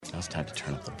it's time to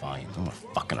turn up the volume. No more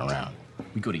fucking around.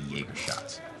 We go to Jaeger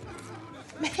shots.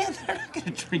 Man, they're not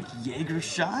gonna drink Jaeger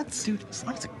shots. Dude, as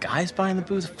long as the guy's buying the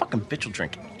booze, a fucking bitch will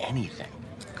drink anything.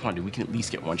 Come on, dude, we can at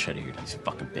least get one shot of Jaeger down these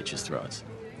fucking bitches' throats.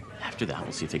 After that,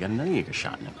 we'll see if they got another Jaeger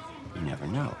shot in them. You never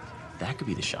know. That could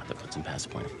be the shot that puts them past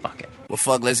the point of fuck it. Well,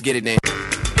 fuck, let's get it then.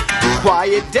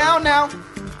 Quiet down now.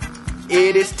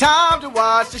 It is time to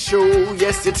watch the show.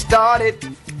 Yes, it started.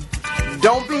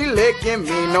 Don't be licking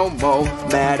me no more.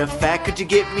 Matter of fact, could you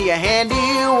get me a handy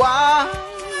wire?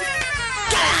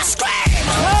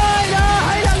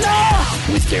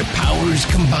 With their powers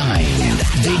combined,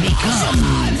 they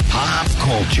become pop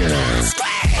culture.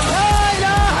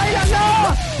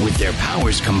 With their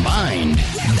powers combined,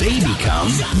 they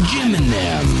become Jim and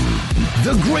Them,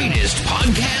 the greatest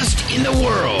podcast in the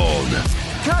world.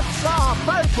 Cut some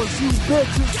papers, you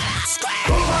bitches.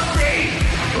 Who wants me?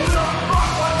 Who the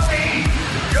fuck wants me?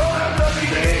 You'll have to be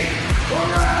me.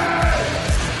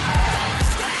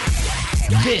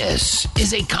 This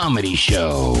is a comedy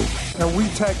show. And we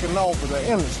taking over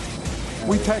the industry.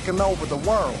 We taking over the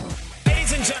world.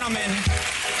 Ladies and gentlemen,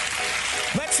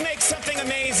 let's make something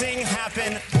amazing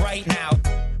happen right now.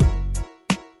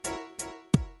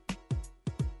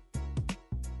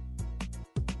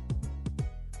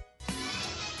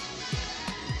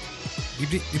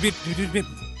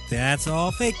 That's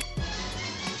all fake.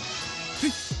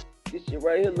 This shit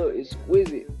right here look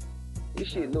exquisite. This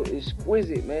shit look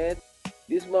exquisite, man.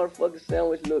 This motherfucking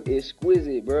sandwich look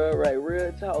exquisite, bro. Right,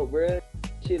 real talk, bro.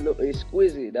 Shit look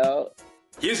exquisite, dog.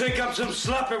 You think I'm some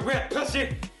sloppy wet pussy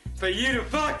for you to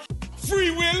fuck?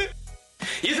 Free Willy.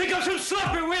 You think I'm some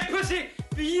sloppy wet pussy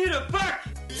for you to fuck?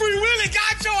 Free Willy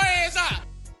got your ass up.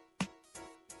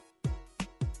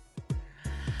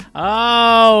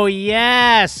 Oh,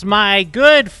 yes, my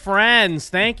good friends.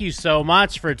 Thank you so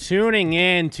much for tuning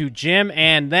in to Jim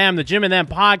and Them, the Jim and Them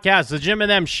podcast, the Jim and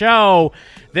Them show.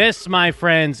 This, my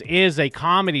friends, is a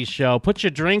comedy show. Put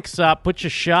your drinks up, put your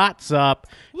shots up,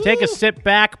 take a sip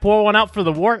back, pour one out for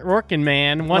the working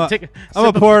man. I'm going to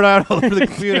pour it out all over the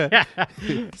computer.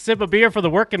 Sip a beer for the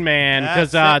working man,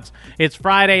 because it's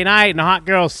Friday night and Hot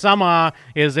Girl Summer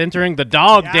is entering the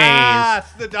dog days.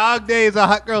 Yes, the dog days of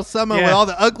Hot Girl Summer when all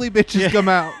the ugly bitches come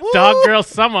out. Dog Girl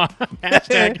Summer.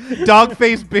 Hashtag. Dog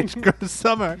face bitch girl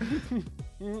summer.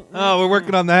 Oh, we're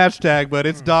working on the hashtag, but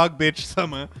it's dog bitch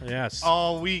summer. Yes.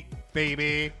 All week,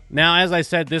 baby. Now, as I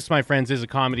said, this, my friends, is a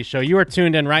comedy show. You are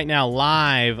tuned in right now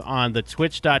live on the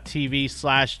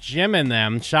twitch.tv/Jim and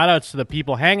Them. Shout outs to the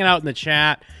people hanging out in the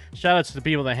chat. Shout outs to the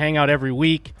people that hang out every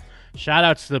week. Shout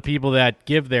outs to the people that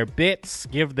give their bits,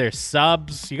 give their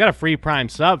subs. You got a free Prime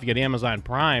sub if you get Amazon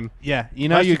Prime. Yeah, you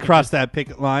know, you crossed that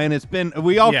picket line.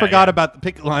 We all forgot about the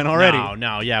picket line already.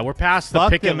 No, we're past the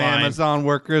Fuck picket them line. Amazon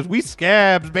workers. We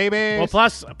scabs, baby. Well,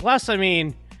 plus, I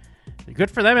mean,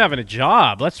 good for them having a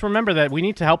job. Let's remember that we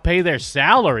need to help pay their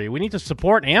salary. We need to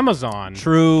support Amazon.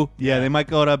 True. Yeah, they might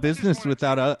go out of business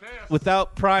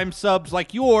without Prime subs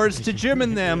like yours to Jim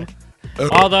and Them.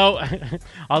 Although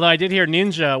I did hear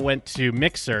Ninja went to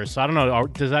Mixer, so I don't know.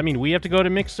 Does that mean we have to go to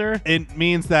Mixer? It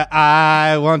means that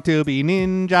I want to be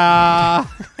Ninja.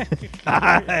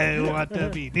 I want to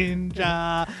be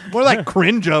Ninja. More like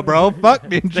Crinja, bro. Fuck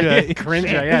Ninja.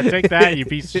 Crinja, yeah. Take that, you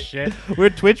piece of shit. We're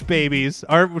Twitch babies.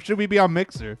 Or should we be on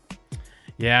Mixer?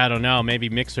 Yeah, I don't know. Maybe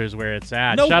Mixer's where it's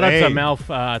at. No Shout way. out to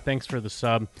Melf. Thanks for the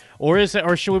sub. Or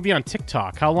should we be on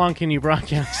TikTok? How long can you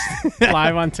broadcast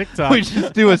live on TikTok? We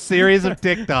just do a series of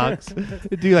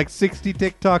TikToks. Do like 60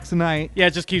 TikToks a night. Yeah,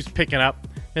 it just keeps picking up.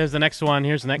 Here's the next one.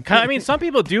 Here's the next. I mean, some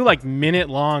people do like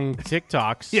minute-long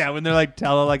TikToks. Yeah, when they're like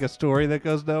telling like a story that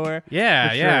goes nowhere.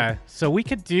 Yeah, yeah. So we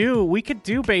could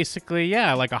do basically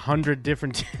like 100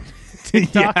 different TikToks.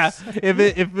 Yeah,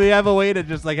 if we have a way to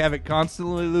just like have it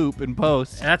constantly loop and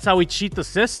post. And that's how we cheat the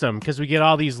system, because we get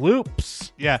all these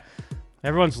loops. Yeah.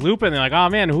 Everyone's looping. They're like, oh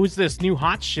man, who's this new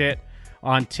hot shit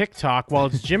on TikTok? Well,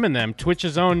 it's Jim and Them.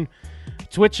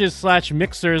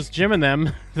 Twitches/Mixers Jim and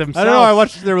Them themselves. I don't know. I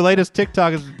watched their latest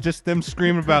TikTok is just them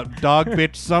screaming about dog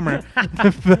bitch summer.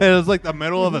 It was like the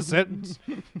middle of a sentence.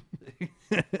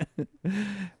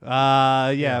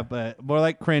 But more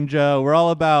like Crinja. We're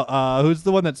all about who's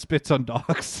the one that spits on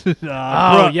dogs.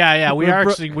 We're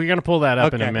gonna pull that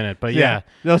up in a minute, but yeah,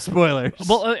 no spoilers.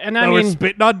 Well, and I mean, we're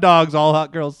spitting on dogs all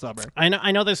Hot Girl Summer.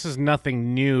 I know this is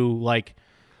nothing new, like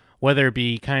whether it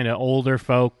be kind of older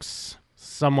folks,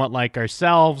 somewhat like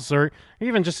ourselves, or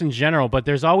even just in general. But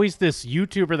there's always this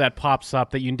YouTuber that pops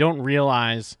up that you don't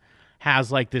realize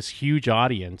has like this huge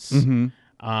audience. Mm-hmm.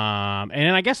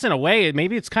 And I guess in a way,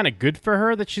 maybe it's kind of good for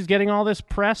her that she's getting all this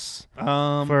press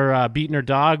for beating her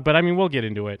dog. But I mean, we'll get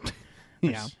into it.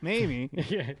 Yeah, maybe.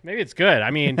 Yeah, maybe it's good.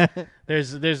 I mean,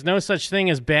 there's no such thing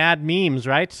as bad memes,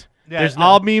 right? Yeah, There's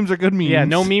all memes are good memes. Yeah,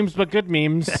 no memes but good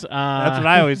memes. That's what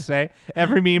I always say.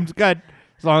 Every meme's good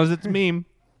as long as it's a meme.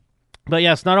 But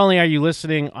yes, not only are you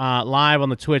listening live on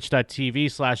the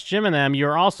twitch.tv/Jim and Them,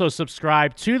 you're also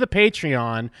subscribed to the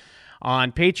Patreon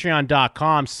on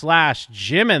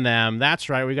patreon.com/Jim and Them. That's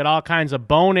right. We got all kinds of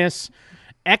bonus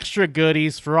extra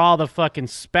goodies for all the fucking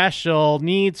special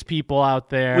needs people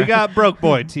out there. We got broke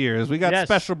boy tiers. We got Yes.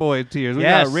 special boy tiers. We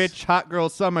Yes. got rich hot girl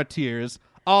summer tiers.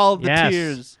 All the Yes.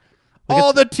 tiers.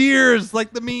 All the tiers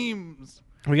like the memes.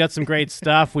 We got some great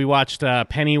stuff. We watched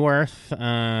Pennyworth,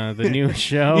 the new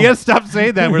show. You gotta stop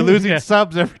saying that. We're losing Yeah.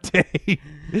 subs every day.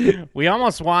 We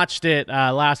almost watched it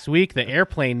last week, the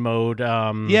airplane mode.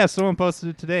 Yeah, someone posted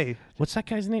it today. What's that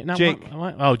guy's name? Not Jake.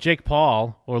 Oh, Jake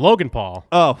Paul or Logan Paul.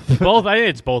 Oh. Both. I think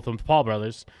it's both of them, Paul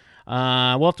brothers.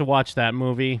 We'll have to watch that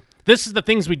movie. This is the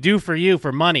things we do for you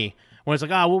for money. When it's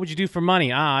like, what would you do for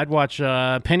money? I'd watch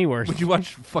Pennyworth. Would you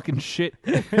watch fucking shit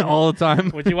all the time?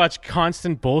 Would you watch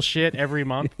constant bullshit every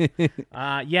month?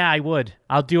 Yeah, I would.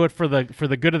 I'll do it for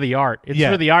the good of the art. It's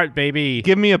for the art, baby.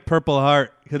 Give me a purple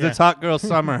heart because it's hot girl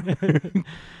summer.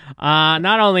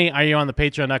 Not only are you on the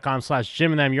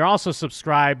patreon.com/Jim and Them, you're also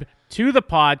subscribed to the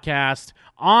podcast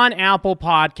on Apple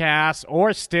Podcasts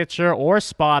or Stitcher or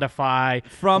Spotify.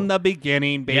 From the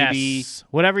beginning, baby. Yes,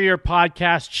 whatever your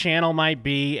podcast channel might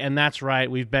be, and that's right,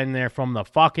 we've been there from the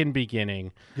fucking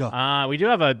beginning. Yeah. We do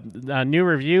have a new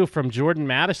review from Jordan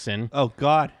Madison. Oh,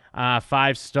 God.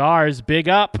 5 stars. Big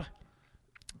up.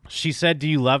 She said, "Do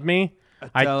you love me?"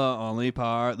 I tell her only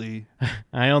partly.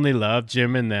 I only love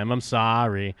Jim and Them. I'm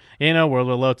sorry. In a world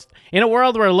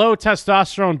where low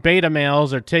testosterone beta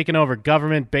males are taking over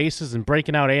government bases and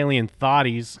breaking out alien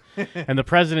thoughties, and the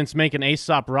president's making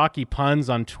Aesop Rocky puns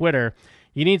on Twitter,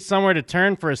 you need somewhere to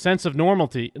turn for a sense of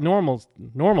normalcy.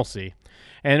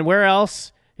 And where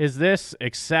else is this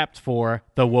except for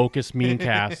the Wokest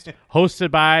Meancast, hosted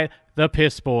by the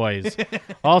Piss Boys.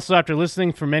 Also, after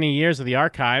listening for many years of the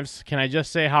archives, can I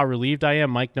just say how relieved I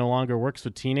am Mike no longer works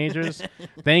with teenagers?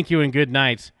 Thank you and good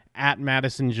night. At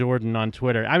Madison Jordan on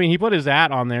Twitter. I mean, he put his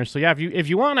at on there, so yeah, if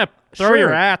you want to throw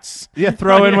your ats. Yeah,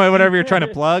 throw in whatever you're trying to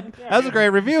plug. That was a great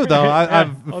review, though.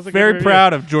 I'm very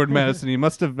proud of Jordan Madison. He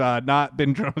must have not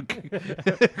been drunk.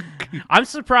 I'm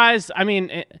surprised. I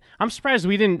mean, I'm surprised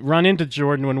we didn't run into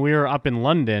Jordan when we were up in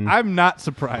London. I'm not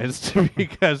surprised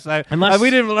because we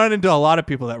didn't run into a lot of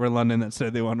people that were in London that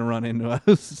said they wanted to run into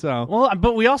us. So well,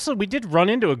 but we did run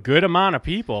into a good amount of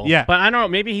people. Yeah, but I don't know.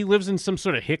 Maybe he lives in some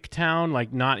sort of hick town,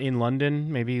 like not in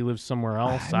London. Maybe he lives somewhere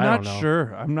else. I don't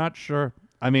know. I'm not sure.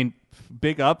 I mean,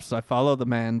 big ups. I follow the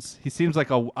man's. He seems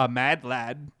like a mad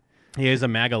lad. He is a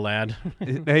MAGA lad.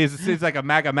 He seems like a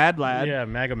MAGA mad lad. Yeah,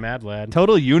 MAGA mad lad.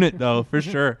 Total unit, though, for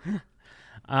sure.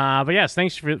 But yes,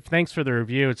 thanks for the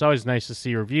review. It's always nice to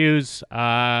see reviews,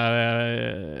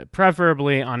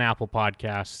 preferably on Apple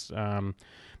Podcasts,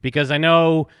 because I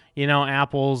know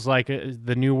Apple's like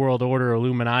the New World Order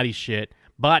Illuminati shit,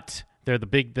 but they're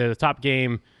the top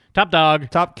dog,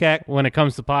 top cat when it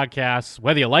comes to podcasts,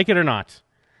 whether you like it or not.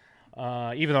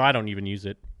 Even though I don't even use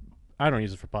it. I don't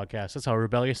use it for podcasts. That's how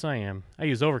rebellious I am. I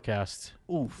use Overcast.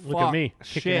 Ooh, look at me,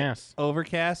 kicking ass.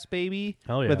 Overcast, baby.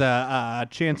 Hell yeah. With a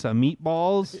chance of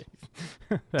meatballs.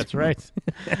 That's right.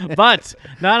 But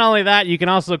not only that, you can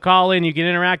also call in. You can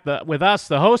interact with us,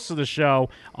 the hosts of the show.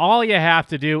 All you have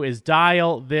to do is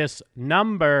dial this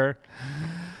number.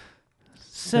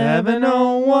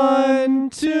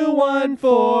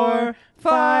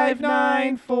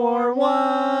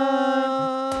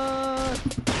 701-214-5941.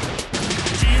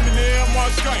 Jim and them on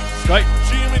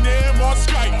Skype. Jim and them on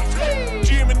Skype.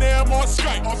 Jim and them on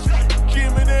Skype.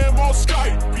 Jim and them on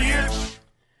Skype, bitch.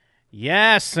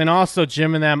 Yes, and also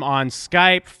Jim and Them on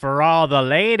Skype for all the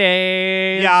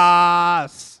ladies.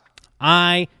 Yes.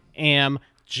 I am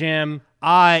Jim.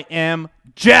 I am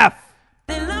Jeff.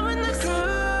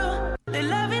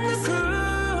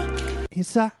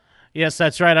 Yes,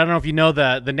 that's right. I don't know if you know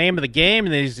the name of the game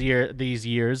these years. What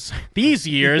is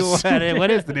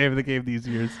the name of the game these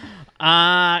years?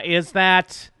 Is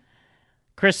that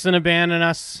Kristen abandoned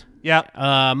us?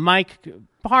 Yeah. Mike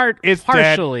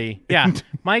partially. Dead. Yeah.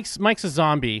 Mike's a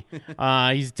zombie.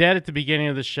 He's dead at the beginning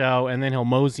of the show, and then he'll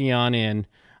mosey on in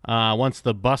once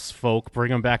the bus folk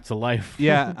bring him back to life.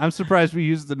 Yeah, I'm surprised we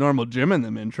used the normal Jim and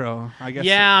Them intro. I guess.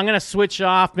 Yeah, I'm gonna switch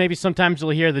off. Maybe sometimes you'll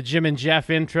hear the Jim and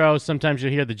Jeff intro. Sometimes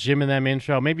you'll hear the Jim and Them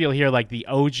intro. Maybe you'll hear like the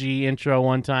OG intro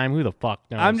one time. Who the fuck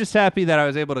knows? I'm just happy that I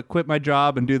was able to quit my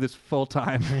job and do this full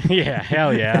time. Yeah,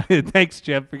 hell yeah. Thanks,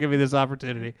 Jim, for giving me this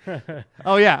opportunity.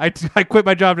 Oh yeah, I quit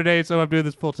my job today, so I'm doing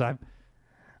this full time.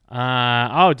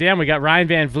 Oh, damn, we got Ryan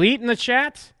Van Vliet in the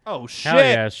chat. Oh, shit. Hell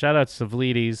yeah, shout outs to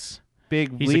Vleeties.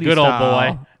 Big He's a Vleety good old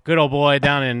style. boy. Good old boy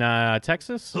down in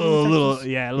Texas? A little Texas?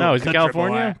 yeah. A little No, is it country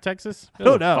California? boy. Texas? I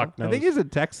don't Who the know. fuck I think knows? he's in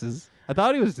Texas. I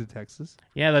thought he was in Texas.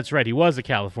 Yeah, that's right. He was a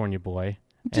California boy.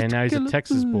 And now he's a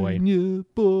Texas boy. California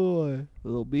boy.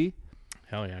 Little B.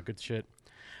 Hell yeah, good shit.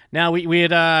 Now, we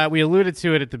alluded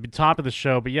to it at the top of the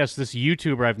show, but yes, this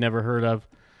YouTuber I've never heard of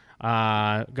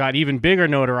got even bigger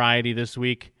notoriety this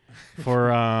week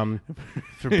for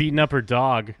beating up her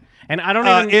dog. And I don't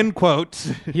even... In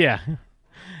quotes. Yeah.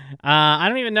 I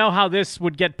don't even know how this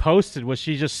would get posted. Was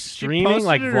she just streaming, posted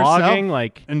like it vlogging, herself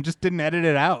like, and just didn't edit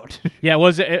it out? Yeah,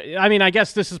 was it? I mean, I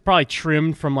guess this is probably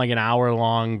trimmed from like an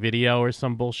hour-long video or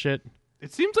some bullshit.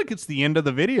 It seems like it's the end of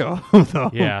the video,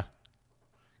 though. Yeah,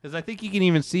 because I think you can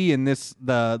even see in this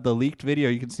the leaked video,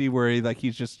 you can see where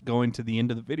he's just going to the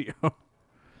end of the video.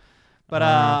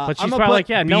 But she's I'm probably like,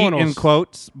 yeah, no beat one will in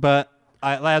quotes. But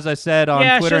as I said on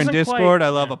Yeah, she Twitter and doesn't Discord, quite- I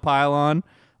love a pile-on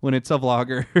when it's a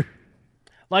vlogger.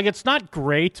 like it's not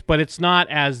great, but it's not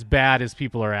as bad as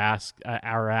people are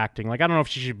acting. Like I don't know if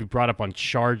she should be brought up on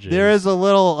charges. There is a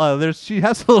little she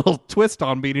has a little twist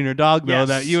on beating her dog though Yes.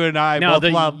 that you and I both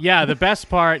love. Yeah, the best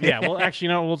part. Yeah, well, actually,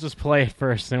 no, we'll just play it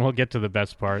first, and we'll get to the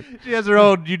best part. She has her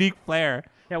own unique flair.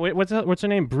 Yeah, wait, what's her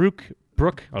name? Brooke.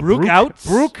 Brooke Outs?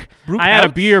 Brooke. Brooke I had a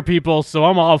Outs? beer, people, so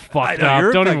I'm all fucked know, up.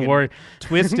 you're Don't even fucking worry.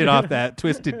 Twisted off that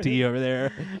twisted tea over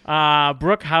there.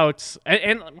 Brooke Houts,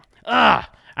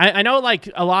 I know like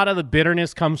a lot of the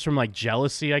bitterness comes from like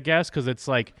jealousy, I guess, because it's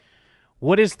like,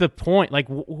 what is the point? Like,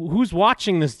 who's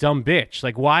watching this dumb bitch?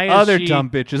 Like, why is Other she...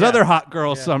 dumb bitches, Yeah. other hot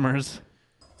girl summers.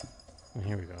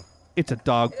 Here we go. It's a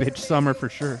dog bitch summer for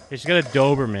sure. Yeah, she's got a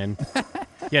Doberman.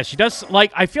 Yeah, she does.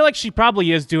 Like, I feel like she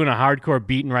probably is doing a hardcore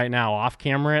beating right now, off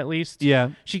camera at least. Yeah.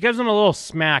 She gives him a little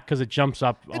smack because it jumps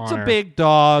up on It's her. a big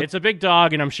dog. It's a big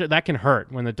dog, and I'm sure that can hurt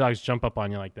when the dogs jump up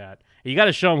on you like that. You got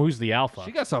to show them who's the alpha.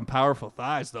 She got some powerful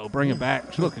thighs though. Bring it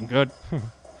back. She's looking good.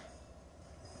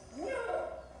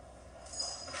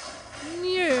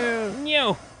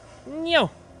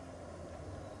 No.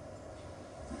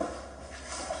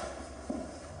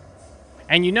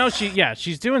 And you know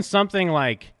she's doing something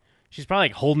like she's probably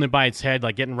like holding it by its head,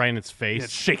 like getting right in its face, Yeah,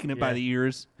 shaking it by the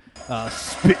ears,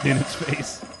 spitting in its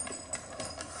face.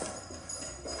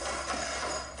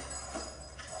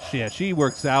 Yeah, she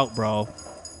works out, bro. Look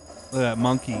at that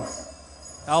monkey.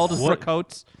 How old is What- Brooke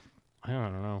Coates? I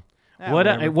don't know.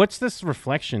 Whatever. What's this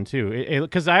reflection too?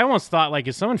 Because I almost thought like,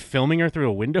 is someone filming her through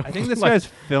a window? I think this Like- guy's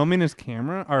filming his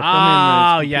camera or filming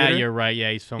Oh his yeah, computer. you're right.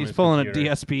 Yeah, he's filming. He's his pulling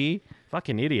computer. a DSP.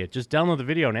 Fucking idiot! Just download the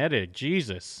video and edit it.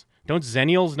 Jesus, don't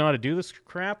Zennials know how to do this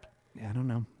crap? Yeah, I don't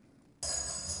know.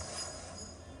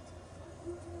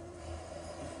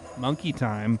 Monkey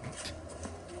time.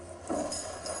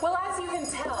 Well, as you can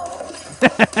tell,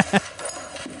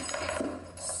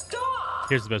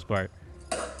 Here's the best part.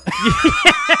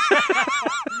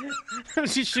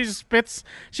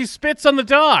 she spits on the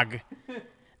dog.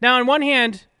 Now, on one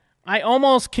hand, I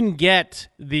almost can get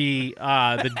when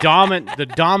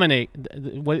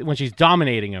she's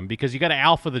dominating him, because you got to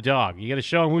alpha the dog. You got to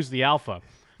show him who's the alpha.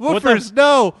 Woofers,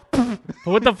 no. But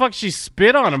what the fuck she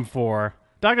spit on him for?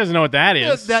 Dog doesn't know what that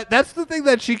is. That's the thing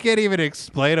that she can't even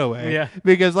explain away. Yeah.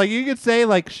 Because, like, you could say,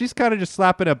 like, she's kind of just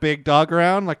slapping a big dog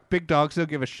around. Like, big dogs don't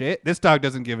give a shit. This dog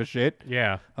doesn't give a shit.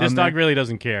 Yeah, this On dog there. really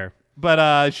doesn't care.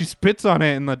 But she spits on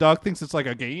it, and the dog thinks it's like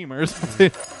a game or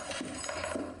something.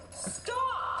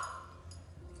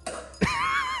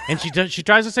 And she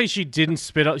tries to say she didn't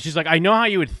spit on. She's like, I know how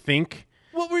you would think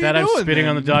What were you that I'm doing spitting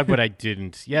on the then? dog, but I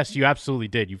didn't. Yes, you absolutely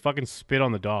did. You fucking spit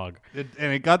on the dog.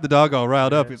 And it got the dog all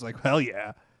riled up. He's like, hell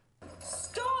yeah.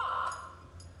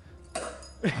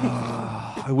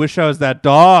 I wish I was that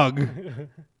dog.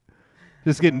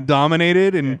 Just getting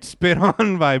dominated and spit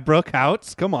on by Brooke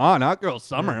Houts. Come on, Hot Girl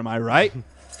Summer, am I right?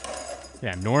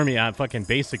 Yeah, normie, fucking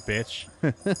basic bitch.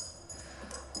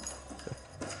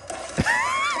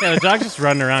 Yeah, the dog's just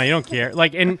running around. He don't care.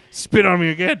 Like, and spit on me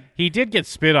again. He did get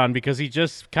spit on because he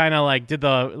just kind of like did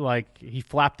the he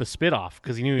flapped the spit off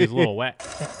because he knew he was a little wet.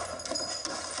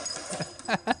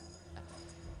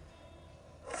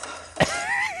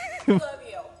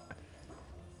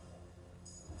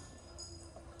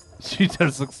 She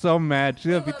does look so mad.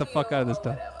 She's gonna beat the fuck out of this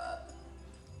dog.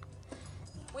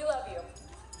 we love you.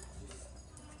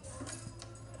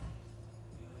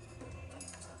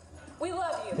 We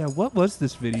love you. Yeah, what was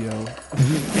this video?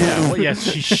 Yeah, well, yes,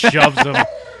 she shoves him.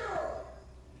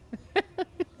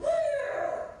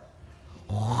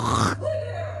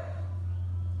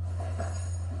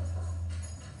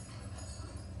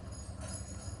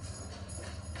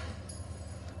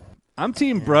 I'm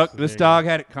Team Brooke. This dog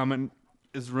had it coming.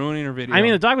 Is ruining her video. I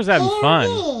mean, the dog was having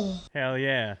fun. Hell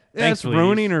yeah. That's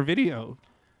ruining her video.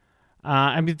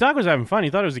 I mean, the dog was having fun. He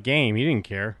thought it was a game. He didn't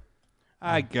care.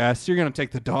 I guess you're gonna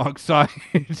take the dog side.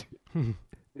 No,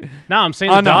 I'm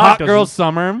saying on the the dog hot doesn't- girl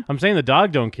summer. I'm saying the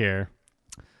dog don't care.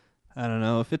 I don't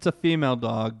know if it's a female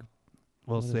dog.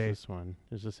 We'll What is see. this one?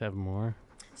 Does this have more?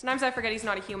 Sometimes I forget he's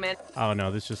not a human. Oh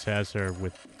no, this just has her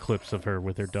with clips of her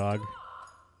with her dog.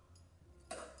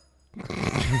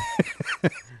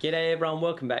 G'day everyone,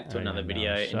 welcome back to another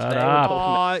video. And Shut today up. we're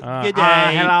talking about... Good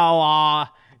day. Hello.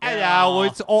 Hello,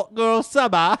 it's hot girl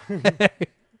summer.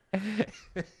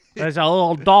 There's a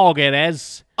little dog it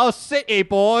is. Oh, city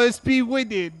boys be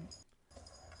winning.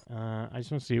 I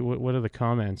just want to see what are the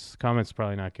comments. Comments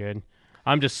probably not good.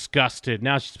 I'm disgusted.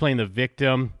 Now she's playing the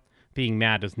victim. Being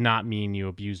mad does not mean you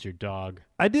abused your dog.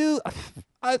 I do.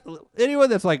 Anyone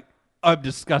that's like, I'm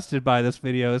disgusted by this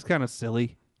video is kind of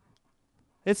silly.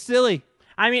 It's silly.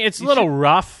 I mean, it's a little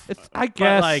rough. I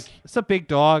guess. like it's a big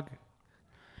dog.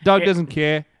 Dog doesn't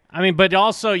care. I mean, but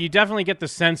also you definitely get the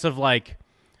sense of like,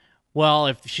 well,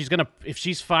 if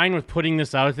she's fine with putting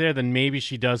this out there, then maybe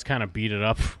she does kind of beat it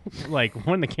up, like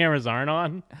when the cameras aren't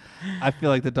on. I feel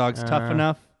like the dog's tough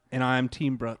enough, and I'm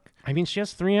Team Brooke. I mean, she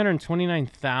has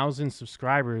 329,000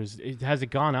 subscribers. Has it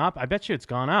gone up? I bet you it's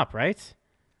gone up, right?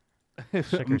 Check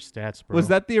her stats, bro. Was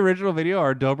that the original video?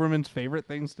 Are Doberman's favorite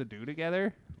things to do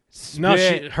together? No,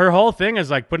 Spit. her whole thing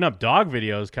is like putting up dog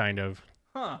videos, kind of.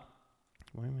 Huh.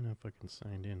 Why am I not fucking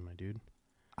signed in, my dude?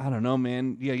 I don't know,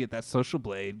 man. You gotta get that social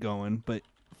blade going. But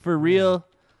for real,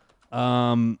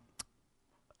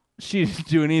 she didn't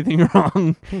do anything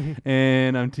wrong,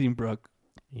 and I'm Team Brooke.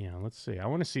 Yeah, let's see. I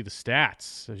want to see the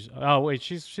stats. Oh wait,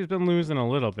 she's been losing a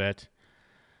little bit,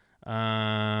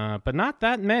 but not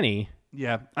that many.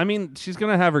 Yeah, I mean, she's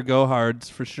gonna have her go hards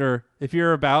for sure. If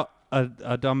you're about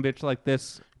a dumb bitch like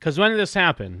this, because when did this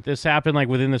happen? This happened like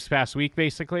within this past week,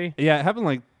 basically. Yeah, it happened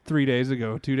like 2 days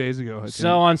ago. I think.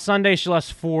 So on Sunday she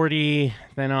lost 40.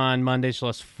 Then on Monday she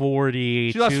lost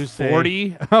 40. She lost Tuesday,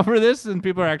 40 over this, and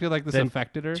people are acting like this then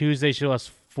affected her. Tuesday she lost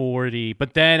 40,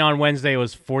 but then on Wednesday it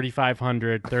was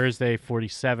 4,500. Thursday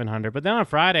 4,700. But then on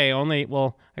Friday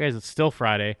I guess it's still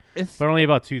Friday, but only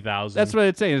about 2,000. That's what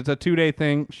it's saying. It's a 2-day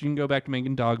thing. She can go back to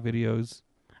making dog videos.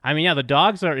 I mean, yeah, the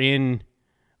dogs are in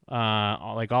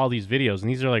like all these videos, and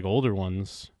these are like older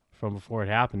ones from before it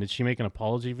happened. Did she make an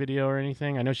apology video or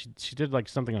anything? I know she did like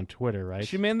something on Twitter, right?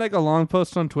 She made like a long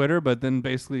post on Twitter, but then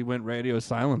basically went radio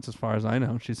silence as far as I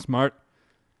know. She's smart.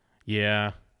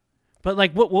 Yeah. But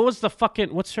like what's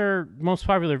her most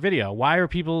popular video? Why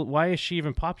is she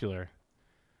even popular?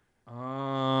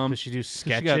 Does she do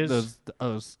sketches? She got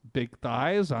those big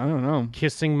thighs. I don't know.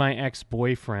 Kissing my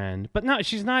ex-boyfriend. But no,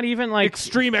 she's not even like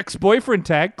extreme ex-boyfriend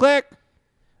tag. Click.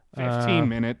 15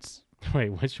 minutes. Wait,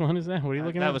 which one is that? What are you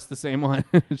looking at? That was the same one.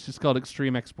 It's just called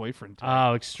Extreme Ex-Boyfriend Tag.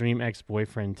 Oh, Extreme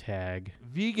Ex-Boyfriend Tag.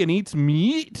 Vegan eats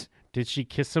meat? Did she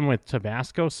kiss him with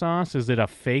Tabasco sauce? Is it a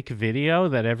fake video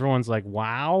that everyone's like,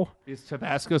 wow? Is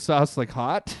Tabasco sauce like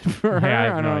hot for her? I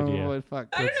have no don't know idea. what fuck.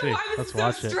 I don't know why this Let's is so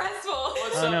watch it. stressful.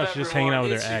 Oh no, she's just hanging out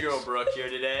with her ex. Your girl Brooke here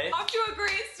today. Off to a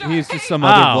great start. He's just some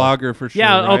other vlogger for sure.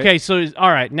 Yeah, right? okay, so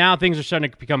all right, now things are starting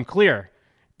to become clear.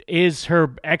 Is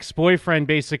her ex-boyfriend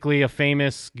basically a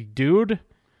famous dude?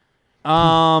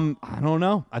 I don't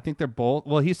know. I think they're both.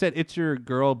 Well, he said it's your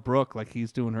girl Brooke, like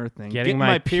he's doing her thing. Getting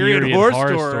my period horror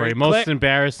story. Most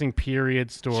embarrassing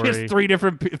period story. She has three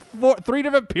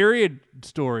different period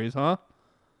stories, huh?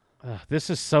 This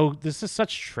is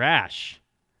such trash.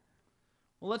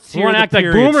 Well, let's You hear want to the act like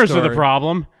period boomers are story. the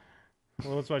problem.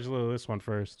 Well, let's watch a little of this one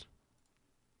first.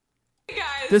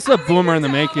 This is a boomer in the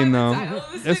making, though.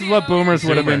 This is what boomers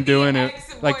would have been doing,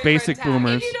 like basic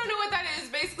boomers. If you don't know what that is,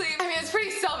 basically, I mean, it's pretty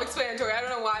self-explanatory. I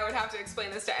don't know why I would have to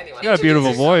explain this to anyone. You got a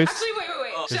beautiful voice. Actually,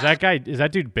 wait. Is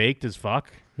that dude baked as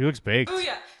fuck? He looks baked. Oh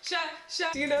yeah,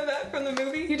 Do you know that from the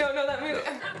movie? You don't know that movie?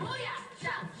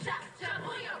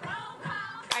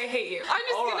 I hate you. I'm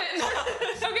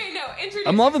just gonna. Okay, no. Introduce.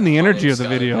 I'm loving the energy of the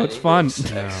video. It's fun.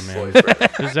 Oh man,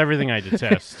 this is everything I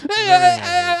detest.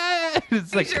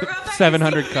 It's like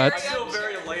 700 cuts.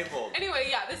 Anyway,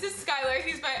 yeah, this is Skylar.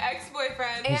 He's my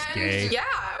ex-boyfriend. He's and gay. Yeah,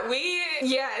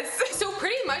 yes. So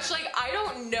pretty much, like, I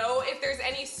don't know if there's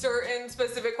any certain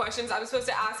specific questions I'm supposed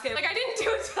to ask him. Like, I didn't do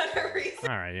a ton of research. All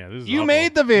right, yeah, this is You awful.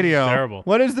 made the video. It's terrible.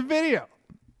 What is the video?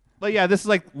 But yeah, this is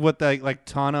like what the like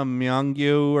Tana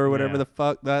Myungyu or whatever Yeah. the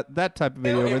fuck that type of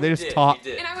video where they just talk.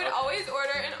 And I would always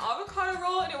order an avocado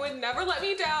roll, and it would never let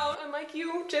me down. I'm like,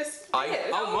 you just.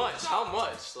 How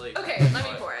much? Like. Okay, let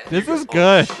me pour it. This is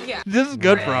good. Yeah. This is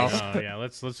good, bro. Oh yeah,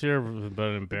 let's hear about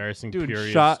an embarrassing Dude,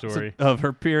 period shots story. of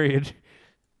her period.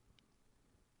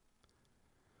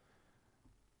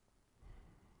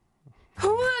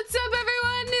 What's up,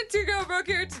 everyone? It's your girl Brooke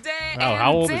here today. Oh, and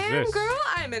how old is damn, this? girl,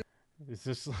 I'm in Is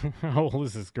this how old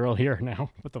is this girl here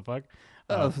now? What the fuck?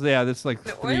 Oh, yeah, that's like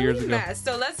an 3 years oily ago. mess.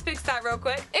 So let's fix that real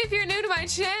quick. If you're new to my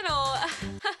channel,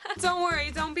 don't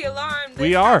worry, don't be alarmed. We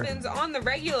this are. happens on the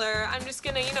regular. I'm just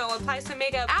gonna, apply some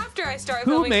makeup after I start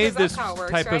Who filming. made 'cause that's this how it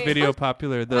works, type right? of video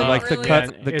popular? The Not the really.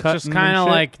 cut, the it's cut. just kind of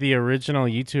like the original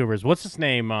YouTubers. What's his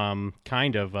name?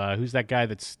 Kind of. Who's that guy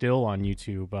that's still on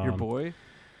YouTube? Your boy.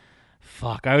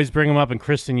 Fuck, I always bring him up, and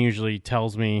Kristen usually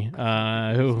tells me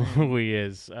who he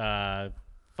is.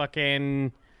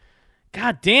 Fucking.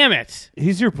 God damn it!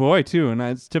 He's your boy too, and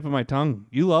it's tip of my tongue.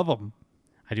 You love him.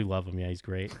 I do love him. Yeah, he's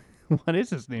great. What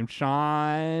is his name?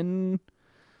 Sean.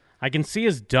 I can see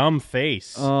his dumb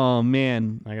face. Oh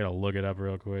man, I gotta look it up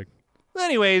real quick.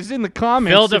 Anyways, in the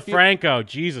comments, Phil if you- DeFranco,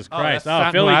 Jesus Oh, Christ! that's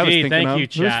not Philly who I was D, thinking thank of. you,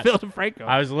 Who's chat. Phil DeFranco?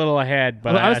 I was a little ahead,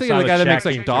 but I was thinking saw of the guy that chat makes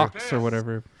like came docs or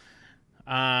whatever.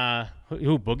 through.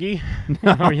 Who Boogie?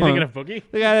 Are you thinking of Boogie?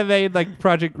 The guy that made like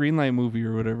Project Greenlight movie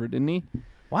or whatever, didn't he?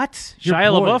 What? Your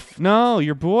Shia boy. LaBeouf? No,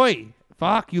 your boy.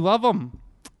 Fuck, you love him.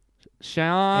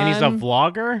 Sean. And he's a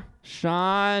vlogger?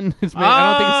 Sean. His name,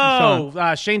 I don't think it's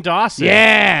Sean. Shane Dawson.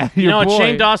 Yeah, You your know what? boy.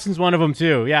 Shane Dawson's one of them,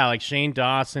 too. Yeah, like Shane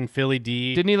Dawson, Philly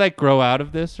D. Didn't he like grow out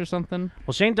of this or something?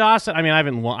 Well, Shane Dawson, I mean, I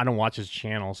don't watch his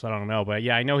channel, so I don't know. But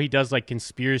yeah, I know he does like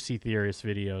conspiracy theorist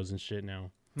videos and shit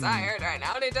now. Tired right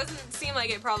now, and it doesn't seem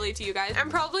like it probably to you guys. I'm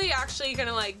probably actually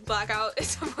gonna like black out at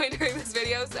some point during this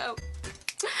video, so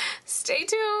stay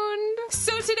tuned.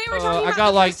 So today we're talking I about got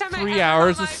the like first time I 3 ever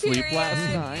hours had of my sleep period.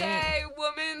 last night. Yay,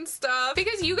 woman stuff.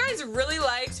 Because you guys really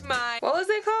liked my, what was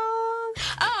it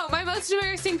called? Oh, my most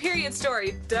embarrassing period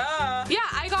story. Duh. Yeah,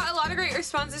 I got a lot of great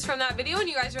responses from that video, and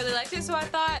you guys really liked it, so I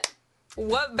thought,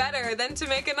 what better than to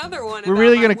make another one? We're about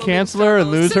really my gonna woman cancel her and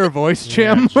struggles. lose her voice, Yeah,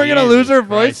 Jim. We're gonna lose her Jesus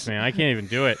Christ, voice. man. I can't even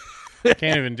do it.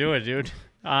 Can't even do it, dude.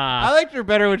 I liked her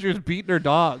better when she was beating her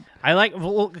dog. I like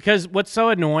because what's so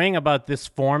annoying about this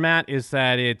format is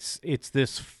that it's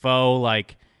this faux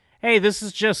like, hey, this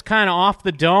is just kind of off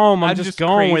the dome. I'm just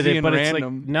going with crazy it, but and it's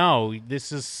random. like no,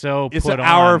 this is so It's put an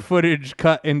hour on. footage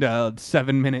cut into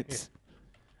 7 minutes.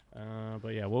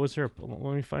 But yeah, what was her?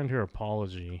 Let me find her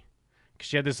apology. 'Cause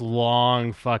she had this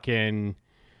long fucking.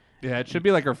 Yeah, it should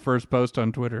be like her first post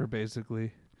on Twitter,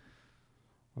 basically.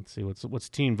 Let's see what's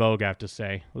Teen Vogue have to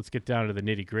say. Let's get down to the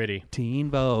nitty gritty. Teen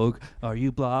Vogue, are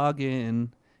you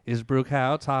blogging? Is Brooke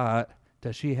Houts hot?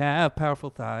 Does she have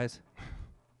powerful thighs?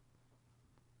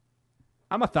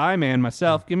 I'm a thigh man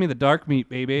myself. Give me the dark meat,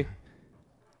 baby.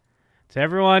 To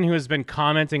everyone who has been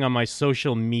commenting on my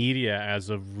social media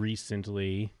as of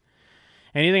recently,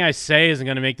 anything I say isn't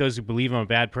going to make those who believe I'm a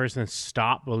bad person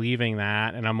stop believing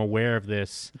that, and I'm aware of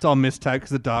this. It's all mistyped because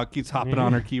the dog keeps hopping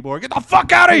on her keyboard. Get the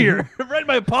fuck out of here! I read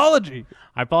my apology.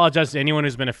 I apologize to anyone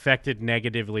who's been affected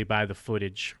negatively by the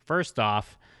footage. First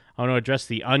off, I want to address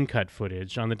the uncut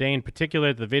footage. On the day in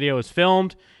particular the video was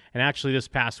filmed, and actually this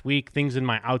past week, things in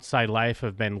my outside life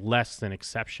have been less than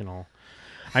exceptional.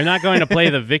 I'm not going to play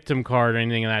the victim card or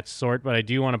anything of that sort, but I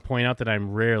do want to point out that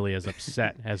I'm rarely as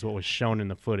upset as what was shown in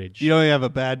the footage. You only have a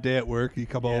bad day at work. You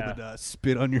come home and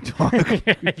spit on your dog.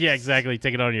 Yeah, exactly.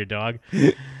 Take it on your dog.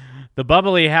 The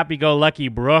bubbly, happy-go-lucky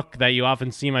Brooke that you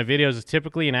often see in my videos is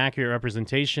typically an accurate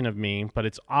representation of me, but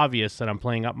it's obvious that I'm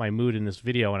playing up my mood in this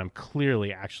video, and I'm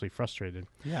clearly actually frustrated.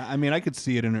 Yeah, I mean, I could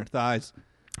see it in her thighs.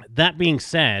 That being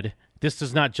said, this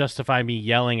does not justify me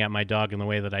yelling at my dog in the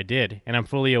way that I did, and I'm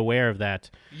fully aware of that.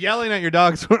 Yelling at your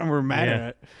dog's what we're mad Yeah.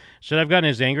 at. Should I have gotten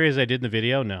as angry as I did in the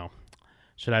video? No.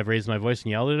 Should I have raised my voice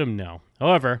and yelled at him? No.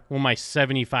 However, when my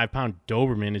 75-pound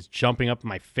Doberman is jumping up in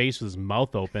my face with his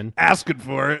mouth open, asking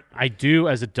for it, I do,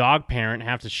 as a dog parent,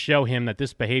 have to show him that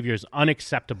this behavior is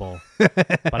unacceptable.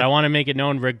 But I want to make it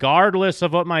known, regardless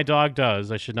of what my dog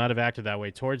does, I should not have acted that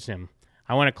way towards him.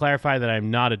 I want to clarify that I'm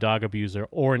not a dog abuser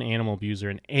or an animal abuser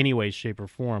in any way, shape, or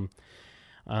form.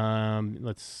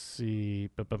 Let's see.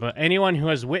 But anyone who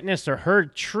has witnessed or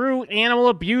heard true animal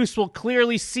abuse will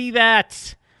clearly see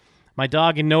that. My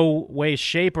dog in no way,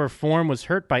 shape, or form was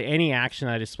hurt by any action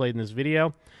I displayed in this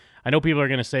video. I know people are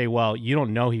going to say, well, you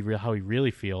don't know how he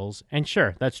really feels. And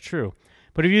sure, that's true.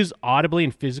 But if he was audibly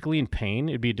and physically in pain,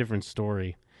 it'd be a different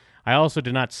story. I also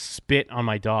did not spit on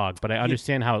my dog, but I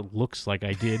understand how it looks like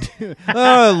I did.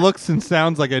 It looks and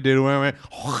sounds like I did when I went.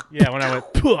 Yeah, when I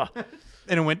went, "Puh,"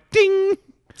 and it went ding.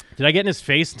 Did I get in his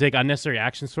face and take unnecessary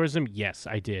actions towards him? Yes,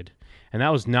 I did. And that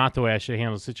was not the way I should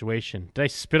handle the situation. Did I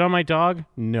spit on my dog?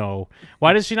 No.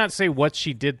 Why does she not say what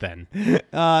she did then?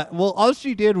 Well, all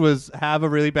she did was have a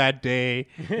really bad day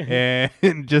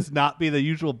and just not be the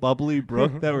usual bubbly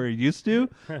Brooke that we're used to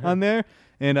on there.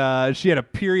 And she had a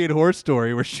period horse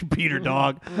story where she beat her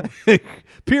dog.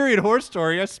 Period horse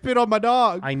story. I spit on my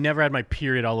dog. I never had my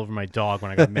period all over my dog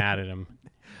when I got mad at him.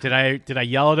 Did I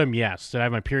yell at him? Yes. Did I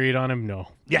have my period on him? No.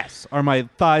 Yes. Are my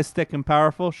thighs thick and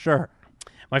powerful? Sure.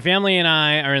 My family and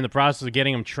I are in the process of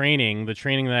getting him training. The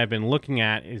training that I've been looking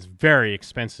at is very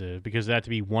expensive because it had to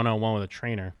be one-on-one with a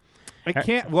trainer. I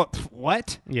can't.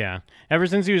 What? Yeah. Ever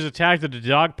since he was attacked at the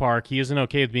dog park, he isn't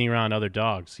okay with being around other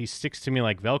dogs. He sticks to me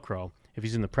like Velcro if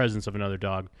he's in the presence of another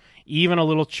dog, even a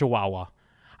little Chihuahua.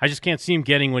 I just can't see him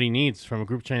getting what he needs from a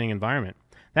group training environment.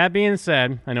 That being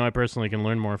said, I know I personally can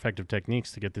learn more effective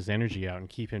techniques to get this energy out and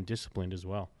keep him disciplined as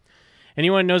well.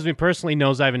 Anyone who knows me personally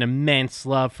knows I have an immense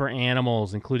love for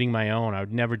animals, including my own. I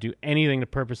would never do anything to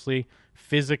purposely,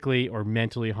 physically, or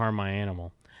mentally harm my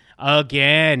animal.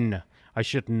 Again, I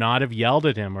should not have yelled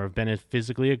at him or have been as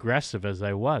physically aggressive as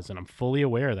I was, and I'm fully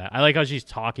aware of that. I like how she's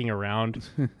talking around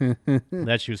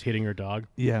that she was hitting her dog.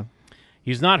 Yeah.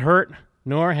 He's not hurt,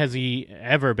 nor has he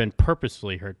ever been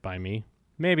purposefully hurt by me.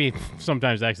 Maybe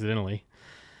sometimes accidentally.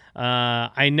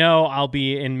 I know I'll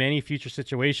be in many future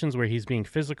situations where he's being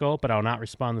physical, but I'll not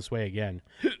respond this way again.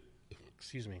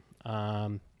 Excuse me.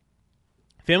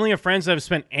 Family and friends that have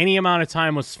spent any amount of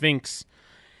time with Sphinx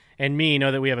and me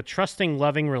know that we have a trusting,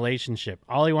 loving relationship.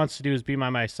 All he wants to do is be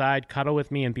by my side, cuddle with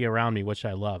me, and be around me, which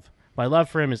I love. My love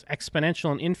for him is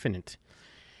exponential and infinite.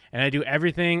 And I do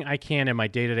everything I can in my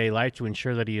day-to-day life to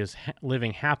ensure that he is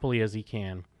living happily as he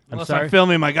can. I'm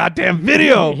filming my goddamn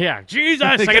video. Yeah, Jesus,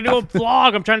 I gotta do a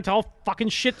vlog. I'm trying to tell a fucking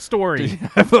shit story.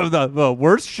 the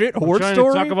worst shit horse I'm trying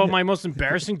story? to talk about my most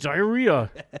embarrassing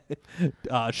diarrhea.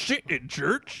 Shit in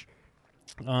church?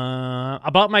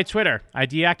 About my Twitter. I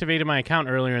deactivated my account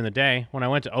earlier in the day. When I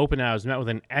went to open it, I was met with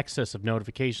an excess of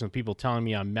notifications of people telling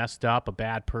me I'm messed up, a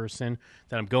bad person,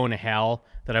 that I'm going to hell,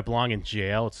 that I belong in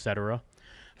jail, etc.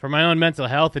 For my own mental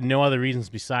health and no other reasons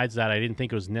besides that, I didn't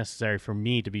think it was necessary for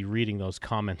me to be reading those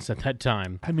comments at that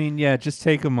time. I mean, yeah, just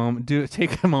take a moment.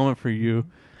 Take a moment for you.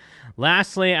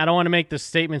 Lastly, I don't want to make this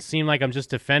statement seem like I'm just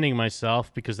defending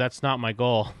myself because that's not my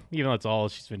goal, even though it's all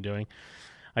she's been doing.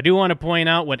 I do want to point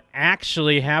out what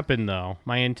actually happened, though.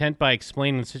 My intent by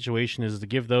explaining the situation is to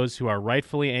give those who are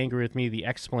rightfully angry with me the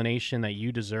explanation that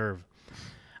you deserve.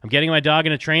 I'm getting my dog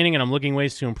into training, and I'm looking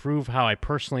ways to improve how I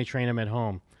personally train him at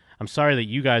home. I'm sorry that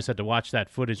you guys had to watch that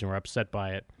footage and were upset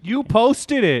by it. You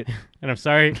posted it. And I'm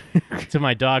sorry to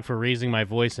my dog for raising my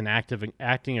voice and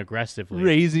acting aggressively.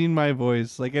 Raising my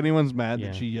voice. Like anyone's mad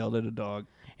that she yelled at a dog.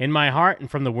 In my heart and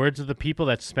from the words of the people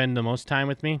that spend the most time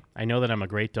with me, I know that I'm a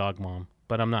great dog mom,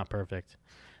 but I'm not perfect.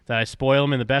 That I spoil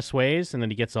him in the best ways and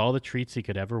that he gets all the treats he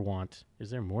could ever want.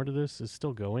 Is there more to this? It's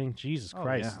still going? Jesus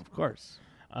Christ. Yeah, of course.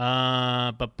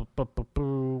 Where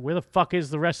the fuck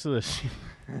is the rest of this?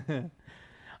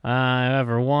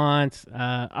 Ever want?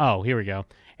 Here we go.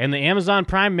 And the Amazon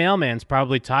Prime mailman's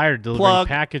probably tired of delivering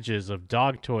packages of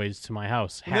dog toys to my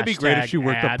house. Wouldn't that be great if she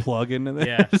worked a plug into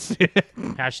this? Yeah.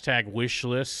 Hashtag wish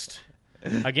list.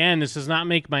 Again, this does not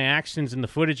make my actions in the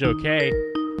footage okay.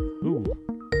 Ooh.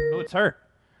 Oh, it's her.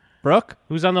 Brooke?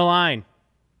 Who's on the line?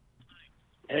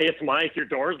 Hey, it's Mike. Your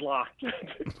door's locked.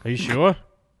 Are you sure?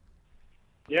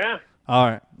 Yeah. All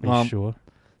right. Are you sure?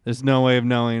 There's no way of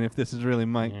knowing if this is really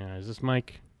Mike. Yeah, is this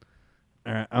Mike?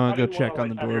 All right, I'm going to go check on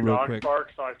the door real quick. Bark,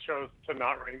 so I chose to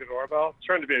not ring the doorbell.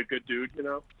 Trying to be a good dude, you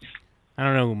know? I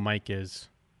don't know who Mike is.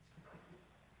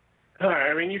 All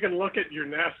right, I mean, you can look at your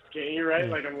nest, can't you, right?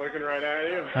 Like I'm looking right at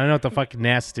you. I don't know what the fucking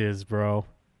nest is, bro.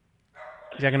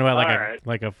 You talking about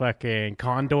like a fucking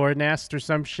condor nest or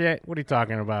some shit? What are you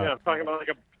talking about? Yeah, I'm talking about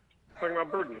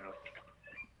bird nest.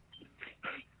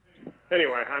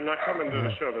 Anyway, I'm not coming to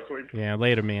the show this week. Yeah,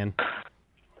 later, man.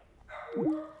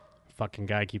 Fucking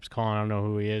guy keeps calling. I don't know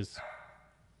who he is.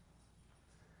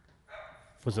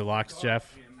 Was it Locks,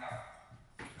 Jeff?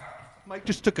 Mike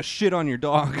just took a shit on your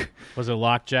dog. Was it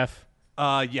Lock, Jeff?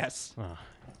 Yes. Oh,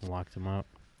 locked him up.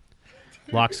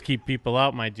 Locks keep people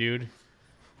out, my dude.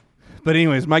 But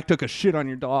anyways, Mike took a shit on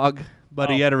your dog,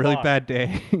 but he had a really bad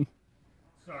day.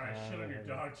 Sorry, shit on your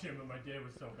dog, Jim, but my day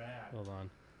was so bad. Hold on.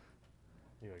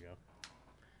 Here we go.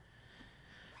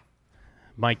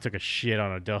 Mike took a shit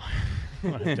on a dog.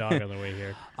 On a dog on the way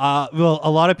here. Well, a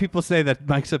lot of people say that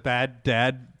Mike's a bad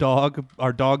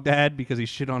dog dad, because he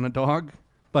shit on a dog.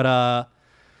 But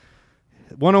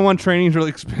one-on-one training is really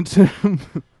expensive.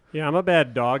 Yeah, I'm a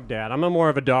bad dog dad. I'm more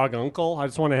of a dog uncle. I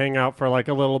just want to hang out for like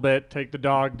a little bit, take the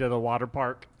dog to the water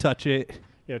park. Touch it.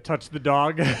 Yeah, touch the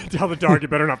dog. Tell the dog you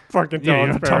better not fucking tell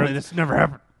his parents. Tell me this never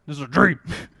happened. This is a dream.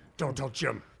 Don't tell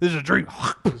Jim. This is a dream.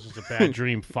 This is a bad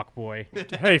dream, fuckboy.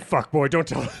 Hey, fuckboy, don't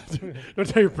tell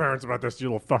your parents about this,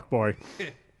 you little fuckboy.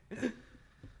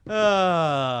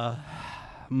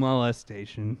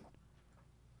 Molestation.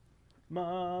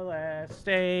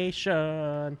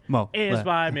 Molestation Mo- is le-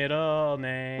 my middle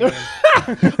name.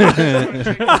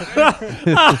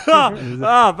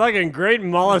 Fucking great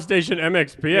Molestation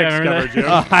MXPX Yeah, remember cover,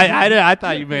 that? Jim. I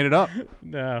thought you made it up.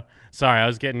 No. Sorry, I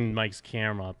was getting Mike's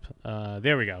camera up.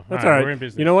 There we go. That's all right. We're in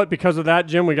business. You know what? Because of that,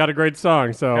 Jim, we got a great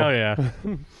song. So Hell yeah.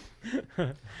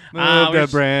 Move to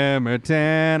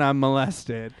Bremerton, I'm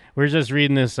molested. We're just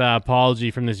reading this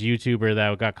apology from this YouTuber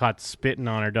that got caught spitting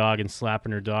on her dog and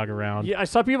slapping her dog around. Yeah, I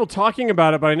saw people talking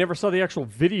about it, but I never saw the actual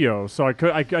video, so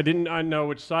I didn't know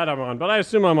which side I'm on. But I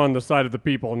assume I'm on the side of the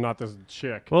people and not this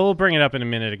chick. Well, we'll bring it up in a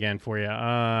minute again for you.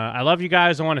 I love you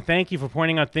guys. I want to thank you for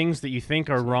pointing out things that you think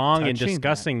are wrong and touching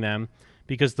discussing them,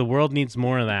 because the world needs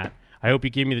more of that. I hope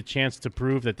you give me the chance to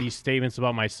prove that these statements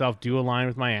about myself do align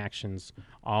with my actions.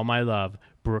 All my love,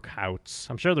 Brooke Houts.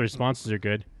 I'm sure the responses are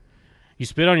good. You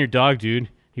spit on your dog, dude.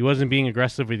 He wasn't being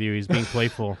aggressive with you. He's being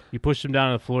playful. You pushed him down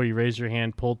on the floor. You raised your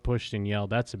hand, pulled, pushed, and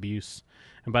yelled. That's abuse.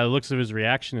 And by the looks of his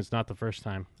reaction, it's not the first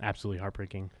time. Absolutely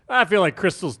heartbreaking. I feel like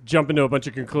Crystal's jumping to a bunch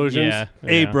of conclusions. Yeah.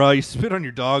 Hey, bro, you spit on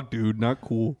your dog, dude. Not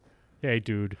cool. Hey,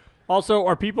 dude. Also,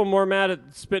 are people more mad at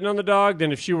spitting on the dog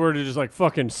than if she were to just like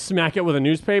fucking smack it with a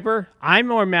newspaper? I'm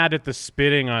more mad at the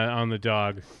spitting on the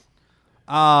dog.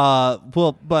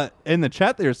 Well, but in the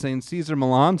chat they were saying Caesar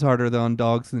Milan's harder on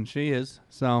dogs than she is.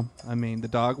 So, I mean, the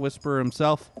dog whisperer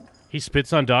himself. He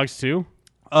spits on dogs too?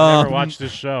 I never watched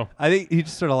this show. I think he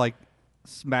just sort of like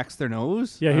smacks their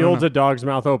nose. Yeah, he holds a dog's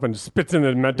mouth open, spits in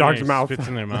the dog's he mouth. spits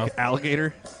in their mouth. Like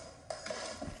alligator.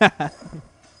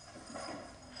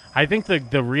 I think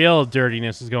the real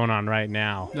dirtiness is going on right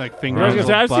now. Like I fingers. was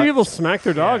gonna say, I see people smack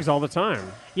their dogs all the time.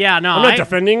 Yeah, no, I'm not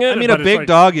defending it. I mean, but a it's big like-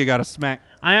 dog you got to smack.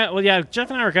 Well, yeah, Jeff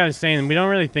and I were kind of saying we don't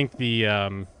really think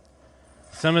the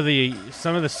some of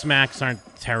the smacks aren't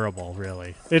terrible,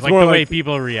 really. It's like more the like- way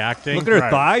people are reacting. Look at her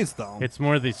Right. thighs, though. It's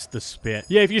more the spit.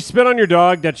 Yeah, if you spit on your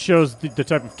dog, that shows the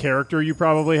type of character you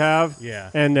probably have. Yeah.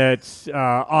 And that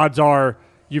odds are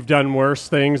you've done worse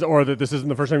things, or that this isn't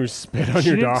the first time you spit on She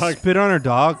your didn't dog. spit on her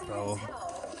dog, though.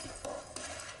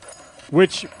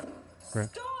 Which.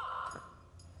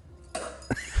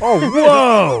 Oh,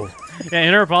 whoa! Yeah,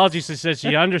 in her apology, she says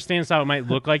she understands how it might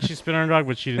look like she spit on her dog,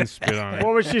 but she didn't spit on it.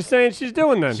 What was she saying she's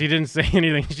doing then? She didn't say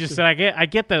anything. She just said, I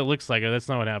get that it looks like it. That's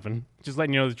not what happened. Just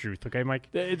letting you know the truth, okay,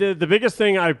 Mike? The biggest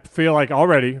thing I feel like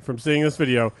already from seeing this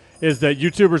video is that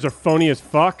YouTubers are phony as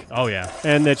fuck. Oh, yeah.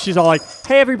 And that she's all like,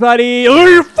 hey, everybody. Oh,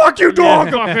 you fuck you,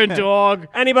 dog. Fucking dog.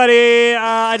 Anybody,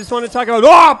 I just want to talk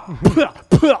about...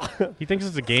 He thinks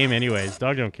it's a game anyways.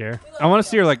 Dog don't care. I want to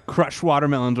see her like crush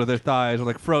watermelons with her thighs or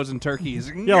like frozen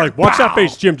turkeys. Yeah, like, watch that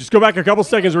face, Jim. Just go back a couple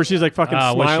seconds where she's like fucking when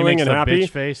she smiling makes and the happy. bitch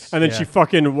face? And then Yeah. she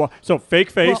fucking... so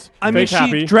fake face, Well, I mean, fake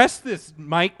happy. she dressed this,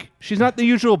 Mike. She's not the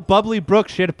usual bubbly Brooke.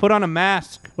 She had to put on a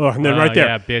mask. Oh, and then right there,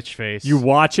 Yeah, bitch face. you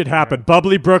watch it happen.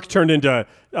 Bubbly Brook turned into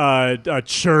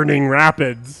churning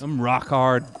rapids. I'm rock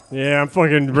hard. Yeah, I'm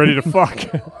fucking ready to fuck.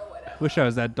 Wish I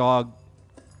was that dog.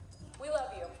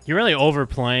 You're really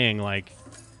overplaying, like,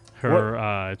 her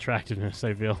attractiveness,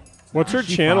 I feel. What's her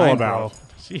She's channel fine, about? bro.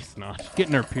 She's not.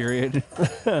 Getting her period.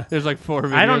 There's like 4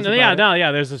 videos. I don't know. Yeah, about no,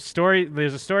 yeah. There's a story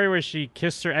where she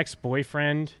kissed her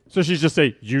ex-boyfriend. So she's just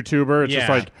a YouTuber. It's just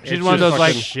Yeah. like She's It's one of just those like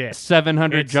fucking shit.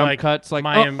 700 It's jump like cuts. Like,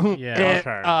 my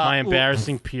Okay.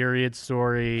 embarrassing period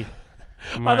story.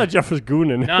 I thought Jeff was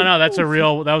gooning. No, that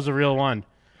was a real one.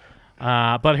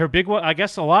 But her big one, I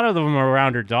guess a lot of them are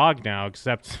around her dog now,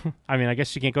 except, I mean, I guess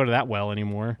she can't go to that well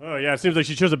anymore. Oh, yeah, it seems like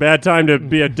she chose a bad time to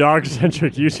be a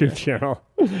dog-centric YouTube channel.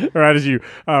 Right as you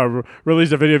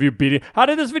released a video of you beating... How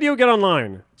did this video get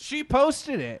online? She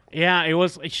posted it. Yeah, it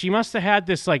was, she must have had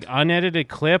this, like, unedited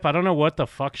clip. I don't know what the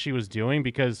fuck she was doing,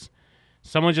 because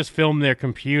someone just filmed their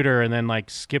computer and then, like,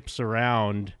 skips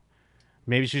around.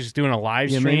 Maybe she's just doing a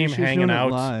live stream, maybe she's hanging doing it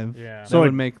out. live. Yeah. So that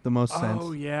would make the most sense.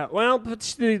 Oh, yeah. Well, but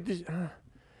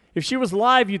if she was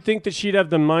live, you'd think that she'd have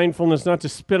the mindfulness not to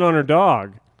spit on her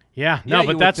dog. Yeah, Yeah, no, you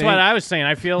but would that's what think. I was saying.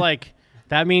 I feel like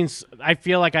that means I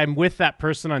feel like I'm with that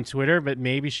person on Twitter, but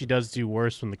maybe she does do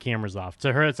worse when the camera's off.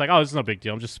 To her, it's like, oh, it's no big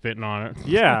deal. I'm just spitting on it.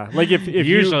 Yeah, like if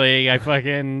usually I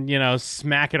fucking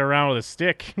smack it around with a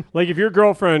stick. Like if your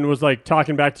girlfriend was like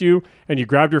talking back to you and you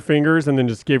grabbed her fingers and then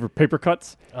just gave her paper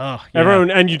cuts. Oh, yeah. Everyone,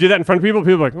 and you did that in front of people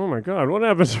are like, oh my God, what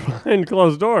happens behind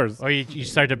closed doors? Or you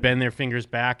start to bend their fingers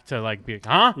back to like be like,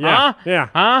 huh? Yeah, Huh? yeah.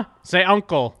 Huh? Say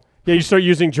uncle. Yeah, you start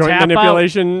using joint Tap out.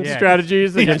 manipulation Yeah.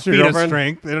 strategies against your Feet of girlfriend.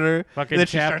 strength in her. Fucking Then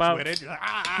she tap starts out. winning. She's like,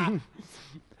 ah.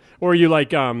 Or you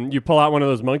like you pull out one of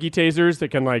those monkey tasers that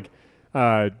can like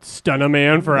stun a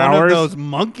man for One hours. of those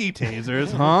monkey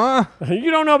tasers, huh? You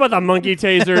don't know about the monkey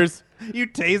tasers. You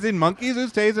tasing monkeys?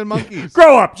 Who's tasing monkeys?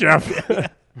 Grow up, Jeff.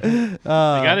 You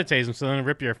gotta tase him so then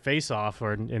rip your face off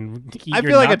and eat I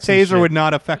your feel like a nuts and taser shit. would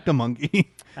not affect a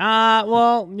monkey.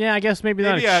 Well, yeah, I guess maybe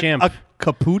not a chimp. A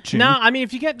capuchin. No, I mean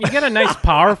if you get a nice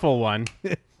powerful one,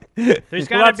 there's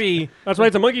gotta be. That's why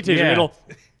it's a monkey taser. Yeah.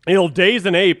 It'll daze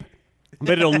an ape,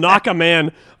 but it'll knock a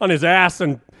man on his ass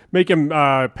and make him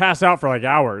pass out for like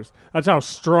hours. That's how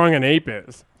strong an ape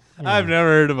is. I've never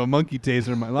heard of a monkey taser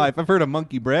in my life. I've heard of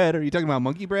monkey bread. Are you talking about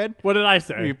monkey bread? What did I Where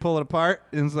say? you pull it apart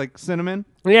and it's like cinnamon?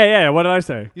 Yeah. What did I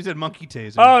say? You said monkey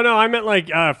taser. Oh no, I meant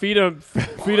like feed a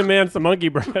man some monkey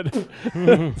bread.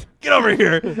 Get over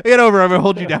here. Get over. I'm going to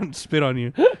hold you down and spit on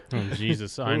you. Oh,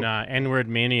 Jesus. On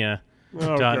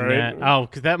N-wordmania.net. great. Oh,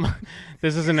 because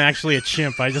this isn't actually a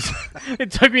chimp. It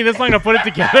took me this long to put it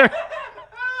together.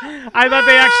 I thought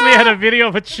they actually had a video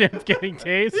of a chimp getting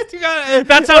tased.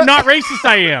 That's how not racist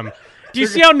I am. Do you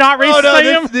see how not racist I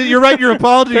am? You're right. Your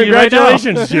apology.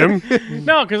 Congratulations, Jim.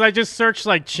 No, because I just searched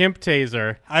like chimp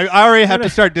taser. I already have to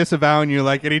start disavowing you.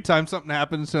 Like anytime something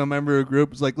happens to a member of a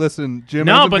group, it's like, listen, Jim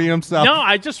doesn't be himself. No,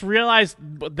 I just realized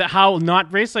how not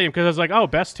racist I am because I was like, oh,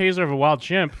 best taser of a wild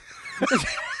chimp.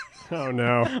 Oh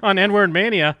no. On N-Word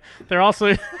Mania, they're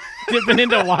also dipping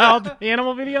into wild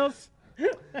animal videos.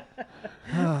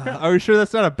 Are we sure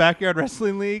that's not a backyard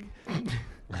wrestling league?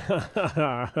 Would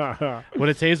a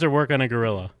taser work on a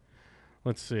gorilla?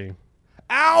 Let's see.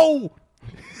 Ow!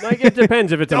 Like it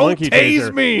depends if it's a Don't monkey tase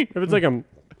taser. me! If it's like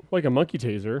a monkey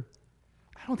taser.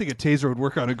 I don't think a taser would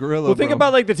work on a gorilla. Well, think bro.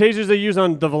 about like the tasers they use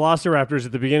on the Velociraptors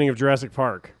at the beginning of Jurassic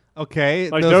Park. Okay,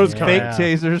 like those kind. fake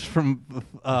tasers from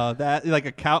that, like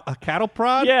a cattle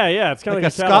prod. Yeah, it's kind of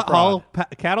like like a cattle Scott prod. Hall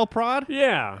cattle prod.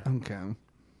 Yeah. Okay,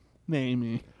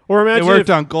 maybe. Or imagine it worked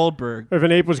if, on Goldberg. If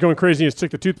an ape was going crazy and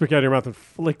stuck the toothpick out of your mouth and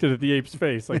flicked it at the ape's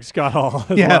face, like Scott Hall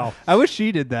as Yeah, well. I wish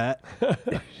she did that.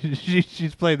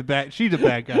 She's playing the bad. She's a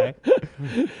bad guy.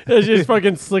 She just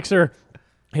fucking slicks her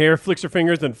hair, flicks her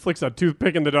fingers, and flicks a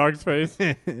toothpick in the dog's face.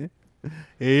 Hey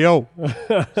yo,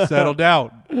 settle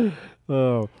down.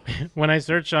 Oh. When I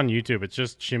search on YouTube, it's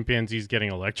just chimpanzees getting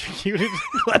electrocuted.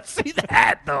 Let's see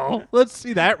that though. Let's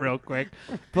see that real quick.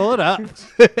 Pull it up.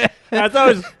 As I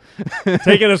was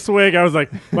taking a swig, I was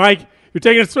like, Mike, you're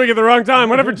taking a swig at the wrong time.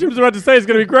 Whatever Jim's about to say is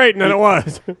going to be great, and then it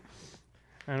was. I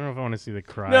don't know if I want to see the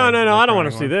cry. No, I don't want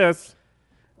to see this.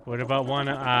 What about one?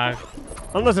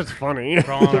 Unless it's funny.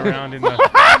 Crawling around in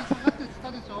the.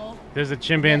 There's a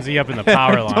chimpanzee up in the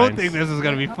power lines. I don't think this is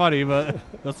going to be funny, but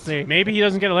let's see. Maybe he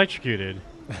doesn't get electrocuted.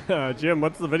 Jim,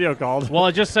 what's the video called? Well,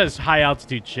 it just says high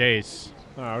altitude chase.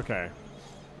 Oh, okay.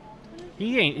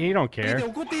 He don't care.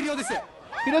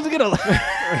 He doesn't get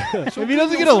if he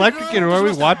doesn't get electrocuted, what are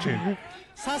we watching?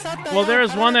 Well, there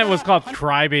was one that was called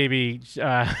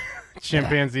Crybaby.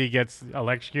 Chimpanzee gets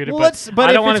electrocuted, Well, but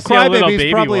I don't want to see a little Crybaby's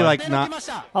baby probably one. like not.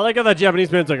 I like how that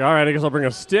Japanese man's like, all right, I guess I'll bring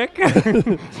a stick.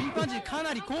 I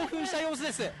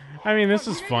mean, this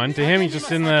is fun. To him, he's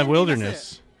just in the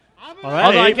wilderness. Well,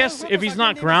 Although I guess if he's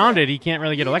not grounded, he can't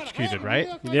really get electrocuted, right?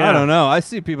 Yeah. I don't know. I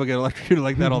see people get electrocuted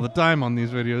like that all the time on these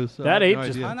videos. So That I ape have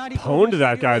just no idea. pwned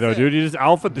that guy, though, dude. He just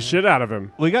alphaed the shit out of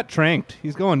him. Well, he got tranked.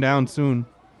 He's going down soon.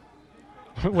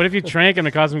 What if you trank him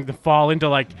and cause him to fall into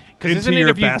like? Because isn't it your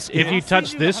if you basket. if you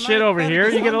touch this shit over here,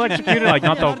 you get electrocuted? Like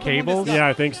not the cables? Yeah,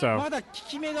 I think so.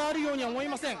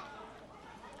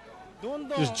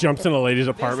 Just jumps in a lady's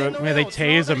apartment. Yeah, they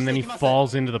tase him, and then he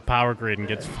falls into the power grid and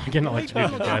gets fucking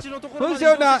electrocuted to death. Who's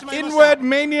your inward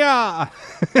mania?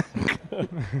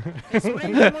 それ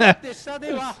に伴って下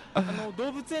では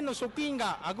動物園の職員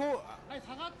が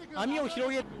網を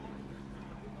広げ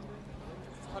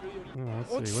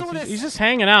Let's see. He's just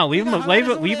hanging out. Leave him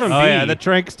be. Oh yeah, the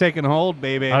trank's taking hold,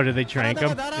 baby. Oh, did they trank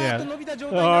him? Yeah.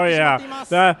 Oh, yeah.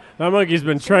 That monkey's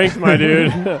been tranked, my dude.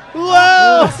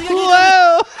 Whoa!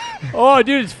 Whoa! Oh,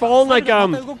 dude, it's falling like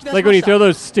when you throw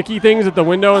those sticky things at the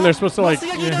window and they're supposed to like.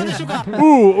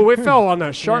 Ooh, it fell on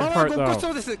that sharp part though.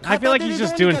 I feel like he's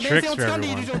just doing tricks for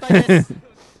everyone.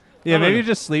 Yeah, maybe he's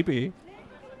just sleepy.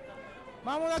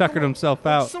 Tuckered himself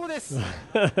out.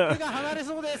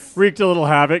 Wreaked a little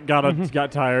havoc.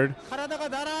 Got tired.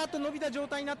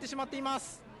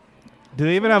 Do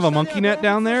they even have a monkey net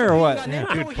down there or what? Yeah,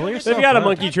 dude, pull yourself They've got a up.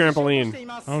 monkey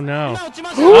trampoline. Oh no!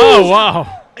 Oh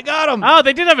wow! I got him. Oh,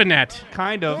 they did have a net.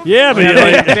 Kind of. Yeah,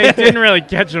 but they didn't really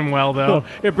catch him well though.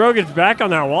 It broke its back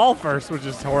on that wall first, which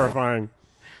is horrifying.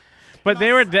 But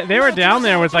they were down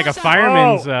there with like a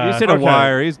fireman's. He's hit a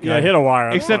wire. He's good. Yeah, hit a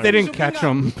wire. Except they didn't catch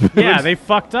him. Yeah, they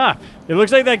fucked up. It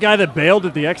looks like that guy that bailed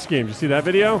at the X Games. You see that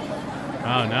video? Oh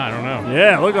no, I don't know.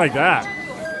 Yeah, it looked like that.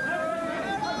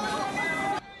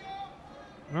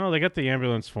 Oh, they got the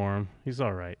ambulance for him. He's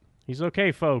all right. He's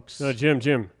okay, folks. No,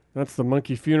 Jim, that's the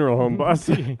monkey funeral home bus.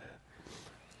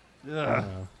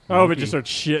 Oh, but just start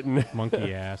shitting.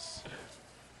 Monkey ass.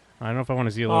 I don't know if I want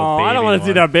to see a little Oh, baby I don't want to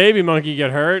see one. that baby monkey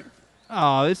get hurt.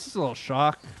 Oh, this is a little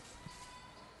shock.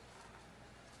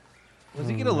 What does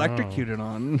he get Oh, no. electrocuted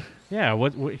on? Yeah,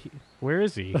 where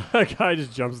is he? That guy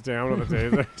just jumps down with a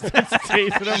taser.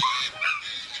 Tasing him.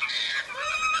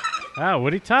 Oh,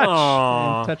 what'd he touch?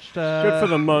 Aw. Touched, Good for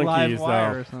the live monkeys,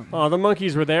 wire though. or something. Oh, the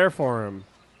monkeys were there for him.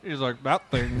 He's like, that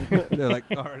thing. They're like,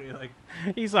 already like.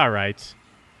 He's all right.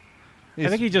 I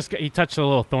think he touched a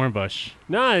little thorn bush.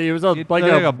 No, it was like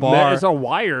a bar. It's a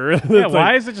wire. Yeah,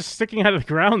 why is it just sticking out of the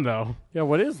ground though? Yeah,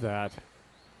 what is that?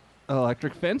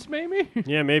 Electric fence, maybe?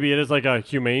 Yeah, maybe it is like a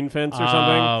humane fence or something.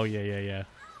 Oh, yeah.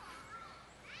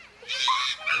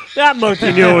 That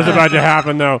monkey knew it was about to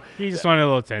happen, though. He just wanted a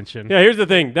little attention. Yeah, here's the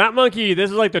thing. That monkey, this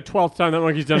is like the 12th time that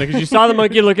monkey's done it. Because you saw the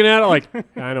monkey looking at it like,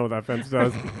 I know what that fence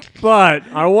does. But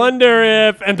I wonder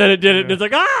if, and then it did it, and it's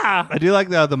like, ah! I do like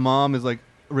that the mom is like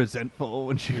resentful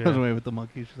when she goes away with the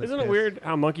monkey. She's like, Isn't it pissed. weird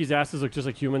how monkeys' asses look just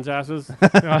like humans' asses?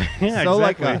 Yeah, So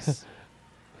like exactly. us.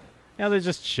 Yeah, they're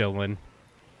just chilling.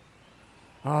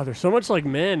 Oh, they're so much like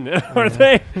men, aren't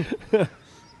they?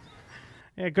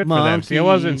 Yeah, good for them. See, it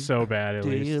wasn't so bad at Do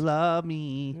least. you love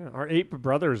me? Yeah, our ape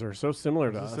brothers are so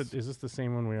similar to us. Is this the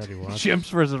same one we already watched? Chimps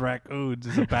versus raccoons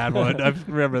is a bad one. I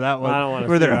remember that one. I don't wanna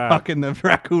where see they're that. fucking the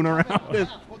raccoon around.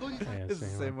 It's the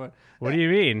same same one. What do you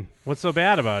mean? What's so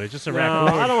bad about it? Just a No,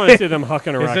 raccoon? I don't want to see them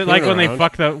hucking a Is raccoon it like when they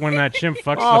around. when that chimp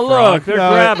fucks Oh, the frog? look, they're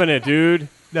grabbing it, dude.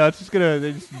 No, it's just gonna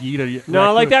they just eat a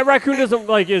No, like that raccoon doesn't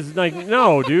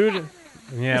no, dude.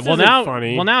 Yeah, This well isn't now,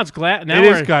 funny. well now it's glad. Now It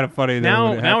is we're- kinda funny, though, Now,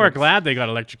 when it now we're happens. glad they got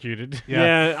electrocuted.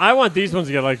 Yeah. I want these ones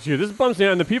to get electrocuted. This bumps me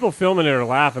out, and the people filming it are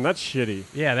laughing. That's shitty.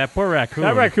 Yeah, that poor raccoon.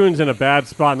 That raccoon's in a bad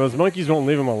spot, and those monkeys won't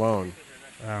leave him alone.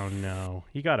 Oh no,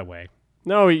 he got away.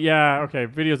 No, yeah, okay,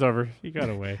 video's over. He got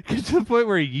away. Get to the point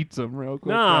where he eats them real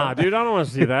quick. Nah, dude, I don't want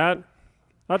to see that.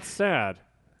 That's sad.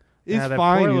 He's Yeah, that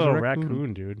fine. poor He's a little raccoon.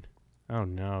 raccoon, dude. Oh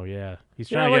no, yeah,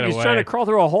 he's Yeah, trying look, to get he's away. trying to crawl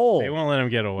through a hole. They won't let him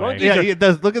get away. Monkeys Yeah, are- he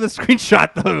does. Look at the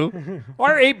screenshot though.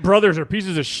 Our ape brothers are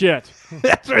pieces of shit.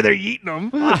 That's where they're eating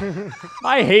them.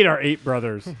 I hate our ape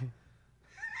brothers.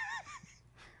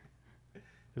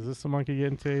 Is this a monkey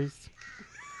getting tased?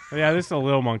 Yeah, this is a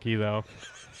little monkey though.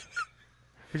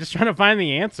 We're just trying to find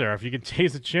the answer if you can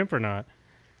tase a chimp or not.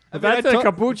 That's a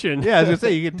capuchin. Yeah, I was gonna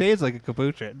say you can taste like a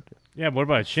capuchin. Yeah, but what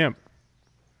about a chimp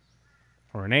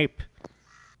or an ape?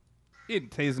 You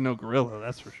didn't tase no gorilla,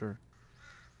 that's for sure.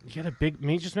 You get a big.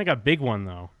 Maybe just make a big one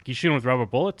though. You shoot him with rubber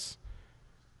bullets.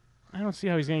 I don't see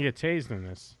how he's gonna get tased in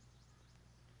this.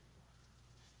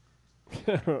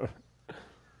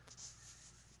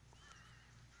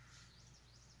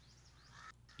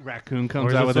 Raccoon Or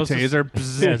comes is out it with a supposed to taser.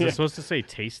 s- yeah, is it supposed to say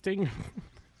tasting?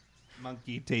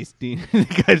 Monkey tasting.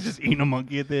 The guy's just eating a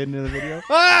monkey at the end of the video.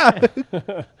 Ah!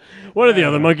 One of the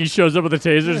other monkeys shows up with a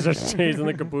taser and starts tasing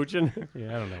the capuchin.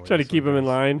 Yeah, I don't know. Try to keep him in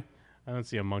line. I don't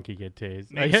see a monkey get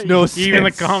tased. Makes no Even in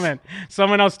the sense. comment,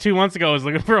 someone else 2 months ago was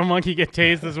looking for a monkey get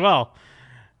tased as well.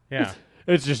 Yeah,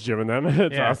 It's just Jim and them.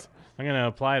 It's yeah. us. I'm gonna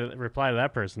reply to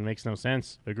that person. Makes no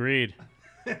sense. Agreed.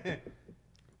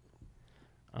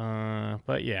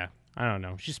 But yeah, I don't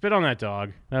know. She spit on that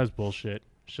dog. That was bullshit.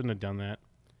 Shouldn't have done that.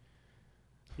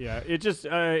 Yeah, it just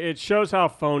it shows how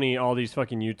phony all these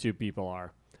fucking YouTube people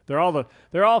are. They're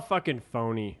all fucking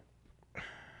phony.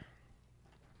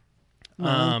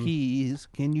 Monkeys,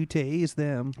 can you tase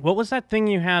them? What was that thing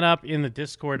you had up in the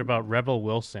Discord about Rebel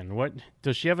Wilson? What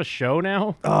does she have a show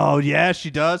now? Oh yeah, she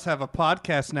does have a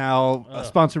podcast now,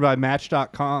 sponsored by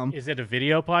Match.com. Is it a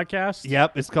video podcast?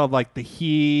 Yep, it's called like the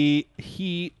Heat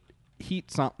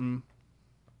something.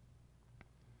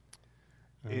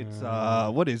 It's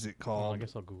what is it Well, I called?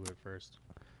 guess I'll Google it first.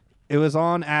 It was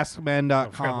on Rebel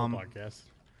AskMen.com. podcast.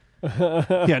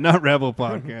 Yeah, not Rebel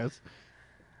podcast.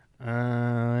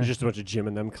 It's just a bunch of Jim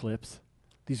and them clips.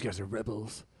 These guys are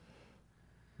rebels.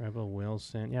 Rebel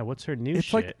Wilson. Yeah, what's her new It's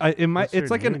shit? like What's it's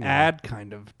her like an new name? ad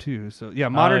kind of too. So yeah,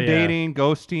 modern yeah. dating,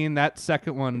 ghosting. That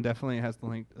second one definitely has the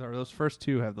link, or those first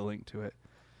two have the link to it.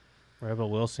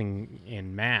 Rebel Wilson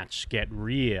in Match get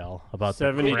real about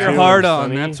 72. the Your crowd. heart on.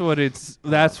 Sonny. That's what it's.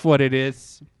 That's what it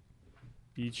is.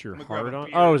 Eat your grab heart a on.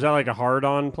 beer. Oh, is that like a hard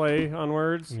on play on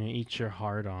words? Yeah, eat your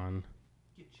heart on.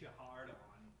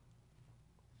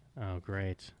 Oh,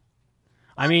 great.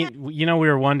 I mean, you know, we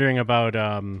were wondering about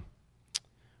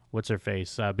what's her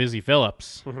face, Busy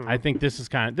Phillips. I think this is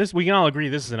kind of this. We can all agree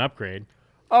this is an upgrade.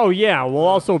 Oh yeah. Well,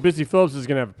 also Busy Phillips is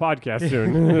gonna have a podcast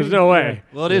soon. There's no way.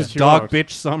 Well, it is She dog won't. bitch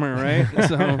summer, right?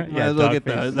 So Yeah, look dog at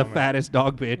the bitch summer. fattest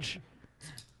dog bitch.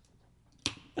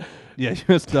 Yeah,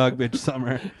 just dog bitch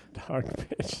summer. Dog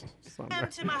bitch. Summer. Welcome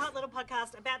to my hot little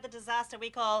podcast about the disaster we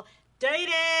call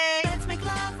Dating! Let's make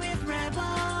love with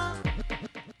Rebel.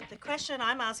 The question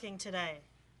I'm asking today,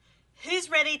 who's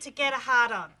ready to get a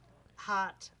heart on?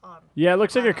 Yeah, it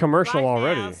looks like a commercial Right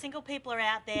already. now, single people are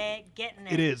out there getting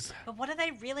it. It is. But what are they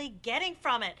really getting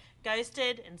from it?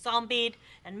 Ghosted and zombied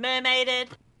and mermaided.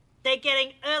 They're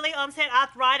getting early onset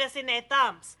arthritis in their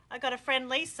thumbs. I got a friend,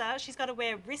 Lisa. She's got to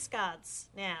wear wrist guards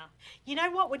now. You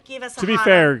know what would give us a To be heart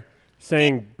fair,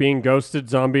 saying being ghosted,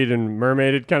 zombied, and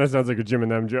mermaided kind of sounds like a Jim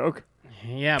and them joke.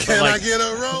 Yeah, but Can I like, get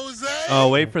a rose? Oh,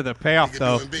 wait for the payoff,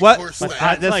 though. What?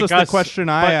 This was the question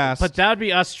I asked. But that would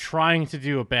be us trying to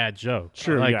do a bad joke.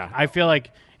 True, Like, yeah. I feel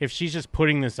like if she's just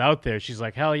putting this out there, she's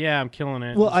like, hell yeah, I'm killing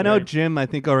it. Well, It's I know great. Jim, I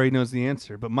think, already knows the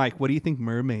answer. But, Mike, what do you think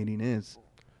mermaiding is?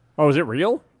 Oh, is it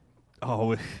real?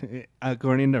 Oh,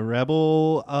 according to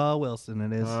Rebel Wilson,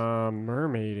 it is.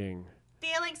 Mermaiding.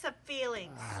 feelings of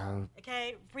feelings.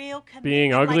 Okay, real commitment.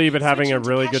 Being ugly like but having a switching to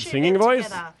really good cashew singing nut voice?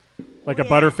 together. Like a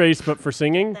butterface but for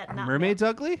singing? Mermaid's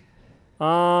ugly?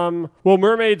 Well,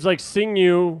 mermaids like sing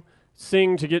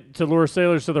to get to lure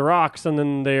sailors to the rocks, and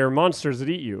then they are monsters that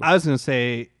eat you. I was going to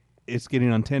say it's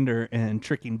getting on Tinder and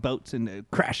tricking boats and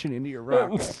crashing into your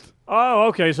rocks. Oh,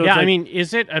 okay. So yeah, it's like, I mean,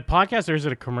 is it a podcast or is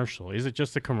it a commercial? Is it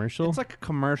just a commercial? It's like a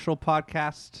commercial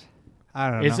podcast. I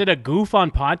don't know. Is it a goof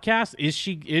on podcast? Is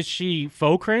she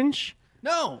faux cringe?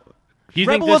 No. Do you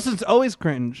Rebel think this- Wilson's always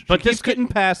cringe. But She this keeps getting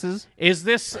passes. Is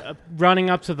this running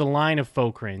up to the line of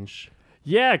faux cringe?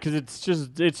 yeah, because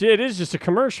it is just a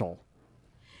commercial.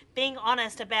 Being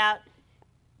honest about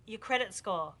your credit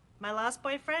score. My last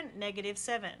boyfriend,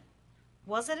 -7.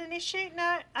 Was it an issue?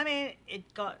 No. I mean, it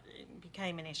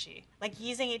became an issue. Like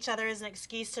using each other as an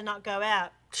excuse to not go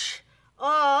out.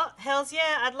 Oh, hells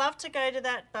yeah, I'd love to go to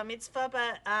that bar mitzvah,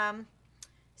 but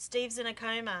Steve's in a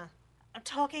coma. I'm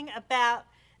talking about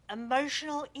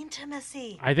emotional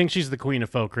intimacy. I think she's the queen of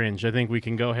faux cringe. I think we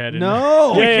can go ahead and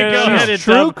No. we Yeah, can yeah, go yeah. ahead and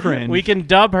True dub, cringe. We can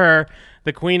dub her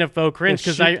the queen of faux cringe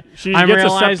because she I'm gets a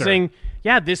scepter. realizing,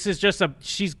 yeah, this is just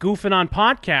she's goofing on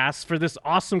podcasts for this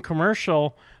awesome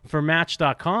commercial for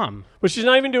Match.com. But she's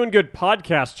not even doing good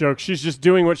podcast jokes. She's just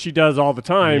doing what she does all the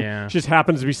time. Yeah. She just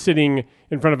happens to be sitting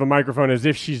in front of a microphone as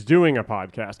if she's doing a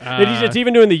podcast. Uh, It's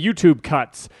even doing the YouTube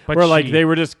cuts but where like she- they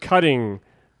were just cutting.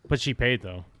 But she paid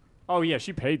though. Oh yeah,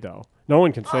 she paid though. No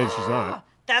one can say she's not.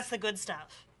 That's the good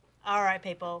stuff. All right,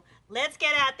 people. Let's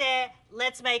get out there.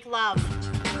 Let's make love.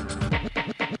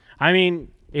 I mean,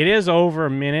 it is over a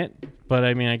minute, but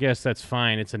I mean, I guess that's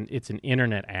fine. It's an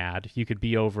internet ad. You could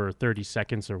be over 30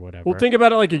 seconds or whatever. Well, think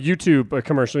about it like a YouTube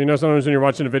commercial. You know, sometimes when you're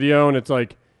watching a video and it's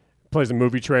like plays a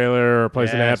movie trailer or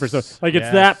plays an ad for Yes, stuff. Like it's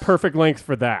yes. that perfect length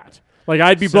for that. Like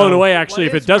I'd be blown away actually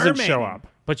if it doesn't show up.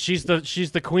 But she's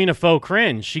the queen of faux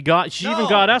cringe. She even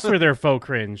got us with her faux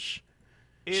cringe.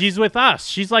 She's with us.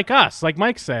 She's like us, like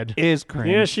Mike said. Is cringe.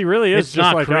 Yeah, she really is It's just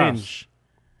not like cringe.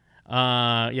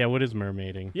 Yeah, what is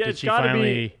mermaiding? Yeah, Did it's she gotta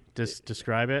finally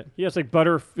describe it? Yeah, it's like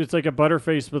It's like a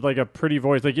butterface with like a pretty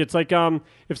voice. Like it's like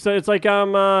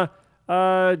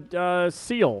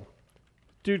Seal.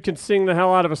 Dude can sing the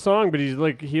hell out of a song, but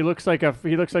he looks like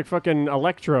fucking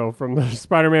Electro from the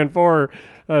Spider-Man 4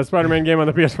 Spider-Man game on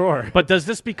the PS4. But does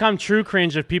this become true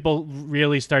cringe if people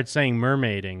really start saying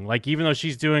mermaiding? Like even though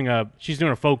she's doing a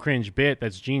faux cringe bit,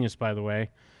 that's genius by the way.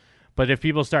 But if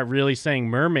people start really saying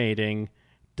mermaiding,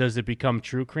 does it become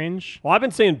true cringe? Well, I've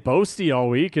been saying boasty all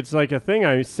week. It's like a thing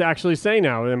I actually say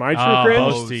now. Am I true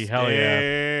cringe? Boasty, hell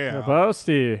yeah.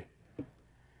 Boasty.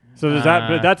 So does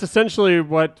but that's essentially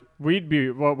what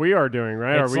we are doing,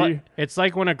 right? It's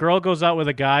like when a girl goes out with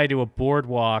a guy to a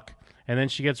boardwalk and then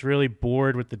she gets really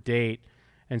bored with the date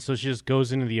and so she just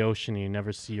goes into the ocean and you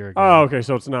never see her again. Oh, okay,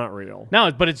 so it's not real.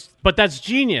 No, but that's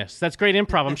genius. That's great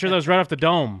improv. I'm sure that was right off the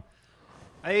dome.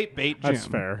 I ate bait, Jim. That's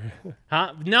fair.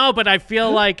 Huh? No, but I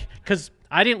feel like because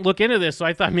I didn't look into this, so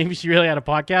I thought maybe she really had a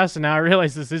podcast, and now I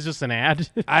realize this is just an ad.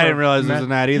 I didn't realize it was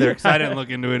an ad either because I didn't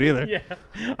look into it either. Yeah,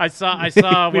 I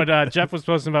saw what Jeff was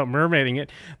posting about mermaiding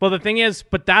it. Well, the thing is,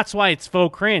 but that's why it's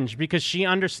faux cringe because she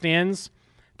understands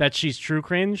that she's true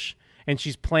cringe, and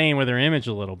she's playing with her image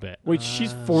a little bit. Wait,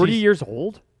 she's 40 years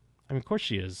old? I mean, of course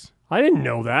she is. I didn't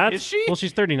know that. Is she? Well,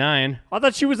 she's 39. I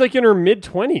thought she was like in her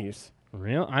mid-20s.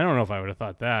 Real? I don't know if I would have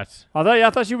thought that. I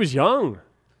thought she was young.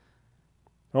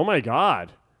 Oh my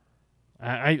god.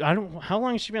 I don't. How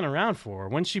long has she been around for?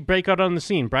 When did she break out on the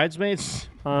scene? Bridesmaids?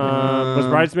 Was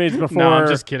Bridesmaids before? No, I'm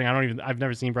just kidding. I've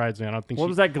never seen Bridesmaids. I don't think. What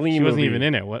was that Glee She wasn't movie? even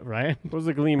in it. What? Right? What was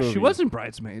the Glee movie? She was in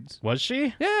Bridesmaids. Was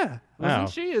she? Yeah, wasn't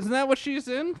Oh. she? Isn't that what she's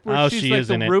in? Where she's she like is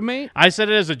the in roommate? it. I said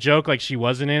it as a joke, like she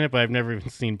wasn't in it, but I've never even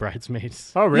seen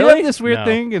Bridesmaids. Oh, You have this weird No.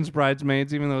 thing against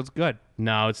Bridesmaids, even though it's good.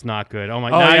 No, it's not good. Oh my!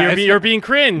 Oh, now yeah, you're being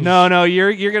cringe. No,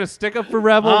 you're gonna stick up for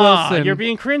Rebel Wilson. You're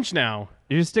being cringe now.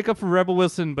 You stick up for Rebel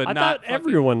Wilson, but I not thought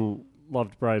everyone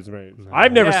loved Bridesmaids.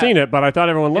 I've never seen it, but I thought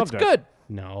everyone loved It's it. good.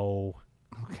 No.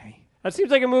 That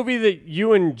seems like a movie that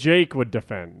you and Jake would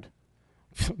defend.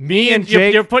 Me and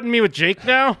Jake- You're putting me with Jake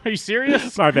now? Are you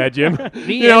serious? My bad, Jim.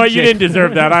 Me You know and what? You Jake. didn't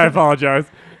deserve that. I apologize.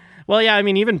 Well, yeah. I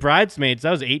mean, even Bridesmaids.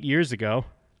 That was 8 years ago.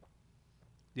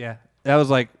 Yeah, that was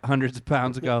like hundreds of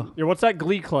pounds ago. Yeah, what's that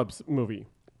Glee Club's movie?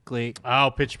 Glee.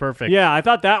 Oh, Pitch Perfect. Yeah, I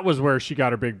thought that was where she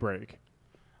got her big break.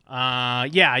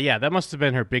 Yeah. That must have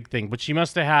been her big thing. But she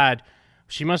must have had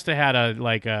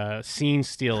a scene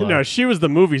stealer. No, she was the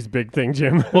movie's big thing,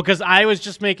 Jim. Well, because I was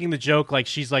just making the joke like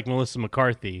she's like Melissa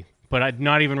McCarthy, but I'm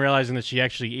not even realizing that she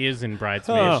actually is in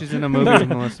Bridesmaids. She's in a movie with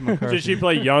Melissa McCarthy. Did she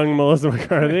play young Melissa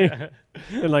McCarthy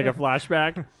in like a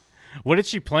flashback? What did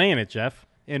she play in it, Jeff?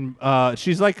 And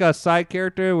she's like a side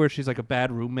character where she's like a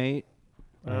bad roommate.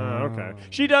 Okay.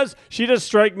 She does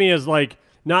strike me as like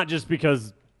not just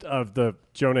because of the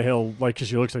Jonah Hill, like because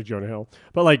she looks like Jonah Hill,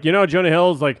 but like Jonah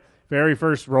Hill's like very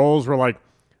first roles were like,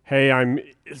 hey, I'm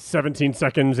 17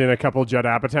 seconds in a couple Judd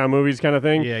Apatow movies kind of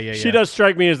thing. Yeah. She does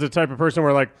strike me as the type of person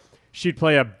where like she'd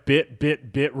play a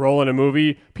bit role in a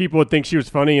movie. People would think she was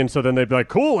funny, and so then they'd be like,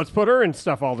 cool, let's put her in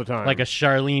stuff all the time. Like a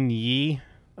Charlene Yee.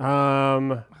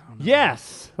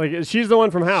 Yes, like she's the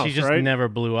one from House. She just right? never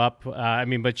blew up. I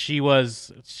mean, but she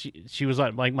was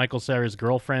like Michael Cera's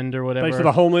girlfriend or whatever. Like so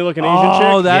the homely looking Asian chick.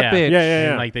 Oh, that bitch. Yeah.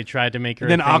 And, like they tried to make her.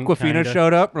 And then a thing, Aquafina kinda.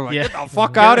 showed up. We're like, Yeah. get the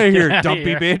fuck out of here, Get outta dumpy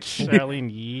here. bitch.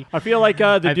 Charlene Yee. I feel like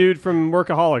the dude from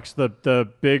Workaholics, the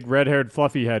big red-haired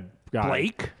fluffy head guy.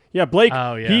 Blake? Yeah, Blake.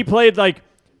 Oh, yeah. He played like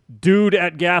dude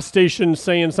at gas station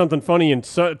saying something funny in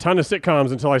a ton of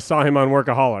sitcoms until I saw him on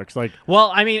Workaholics. Like,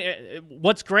 Well, I mean,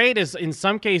 what's great is in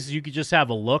some cases you could just have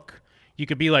a look. You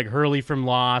could be like Hurley from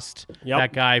Lost,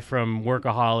 that guy from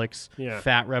Workaholics,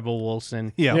 Fat Rebel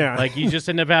Wilson. Yeah. Like you just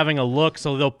end up having a look,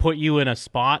 so they'll put you in a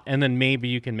spot, and then maybe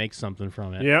you can make something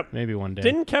from it. Yep. Maybe one day.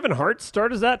 Didn't Kevin Hart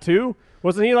start as that too?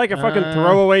 Wasn't he like a fucking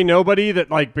throwaway nobody that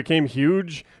like became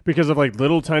huge because of like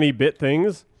little tiny bit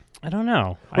things? I don't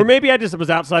know. Or maybe I just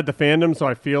was outside the fandom, so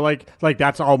I feel like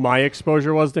that's all my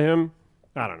exposure was to him.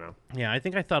 I don't know. Yeah, I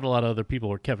think I thought a lot of other people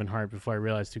were Kevin Hart before I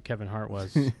realized who Kevin Hart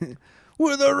was.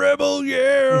 With a rebel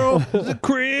yell,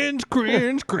 cringe.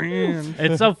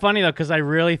 It's so funny though because I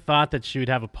really thought that she would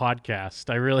have a podcast.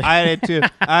 I did too.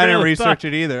 I didn't really research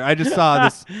it either. I just saw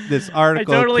this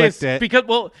article. I totally clicked it. because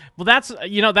well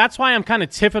that's why I'm kind of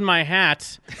tipping my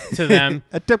hat to them.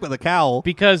 A tip with a cowl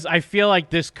because I feel like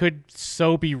this could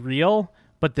so be real,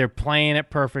 but they're playing it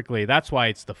perfectly. That's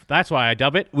why I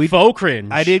dub it faux cringe.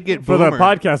 I did get For the boomered.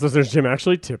 podcast listeners, Jim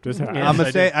actually tipped his hat. Yes, I'm gonna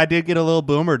I say did. I did get a little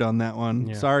boomered on that one.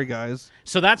 Yeah. Sorry, guys.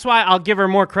 So that's why I'll give her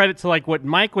more credit to like what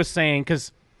Mike was saying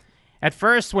because at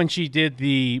first when she did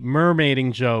the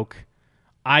mermaiding joke,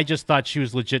 I just thought she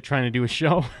was legit trying to do a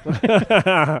show.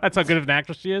 That's how good of an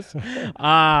actress she is.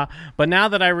 But now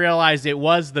that I realized it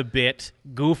was the bit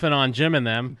goofing on Jim and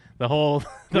them, the whole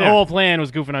plan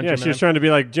was goofing on Jim and she was them. trying to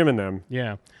be like Jim and them.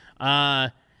 Yeah.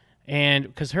 And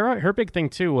because her big thing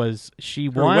too was she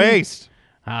Her won. waist.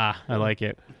 I like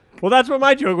it. Well, that's what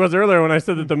my joke was earlier when I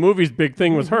said that the movie's big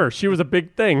thing was her. She was a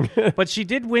big thing. But she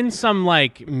did win some a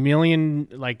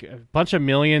bunch of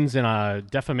millions in a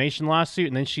defamation lawsuit,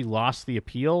 and then she lost the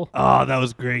appeal. Oh, that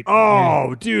was great.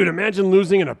 Oh, dude, imagine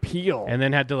losing an appeal. And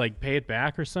then had to pay it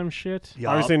back or some shit.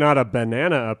 Obviously not a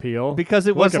banana appeal. Because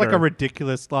it was Look at like a her.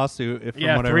 ridiculous lawsuit. If from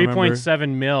Yeah, what I remember. 3.7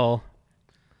 mil.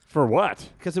 For what?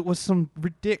 Because it was some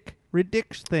ridic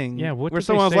thing. Yeah, what where did they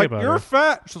someone was say like, about "You're her?"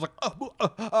 fat." She's like,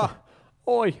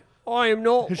 Oi, I am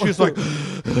not. And she's like,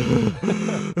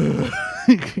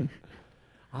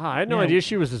 I had no Yeah. idea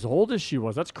she was as old as she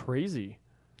was. That's crazy.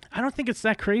 I don't think it's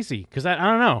that crazy because I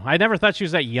don't know. I never thought she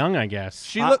was that young. I guess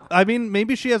she look. I mean,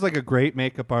 maybe she has like a great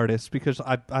makeup artist because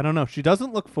I don't know. She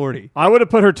doesn't look 40. I would have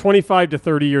put her 25 to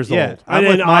 30 years Yeah, old. I'm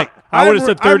And with Mike. I would have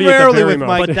said 30 I'm at the rarely very with most.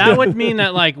 Mike. but that would mean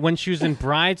that when she was in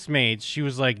Bridesmaids, she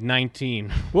was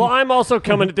 19. Well, I'm also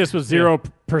coming at this with zero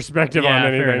perspective Yeah, on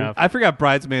fair anything. enough. I forgot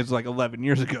Bridesmaids was like 11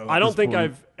 years ago. I at don't this think point.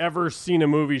 I've ever seen a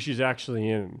movie she's actually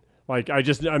in.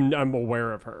 I'm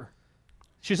aware of her.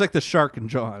 She's like the shark in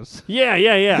Jaws.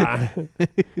 Yeah.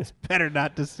 It's better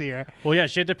not to see her. Well, yeah,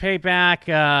 she had to pay back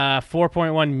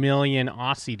 4.1 million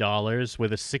Aussie dollars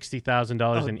with a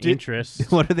 $60,000 in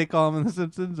interest. What do they call them in The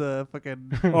Simpsons? Fucking.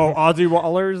 Aussie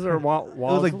Wallers or It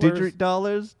was like Wazzlers?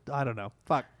 $dollars. I don't know.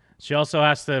 Fuck. She also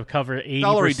has to cover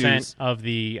 80% of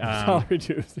the Salary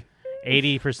dues.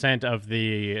 80% of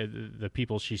the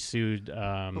people she sued.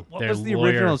 What their was the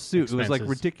lawyer original suit? It was like expenses.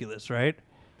 ridiculous, right?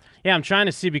 Yeah, I'm trying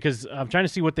to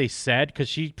see what they said because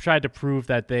she tried to prove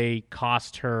that they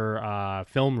cost her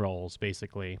film roles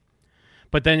basically,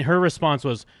 but then her response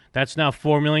was, "That's now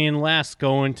 $4 million less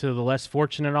going to the less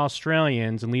fortunate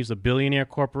Australians and leaves a billionaire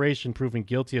corporation proven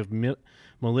guilty of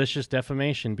malicious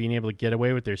defamation being able to get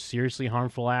away with their seriously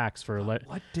harmful acts for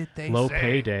What did they low say?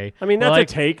 payday." I mean, that's a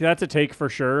take. That's a take for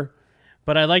sure.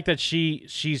 But I like that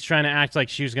she's trying to act like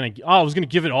she was gonna. Oh, I was gonna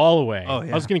give it all away. Oh,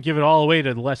 yeah. I was gonna give it all away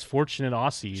to the less fortunate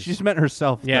Aussies. She's meant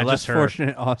herself. Yeah, the less just her.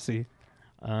 fortunate Aussie.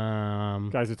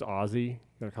 Guys, it's Aussie.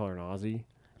 Gotta call her an Aussie.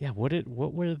 Yeah, what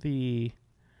were the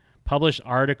published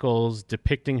articles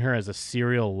depicting her as a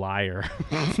serial liar?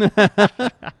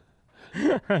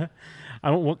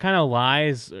 What kind of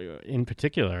lies in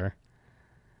particular?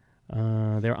 They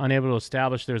were unable to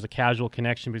establish there was a causal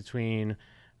connection between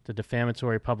the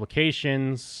defamatory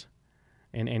publications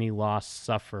and any loss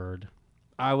suffered.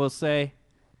 I will say,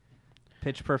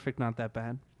 Pitch Perfect, not that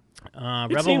bad.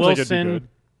 Rebel seems like it'd be Wilson. good.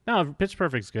 No, Pitch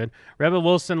Perfect's good. Rebel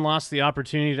Wilson lost the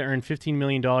opportunity to earn $15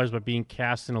 million by being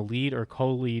cast in a lead or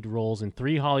co-lead roles in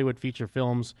 3 Hollywood feature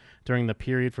films during the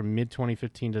period from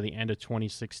mid-2015 to the end of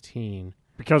 2016.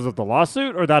 Because of the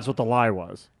lawsuit, or that's what the lie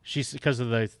was? She's because of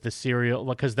the serial,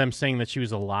 because them saying that she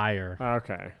was a liar.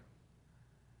 Okay.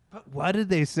 But what did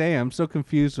they say? I'm so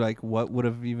confused. Like, what would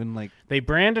have even like? They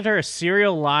branded her a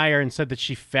serial liar and said that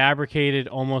she fabricated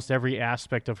almost every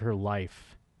aspect of her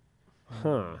life.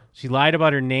 Huh. She lied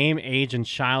about her name, age, and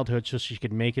childhood so she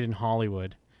could make it in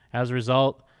Hollywood. As a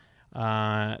result,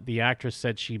 the actress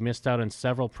said she missed out on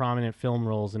several prominent film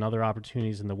roles and other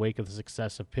opportunities in the wake of the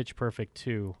success of Pitch Perfect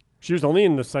 2. She was only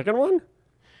in the second one?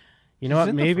 You know She's what?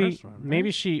 in the Maybe first one, right? maybe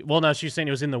she. Well, no, she was saying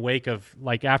it was in the wake of,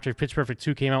 like, after Pitch Perfect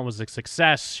 2 came out and was a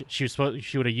success. She would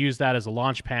have used that as a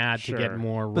launch pad to get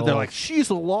more roles. But they're like, she's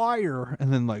a liar,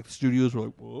 and then like studios were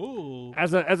like, whoa.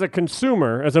 As a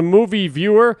consumer, as a movie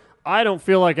viewer, I don't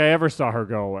feel like I ever saw her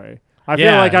go away. I feel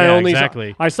Yeah, like I yeah, only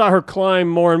exactly. I saw her climb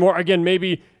more and more. Again,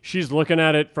 maybe she's looking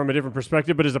at it from a different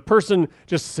perspective, but as a person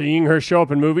just seeing her show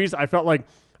up in movies, I felt like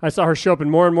I saw her show up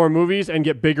in more and more movies and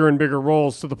get bigger and bigger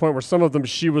roles to the point where some of them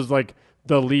she was like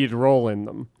the lead role in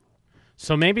them.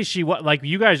 So maybe she was, like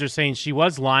you guys are saying, she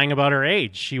was lying about her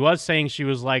age. She was saying she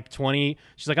was like 20.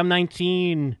 She's like, I'm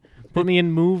 19. Put me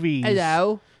in movies.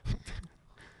 Hello.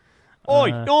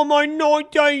 Oi, I'm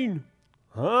 19.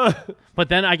 Huh? But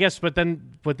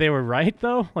they were right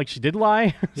though. Like she did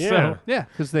lie. Yeah. So, Yeah,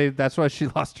 because that's why she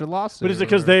lost her lawsuit. But is it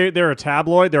because they're a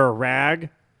tabloid, they're a rag,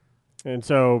 and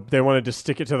so they wanted to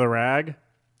stick it to the rag?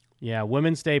 yeah.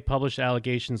 Women's Day published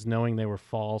allegations knowing they were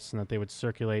false and that they would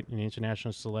circulate in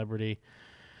international celebrity.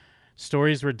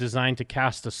 Stories were designed to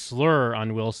cast a slur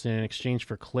on Wilson in exchange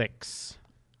for clicks.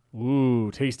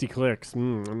 Ooh, tasty clicks.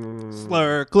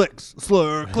 Slur clicks.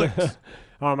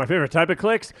 My favorite type of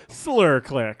clicks? Slur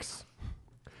clicks.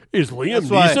 Is Liam That's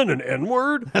why- Neeson an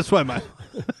N-word? That's why my.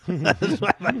 That's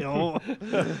why my.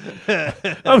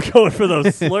 I'm going for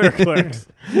those slur clicks.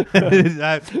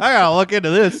 I gotta look into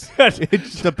this.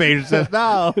 The page says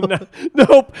no.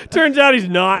 Nope. Turns out he's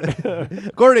not.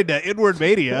 According to Inward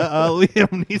Mania,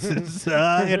 Liam Neeson's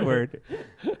N-word.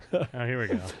 Oh, here we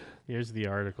go. Here's the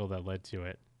article that led to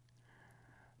it.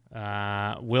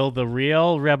 Will the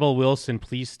real Rebel Wilson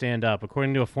please stand up?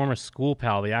 According to a former school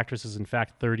pal, the actress is in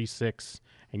fact 36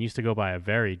 and used to go by a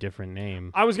very different name.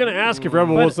 I was going to ask if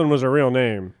Rebel Wilson was a real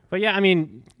name. But yeah, I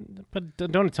mean, but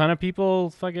don't a ton of people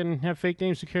fucking have fake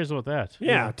names? Who cares about that?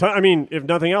 Yeah, I mean, if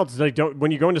nothing else, like,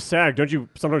 when you go into SAG, don't you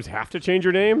sometimes have to change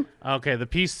your name? Okay, the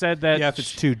piece said that if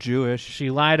it's too Jewish. She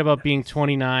lied about being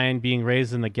 29, being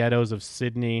raised in the ghettos of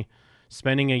Sydney,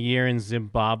 spending a year in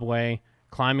Zimbabwe,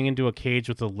 climbing into a cage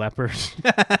with a leopard,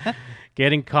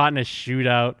 getting caught in a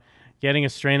shootout, getting a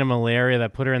strain of malaria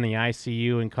that put her in the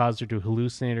ICU and caused her to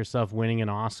hallucinate herself winning an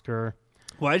Oscar.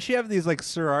 Why does she have these like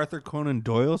Sir Arthur Conan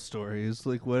Doyle stories?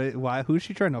 Like, what? Why? Who's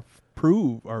she trying to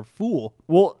prove or fool?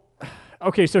 Well,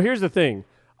 okay, so here's the thing.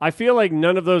 I feel like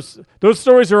none of those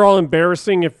stories are all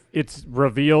embarrassing if it's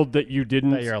revealed that you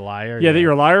didn't. That you're a liar. Yeah, that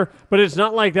you're a liar. But it's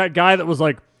not like that guy that was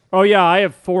like, oh yeah, I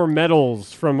have 4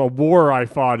 medals from a war I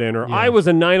fought in, or I was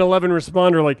a 9/11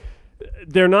 responder. Like,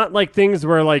 they're not like things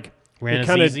where like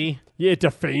Ranazizi? it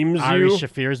defames Ari you.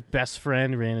 Shafir's best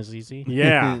friend, Ranazizi.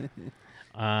 Yeah.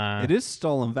 It is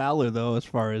stolen valor, though, as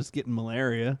far as getting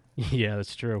malaria. Yeah,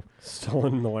 that's true.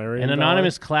 Stolen malaria. An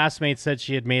anonymous classmate said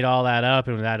she had made all that up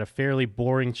and had a fairly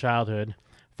boring childhood.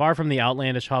 Far from the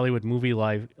outlandish Hollywood movie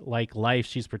like life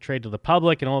she's portrayed to the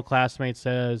public, an old classmate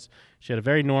says she had a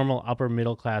very normal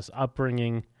upper-middle-class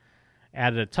upbringing,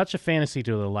 added a touch of fantasy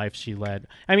to the life she led.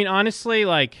 I mean, honestly,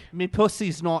 like... Me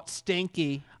pussy's not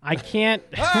stinky. I can't...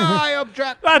 I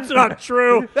object. That's not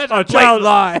true. That's a blatant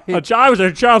lie. I was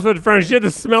her childhood friend. She had the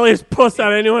smelliest puss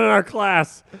out of anyone in our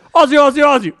class. Aussie, Aussie,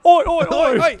 Aussie. Oi, oi,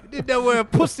 oi. Oi, didn't know where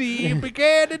pussy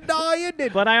began and I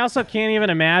ended. But I also can't even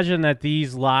imagine that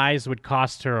these lies would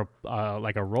cost her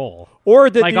like a role. Or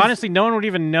that like honestly, no one would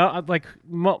even know. Like,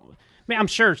 I mean, I'm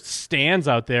sure Stans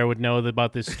out there would know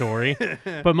about this story,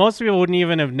 but most people wouldn't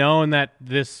even have known that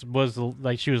this was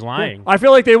like she was lying. I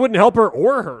feel like they wouldn't help her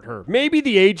or hurt her. Maybe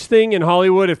the age thing in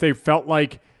Hollywood, if they felt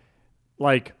like,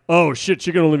 oh shit,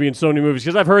 she can only be in so many movies.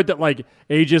 Because I've heard that like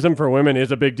ageism for women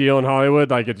is a big deal in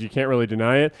Hollywood. Like you can't really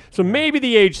deny it. So maybe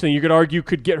the age thing, you could argue,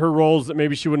 could get her roles that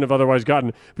maybe she wouldn't have otherwise gotten.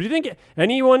 But do you think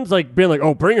anyone's like been like,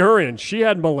 oh, bring her in? She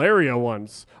had malaria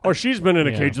once. Oh, she's been in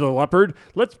a cage of the leopard.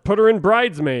 Let's put her in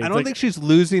Bridesmaids. I don't think she's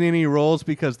losing any roles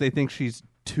because they think she's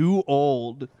too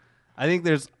old. I think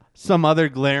there's some other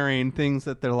glaring things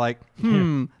that they're like,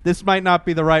 this might not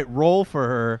be the right role for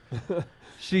her.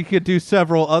 She could do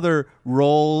several other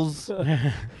roles.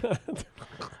 She's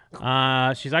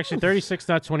actually 36,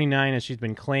 not 29, as she's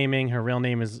been claiming. Her real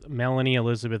name is Melanie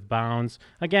Elizabeth Bounds.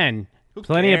 Again,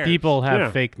 plenty of people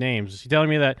have fake names. She's telling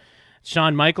me that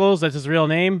Shawn Michaels, that's his real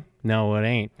name? No, it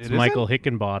ain't. It's Michael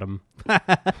Hickenbottom.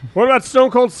 What about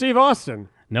Stone Cold Steve Austin?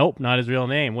 Nope, not his real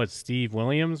name. What, Steve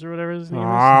Williams or whatever his name is?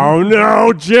 Oh,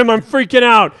 no, Jim, I'm freaking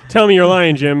out. Tell me you're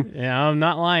lying, Jim. Yeah, I'm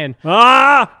not lying.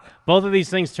 Ah! Both of these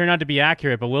things turned out to be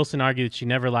accurate, but Wilson argued that she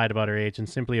never lied about her age and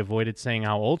simply avoided saying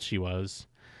how old she was.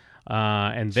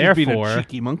 And She's therefore, being a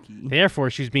cheeky monkey. Therefore,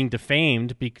 she's being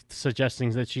defamed,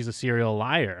 suggesting that she's a serial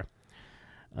liar.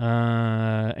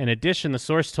 In addition, the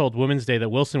source told Women's Day that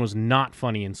Wilson was not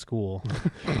funny in school.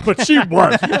 But she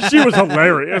was. She was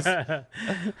hilarious.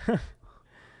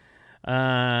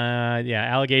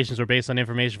 Allegations were based on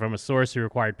information from a source who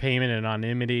required payment and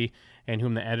anonymity and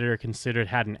whom the editor considered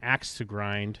had an axe to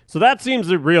grind. So that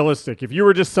seems realistic. If you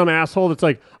were just some asshole that's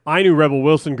like, I knew Rebel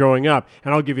Wilson growing up,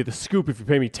 and I'll give you the scoop if you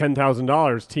pay me $10,000,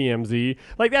 TMZ.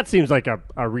 Like, that seems like a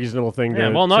reasonable thing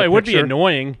to well, no, to it would be picture.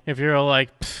 annoying if you're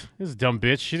like, this is a dumb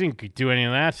bitch. She didn't do any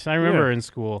of that. I remember her in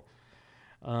school.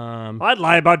 I'd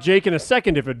lie about Jake in a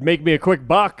second if it'd make me a quick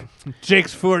buck.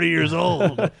 Jake's 40 years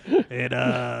old. It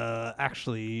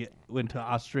actually went to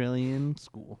Australian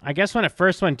school. I guess when it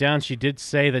first went down, she did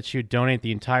say that she would donate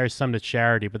the entire sum to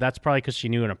charity, but that's probably because she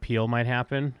knew an appeal might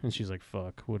happen, and she's like,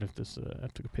 fuck, what if this I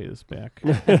have to pay this back?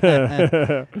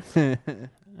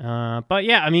 But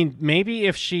yeah, I mean, maybe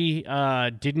if she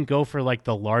didn't go for like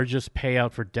the largest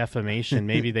payout for defamation,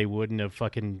 maybe they wouldn't have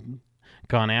fucking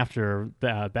gone after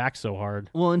her back so hard.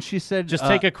 Well, and she said, just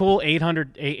take a cool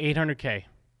 $800K.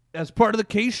 As part of the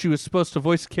case, she was supposed to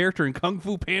voice a character in Kung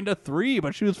Fu Panda 3,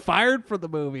 but she was fired from the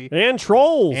movie. And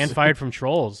Trolls. And fired from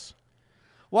Trolls.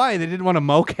 Why? They didn't want a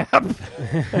mocap?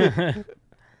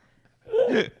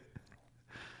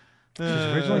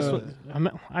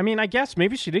 I mean, I guess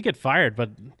maybe she did get fired,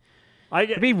 but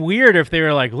it'd be weird if they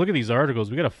were like, look at these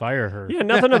articles, we got to fire her. Yeah,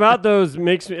 nothing about those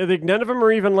makes me... I think none of them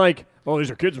are even like, oh,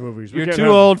 these are kids' movies. You're too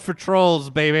old for Trolls,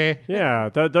 baby. Yeah,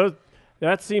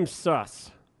 that seems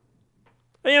sus.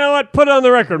 You know what? Put it on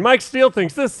the record. Mike Steele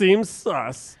thinks this seems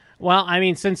sus. Well, I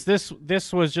mean, since this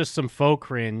was just some faux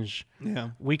cringe,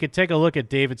 we could take a look at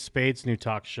David Spade's new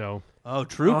talk show. Oh,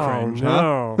 true cringe,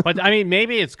 no. But, I mean,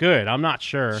 maybe it's good. I'm not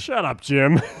sure. Shut up,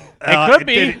 Jim. It could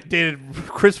be. Did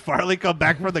Chris Farley come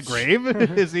back from the grave?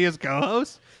 Is he his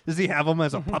co-host? Does he have him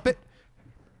as a puppet?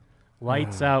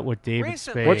 Lights Out with David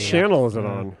Spade. What channel is it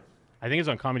on? I think it's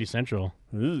on Comedy Central.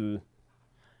 Ooh.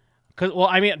 Well,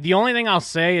 I mean, the only thing I'll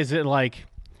say is that, like,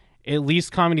 at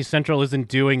least Comedy Central isn't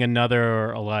doing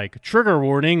another, like, trigger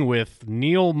warning with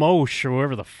Neil Mosh or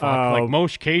whoever the fuck. Like,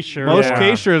 Mosh Kasher. Mosh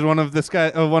Kasher is one of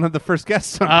the first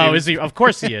guests on Oh, is he? Of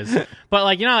course he is. But,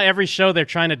 like, you know, every show they're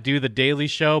trying to do the Daily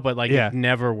Show, but, like, it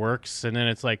never works. And then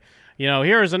it's like, you know,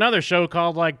 here's another show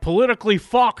called, like, Politically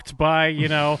Fucked by, you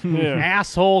know,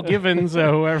 Asshole Givens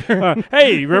or whoever.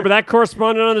 Hey, remember that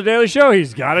correspondent on the Daily Show?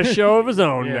 He's got a show of his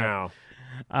own now.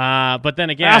 But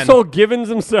then again... Asshole Givens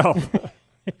himself.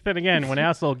 Then again, when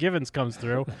Asshole Givens comes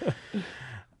through...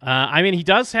 I mean, he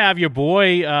does have your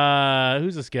boy,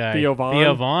 who's this guy? Theo Von.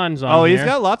 Theo Von's on Oh, there. he's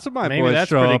got lots of my Maybe boys that's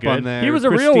show pretty up good. on there. He was a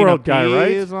Christina real world guy, P.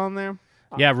 right? is on there.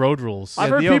 Yeah, Road Rules. I've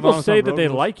heard Theo people Von's say on that Road they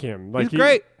Rules. like him. Like He's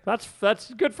great.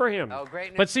 That's good for him. Oh,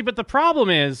 great. But see, but the problem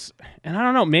is, and I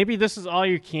don't know, maybe this is all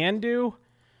you can do,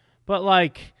 but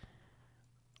like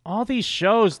all these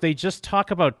shows, they just talk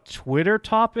about Twitter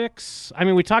topics. I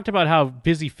mean, we talked about how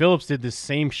Busy Phillips did the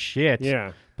same shit.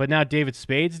 Yeah. But now David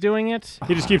Spade's doing it.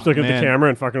 He just keeps looking at the camera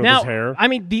and fucking with his hair. I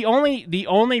mean, the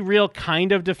only real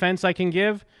kind of defense I can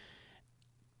give,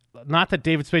 not that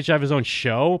David Spade should have his own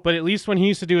show, but at least when he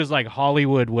used to do his like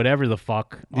Hollywood whatever the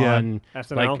fuck on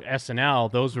SNL. like SNL,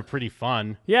 those were pretty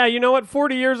fun. Yeah, you know what?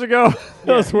 40 years ago,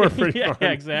 those were pretty yeah, fun. yeah,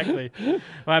 exactly.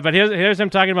 But here's him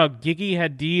talking about Gigi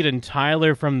Hadid and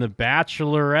Tyler from The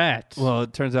Bachelorette. Well,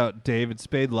 it turns out David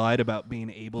Spade lied about being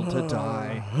able to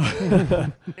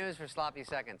die. News for sloppy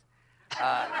seconds.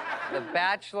 The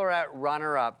Bachelorette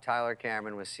runner-up, Tyler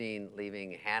Cameron, was seen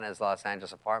leaving Hannah's Los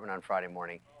Angeles apartment on Friday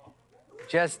morning.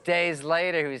 Just days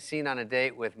later, he was seen on a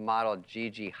date with model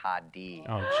Gigi Hadid.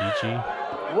 Oh, Gigi.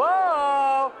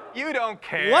 Whoa! You don't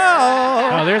care.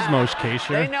 Oh, there's Moshe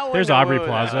Kasher. There's Aubrey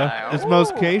Plaza. It's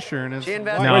Moshe Kasher and his Wait,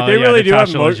 No, they yeah, really do have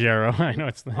Natasha Moshe. Leggero. I know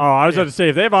it's. Oh, I was about to say,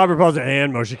 if they have Aubrey Plaza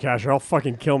and Moshe Kasher, I'll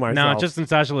fucking kill myself. No, just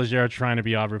Natasha Leggero trying to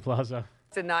be Aubrey Plaza.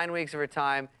 It's in 9 weeks of her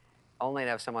time, only to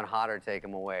have someone hotter take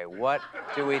him away. What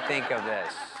do we think of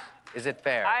this? Is it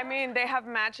fair? I mean, they have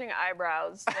matching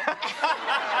eyebrows.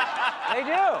 They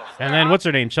do. And then what's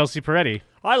her name? Chelsea Peretti.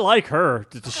 I like her.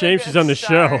 It's a shame she's on the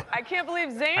show. I can't believe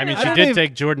Zayn I mean, is she on did it.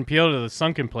 take Jordan Peele to the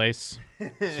sunken place, so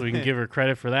we can give her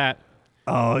credit for that.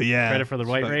 Oh yeah, Credit for the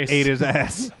white Fucking race. Ate his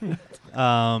ass.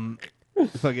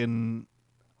 Fucking.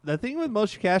 The thing with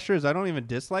Moshe Kasher is I don't even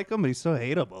dislike him, but he's so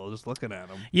hateable just looking at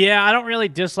him. Yeah, I don't really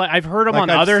dislike. I've heard him Like, on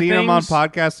I've other seen things. him on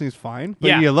podcasts and he's fine. But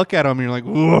Yeah. you look at him and you're like,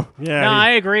 ooh. No, I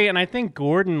agree, and I think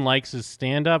Gordon likes his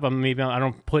stand-up. I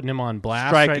don't putting him on blast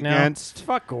Strike right against.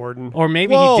 Fuck Gordon. now. Or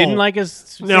maybe Whoa. he didn't like his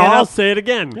stand-up. No, I'll say it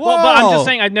again. Well, but I'm Whoa. just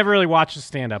saying I've never really watched his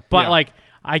stand-up. But Yeah. like,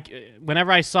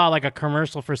 whenever I saw like a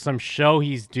commercial for some show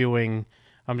he's doing,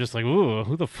 I'm just like, ooh,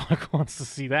 who the fuck wants to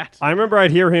see that? I remember I'd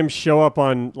hear him show up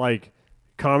on like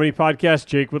comedy podcasts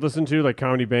Jake would listen to, like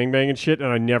Comedy Bang Bang and shit, and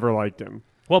I never liked him.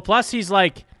 Well, plus he's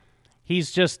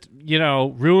just,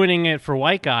 ruining it for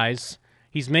white guys.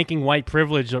 He's making white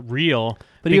privilege real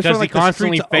But he was because from, he like, the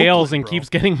constantly streets of fails Oakland, and bro. keeps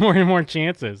getting more and more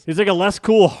chances. He's like a less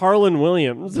cool Harlan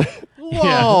Williams.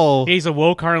 Whoa. Yeah. He's a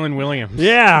woke Harlan Williams.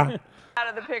 Yeah. Out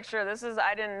of the picture.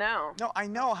 I didn't know. No, I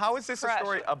know. How is this a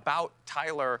story about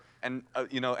Tyler and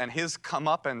and his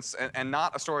comeuppance, and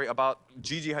not a story about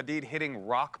Gigi Hadid hitting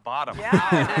rock bottom? Yeah.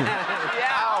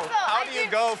 How do you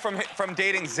go from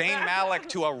dating Zayn Malik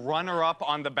to a runner-up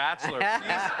on The Bachelor?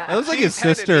 That looks like She's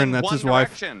his sister, headed and in that's one his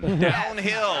wife. direction,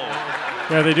 downhill.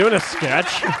 Yeah, are they doing a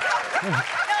sketch? Every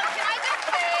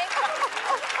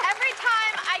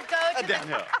time I go to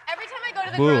Downhill.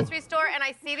 the Boo. grocery store and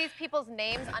I see these people's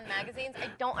names on magazines, I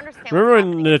don't understand. Remember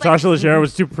when Natasha Leggero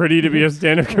was too pretty to be a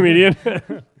stand-up comedian?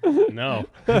 No.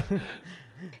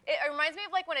 It reminds me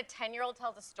of like when a 10-year-old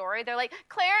tells a story. They're like,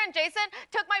 Claire and Jason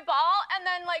took my ball, and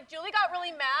then like Julie got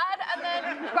really mad, and then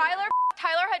Ryler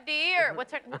Tyler Hadid, or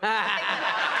what's her?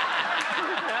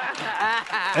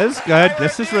 That's good.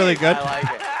 This is really good. I like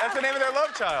it. That's the name of their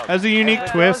love child. Has a unique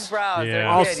twist.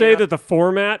 I'll say that the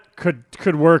format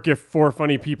could work if four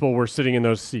funny people were sitting in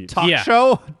those seats. Talk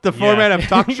show? The format of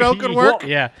talk show could work?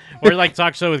 Yeah. Or like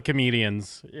talk show with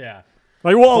comedians. Yeah.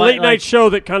 Like, well, a But, late night like- show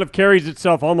that kind of carries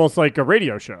itself almost like a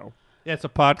radio show. Yeah, it's a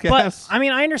podcast. But, I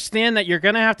mean, I understand that you're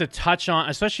going to have to touch on,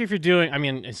 especially if you're doing, I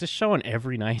mean, is this show on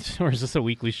every night or is this a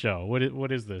weekly show?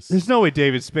 What is this? There's no way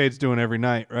David Spade's doing every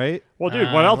night, right? Well,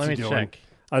 dude, what else let is me he doing? check.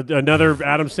 Another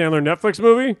Adam Sandler Netflix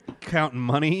movie? Counting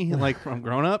money, like from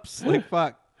Grown Ups? Like,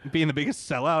 fuck. Being the biggest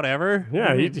sellout ever?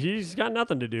 Yeah, he's got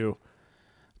nothing to do.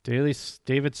 David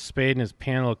Spade and his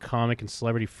panel of comic and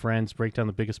celebrity friends break down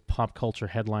the biggest pop culture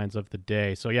headlines of the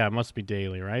day. So, yeah, it must be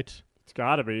daily, right? It's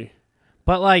got to be.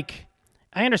 But, like,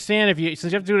 I understand since you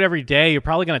have to do it every day, you're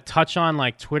probably going to touch on,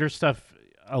 like, Twitter stuff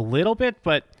a little bit,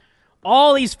 but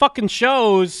all these fucking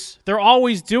shows, they're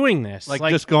always doing this.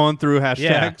 Like just going through hashtags?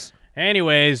 Yeah.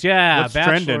 Anyways, yeah, What's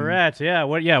trending? Bachelorette.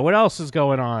 Yeah, what else is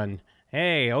going on?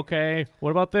 Hey, okay, what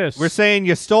about this? We're saying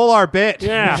you stole our bit.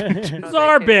 Yeah. It's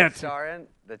our bit. Starring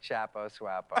the Chapo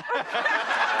Swappo.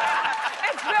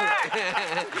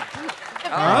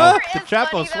 Huh? The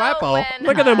Chapo Swappo.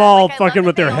 Look at them all fucking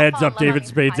with their heads up David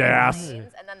Spade's ass. And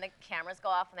then the cameras go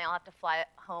off and they all have to fly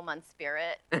home on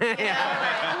Spirit.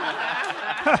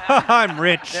 I'm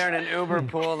rich. They're in an Uber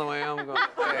pool on the way home going,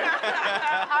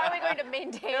 How are we going to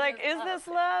maintain? You're like, is this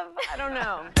love? I don't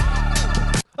know.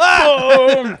 Ah!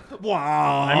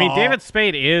 Wow. I mean, David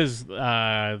Spade is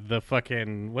the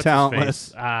fucking what's Talentless.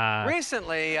 his face?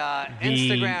 Recently,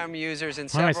 Instagram users and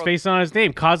Why am I several spacing on his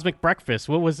name? Cosmic Breakfast.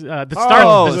 What was the Oh,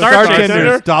 star? the Star Startender's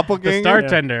Tender. doppelganger? The Star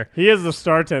Tender. He is the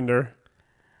Star Tender.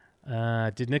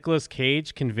 Did Nicolas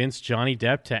Cage convince Johnny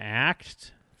Depp to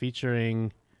act?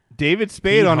 Featuring David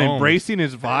Spade Pete on Holmes. embracing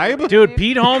his vibe? Dude,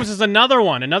 Pete Holmes is another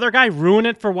one. Another guy ruined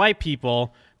it for white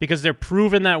people because they're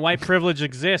proving that white privilege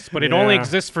exists, but it only Yeah.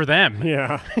 exists for them.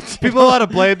 Yeah. People ought to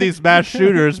blame these mass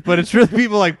shooters, but it's really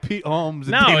people like Pete Holmes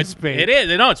and No, David it's, Spade. it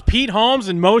is. No, it's Pete Holmes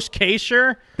and Moshe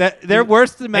Kasher. They're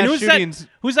worse than mass And who's shootings. That,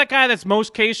 who's that guy that's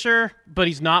Moshe Kasher, but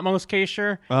he's not Moshe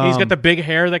Kasher? He's got the big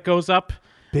hair that goes up.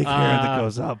 Big hair that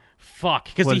goes up. Fuck,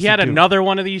 because What he does had he do? another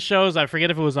one of these shows. I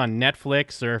forget if it was on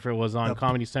Netflix or if it was on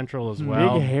Comedy Central as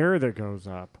well. Big hair that goes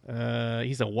up.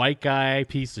 He's a white guy,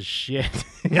 piece of shit.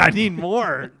 Yeah, I need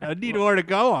more. I need more to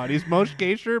go on. He's Moshe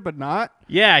Kasher, but not.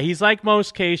 Yeah, he's like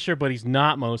Moshe Kasher, but he's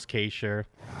not Moshe Kasher.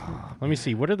 Let me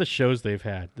see. What are the shows they've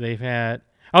had? They've had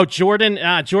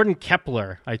Jordan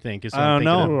Kepler, I think is. What I I'm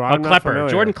don't thinking know. of. I'm not Klepper, familiar.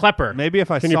 Jordan Klepper. Maybe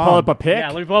if I Can you saw pull him. up a pic?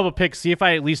 Yeah, let me pull up a pic. See if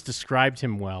I at least described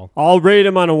him well. I'll rate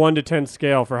him on a 1 to 10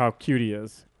 scale for how cute he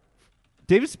is.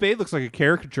 David Spade looks like a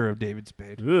caricature of David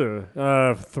Spade.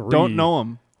 Ugh, 3. Don't know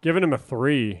him. Giving him a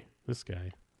 3. This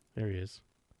guy, there he is.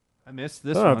 I missed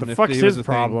this Oh, one. the if fuck's he was his a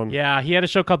thing. problem? Yeah, he had a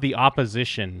show called The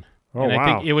Opposition. Oh, and I wow.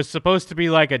 think it was supposed to be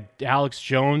like a Alex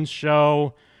Jones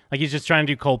show. Like he's just trying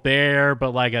to do Colbert,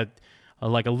 but like a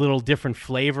little different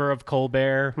flavor of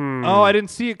Colbert. Oh, I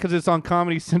didn't see it because it's on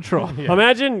Comedy Central.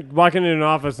 Imagine walking in an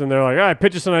office and they're like, all right,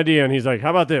 pitch us an idea. And he's like, how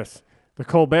about this? The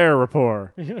Colbert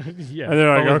Report. Yeah, And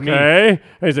they're like, but with me. okay. And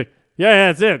he's like, yeah,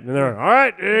 that's it. And they're like, all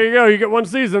right, there you go. You get 1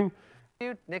 season.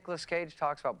 Nicolas Cage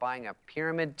talks about buying a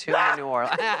pyramid tomb in New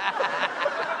Orleans.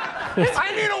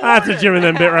 That's a Jim and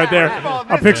them bit right there.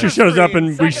 A picture shows up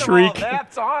and we shriek.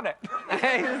 That's on it.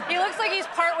 He looks like he's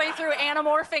partway through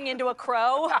anamorphing into a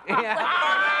crow.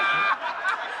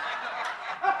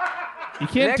 You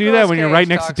can't do that when you're right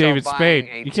next to David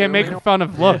Spade. You can't make fun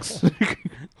of looks.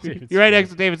 You're right next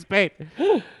to David Spade.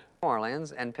 New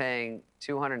Orleans and paying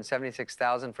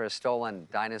 $276,000 for a stolen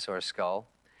dinosaur skull.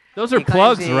 Those are He claims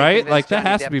plugs, he right? convinced Like that Johnny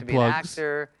has Depp to be be an plugs.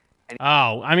 actor, and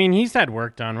Oh, I mean, he's had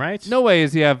work done, right? No way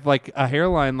does he have like a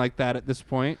hairline like that at this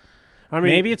point. I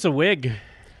mean, Maybe it's a wig.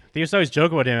 They used to always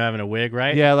joke about him having a wig,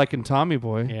 right? Yeah, like in Tommy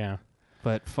Boy. Yeah.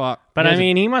 But fuck. But He I has a-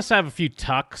 mean, he must have a few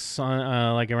tucks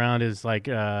on, like around his like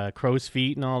crow's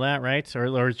feet and all that, right?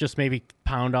 Or just maybe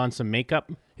pound on some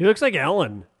makeup. He looks like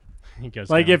Ellen. He goes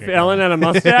Like down, if okay, Ellen had a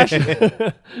mustache.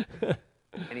 and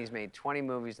he's made 20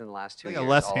 movies in the last 2 like years. a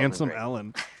less all of them handsome great.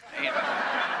 Ellen.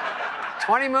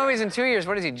 20 movies in 2 years.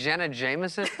 What is he, Jenna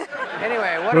Jameson?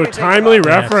 Anyway, what do Oh, we think timely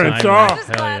about reference. timely. Oh. I'm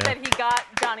just glad that he got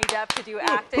Johnny Depp to do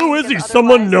acting. Who is he? because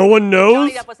Someone otherwise, no one knows?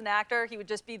 If Johnny Depp was an actor, he would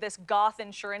just be this goth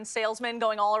insurance salesman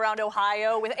going all around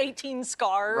Ohio with 18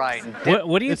 scarves. Right.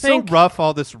 What do you It's think? so rough,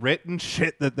 all this written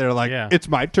shit that they're like, Yeah. it's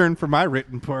my turn for my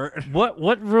written part.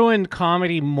 What ruined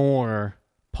comedy more,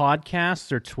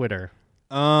 podcasts or Twitter?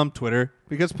 Twitter.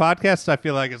 Because podcasts, I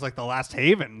feel like, is like the last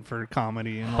haven for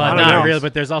comedy. And But not really.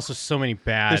 But there's also so many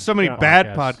bad. There's so many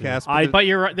bad podcasts. But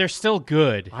you're right. They're still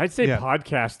good. I'd say Yeah.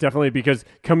 podcasts definitely because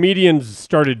comedians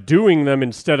started doing them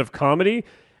instead of comedy,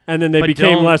 and then they But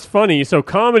became don't- less funny. So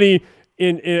comedy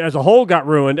in as a whole got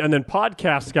ruined, and then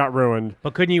podcasts got ruined.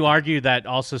 But couldn't you argue that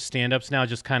also stand-ups now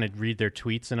just kind of read their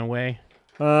tweets in a way?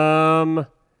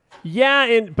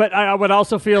 Yeah, but I would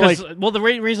also feel like Well, the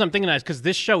reason I'm thinking that is because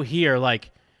this show here, like,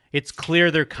 it's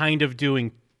clear they're kind of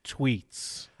doing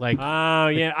tweets. Like, oh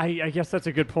yeah, I guess that's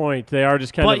a good point. They are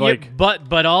just kind but of like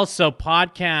but also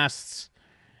podcasts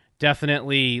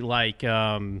definitely like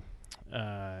kind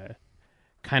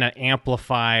of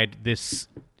amplified this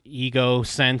ego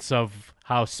sense of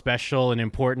how special and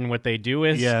important what they do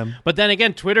is. Yeah. But then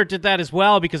again, Twitter did that as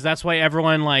well because that's why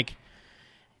everyone like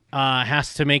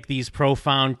has to make these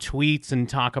profound tweets and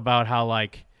talk about how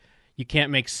like you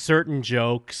can't make certain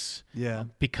jokes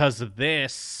because of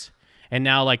this. And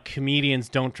now, like, comedians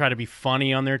don't try to be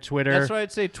funny on their Twitter. That's why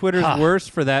I'd say Twitter's worse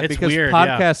for that It's because weird,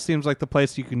 podcast yeah. seems like the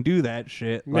place you can do that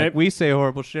shit. Like, we say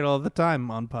horrible shit all the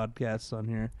time on podcasts on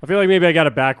here. I feel like maybe I got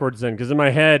it backwards then because in my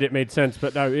head it made sense,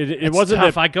 but no, it It's wasn't.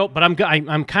 tough. That,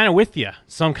 I'm kind of with you,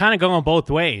 so I'm kind of going both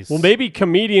ways. well, maybe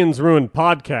comedians ruined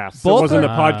podcasts. Both it wasn't are-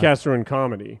 the podcast ruined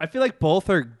comedy. I feel like both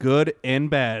are good and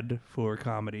bad for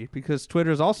comedy because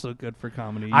Twitter's also good for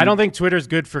comedy. I don't think Twitter's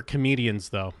good for comedians,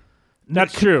 though.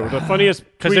 That's true. The funniest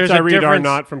Because tweets I read are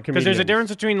not from Because comedians. there's a difference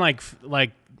between like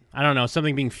I don't know,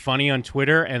 something being funny on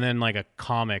Twitter and then like a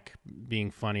comic being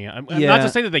funny. Not Yeah. to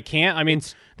say that they can't. I mean,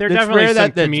 there are it's definitely rare some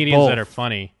that that's comedians that both. are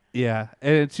funny. Yeah,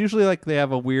 and it's usually like they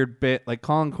have a weird bit. Like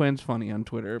Colin Quinn's funny on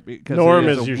Twitter because Norm he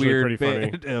has is a usually weird pretty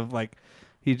bit of like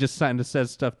he just kind of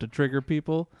says stuff to trigger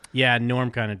people. Yeah,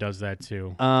 Norm kind of does that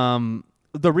too.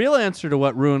 The real answer to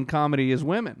what ruined comedy is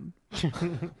women.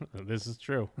 This is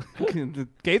true. The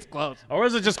gate's closed. Or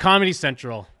is it just Comedy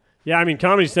Central? Yeah, I mean,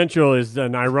 Comedy Central is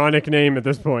an ironic name at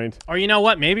this point. Or you know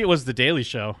what? Maybe it was The Daily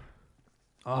Show.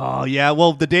 Oh yeah,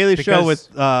 well, The Daily Show with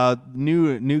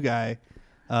new guy.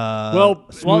 Well,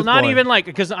 Smooth not Boy. even like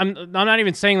because I'm not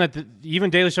even saying that even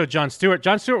Daily Show Jon Stewart.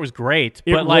 Jon Stewart was great.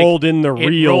 It but like, rolled in the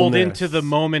it rolled realness. into the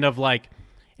moment of like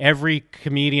every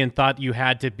comedian thought you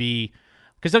had to be.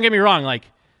 Because don't get me wrong, like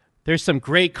there's some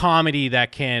great comedy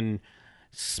that can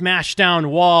smash down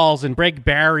walls and break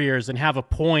barriers and have a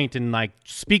point and like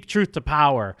speak truth to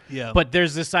power. Yeah. But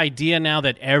there's this idea now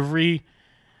that every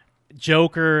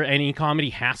joke or any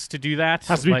comedy has to do that.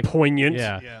 Has to be poignant.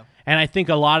 Yeah. And I think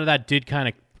a lot of that did kind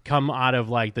of come out of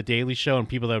like The Daily Show and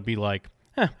people that would be like,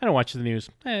 I don't watch the news.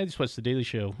 I just watch The Daily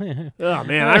Show. Oh,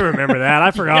 man, I remember that.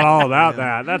 I forgot all about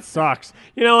that. That sucks.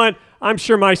 You know what? I'm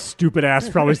sure my stupid ass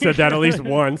probably said that at least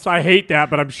once. I hate that,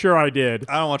 but I'm sure I did.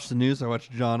 I don't watch the news. I watch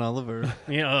John Oliver.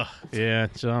 Yeah,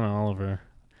 John Oliver.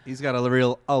 He's got a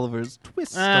real Oliver's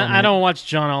twist. on I it. don't watch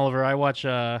John Oliver. I watch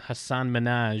Hassan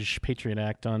Minaj, Patriot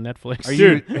Act on Netflix.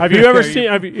 Dude, have you ever seen?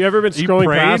 Have you ever been Are you scrolling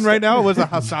praying past right now? It was a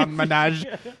Hassan Minaj.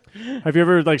 Have you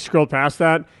ever like scrolled past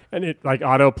that and it like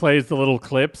auto plays the little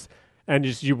clips and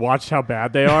just you watch how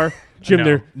bad they are? Jim,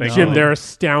 No, they're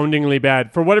astoundingly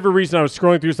bad. For whatever reason, I was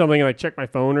scrolling through something and I checked my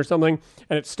phone or something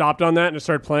and it stopped on that and it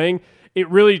started playing. It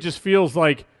really just feels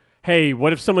like, hey,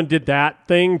 what if someone did that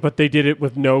thing, but they did it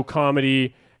with no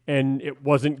comedy and it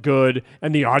wasn't good,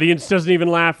 and the audience doesn't even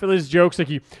laugh at his jokes. Like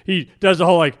he does the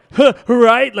whole like, huh,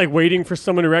 right, like waiting for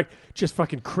someone to react. Just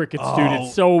fucking crickets, dude.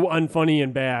 It's so unfunny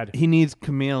and bad. He needs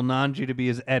Camille Nanji to be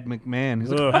his Ed McMahon.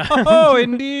 He's like, Ugh. oh,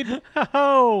 indeed.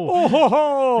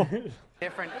 Oh.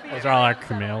 Different. Those are all our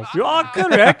Camille's. You are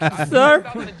correct, sir.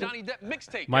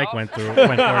 Mike went through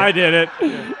it. I did it.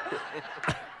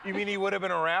 You mean he would have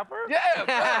been a rapper?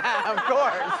 Yeah, of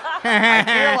course. I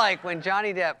feel like when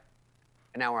Johnny Depp,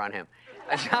 and now we're on him.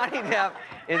 Johnny Depp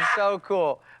is so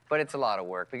cool, but it's a lot of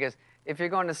work because if you're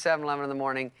going to 7-Eleven in the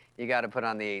morning, you got to put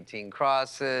on the 18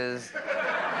 crosses,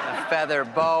 the feather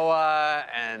boa,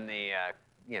 and the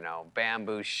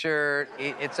bamboo shirt.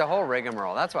 It's a whole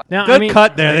rigmarole. That's why. Now, Good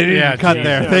cut there. They didn't cut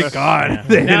there. Thank God. Yeah.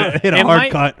 They Now, hit a it hard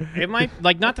might- cut. It might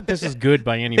like not that this is good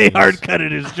by any They means. hard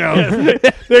cutted his joke.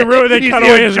 They cut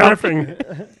away his jump.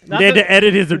 riffing. Not They had that- to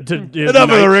edit his Enough of the night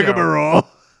show. rigmarole.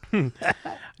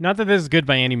 Not that this is good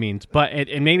by any means, but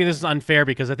and maybe this is unfair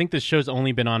because I think this show's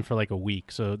only been on for like a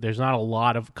week, so there's not a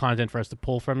lot of content for us to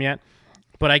pull from yet.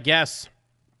 But I guess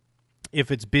if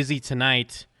it's busy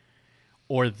tonight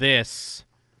or this,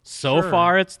 so Sure.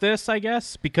 far it's this, I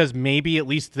guess, because maybe at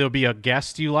least there'll be a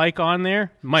guest you like on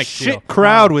there. Mike, Shit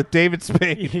crowd with David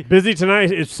Spade. Busy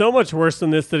Tonight is so much worse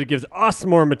than this that it gives us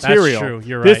more material. That's true.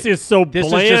 You're right. This is so This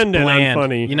bland, is just and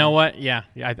unfunny. You know what? Yeah,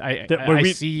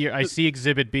 I see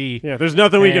Exhibit B. Yeah, there's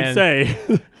nothing we can say.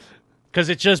 Because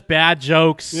it's just bad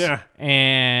jokes. Yeah.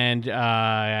 And,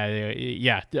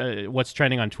 what's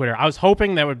trending on Twitter. I was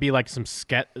hoping there would be like some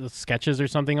sketches or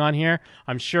something on here.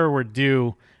 I'm sure we're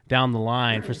due down the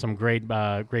line for some great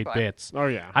bits. Oh,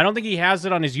 yeah. I don't think he has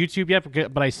it on his YouTube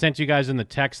yet, but I sent you guys in the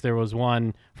text. There was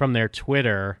one from their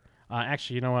Twitter.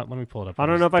 Actually, you know what? Let me pull it up. I on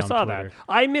don't his know if I dumb saw Twitter. that.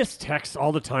 I miss texts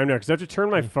all the time now because I have to turn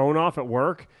my phone off at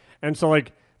work. And so,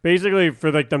 like, basically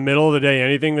for, like, the middle of the day,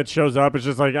 anything that shows up, it's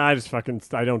just like, I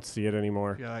don't see it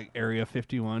anymore. Yeah, like Area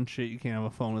 51 shit. You can't have a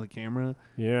phone with a camera.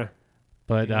 Yeah.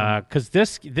 But because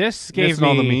this gave Missing me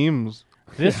all the memes.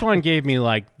 This one gave me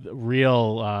like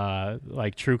real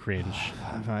like true cringe.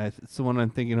 It's the one I'm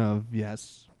thinking of.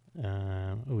 Yes.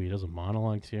 Oh, he does a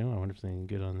monologue too. I wonder if there's anything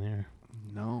good on there.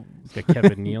 No. He's got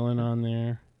Kevin Nealon on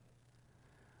there.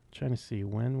 Trying to see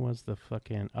when was the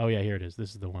fucking. Oh yeah, here it is. This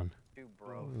is the one. Too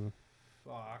broke.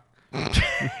 Fuck.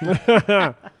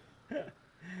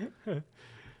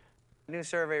 New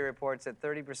survey reports that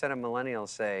 30% of millennials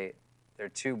say they're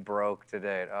too broke to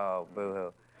date. Oh,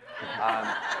 boo-hoo.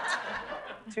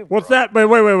 What's that?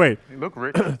 Wait. You look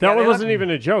rich. That one wasn't even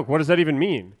a joke. What does that even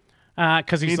mean?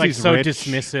 Because he's like so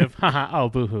dismissive. Haha. Oh,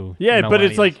 boo-hoo. Yeah, but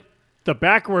it's Millennials. like the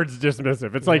backwards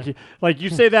dismissive. It's like you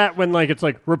say that when like it's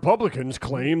like Republicans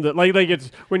claim that like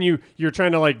it's when you're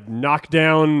trying to like knock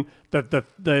down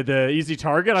the easy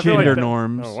target. I feel like Gender that-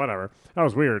 norms. Oh, whatever. That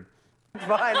was weird.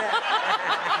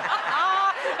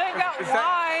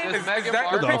 Is that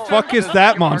The fuck is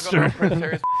that monster?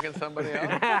 somebody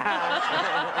else?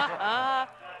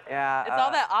 Yeah. It's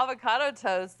all that avocado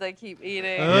toast they keep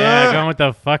eating. Yeah, going with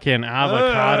the fucking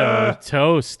avocado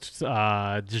toast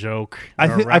joke.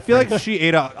 I feel like if she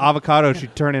ate an avocado,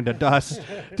 she'd turn into dust.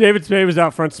 David Spade was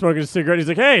out front smoking a cigarette. He's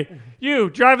like, "Hey, you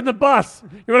driving the bus?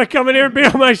 You want to come in here and be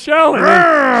on my show?"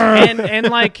 and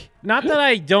like, not that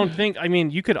I don't think. I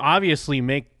mean, you could obviously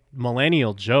make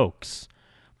millennial jokes,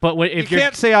 but if you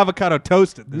can't say avocado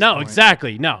toast at this no, point.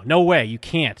 exactly, no way, you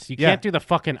can't. You Yeah. can't do the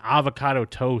fucking avocado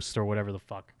toast or whatever the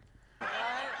fuck.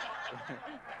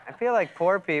 I feel like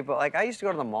poor people. Like I used to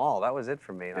go to the mall. That was it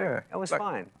for me. Like, Yeah. it was Like-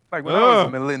 fine. Like when I was a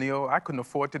millennial, I couldn't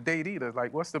afford to date either.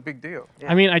 Like, what's the big deal?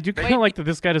 I mean, I do kind of like that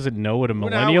this guy doesn't know what a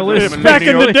When I millennial was is. a Back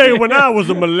in the day when I was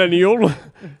a millennial.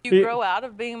 You grow out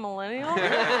of being a millennial?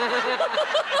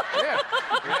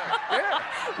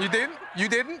 You didn't? You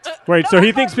didn't? Wait, so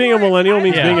he thinks being a millennial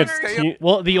means Yeah. being a Stay teen?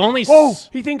 Well, the only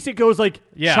he thinks it goes like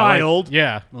Yeah, child, like-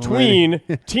 yeah. tween,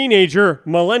 teenager,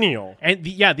 millennial. And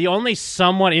the only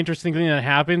somewhat interesting thing that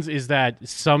happens is that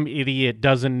some idiot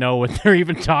doesn't know what they're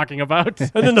even talking about.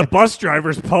 And then the bus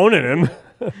driver's poning him.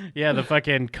 Yeah, the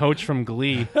fucking coach from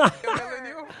Glee.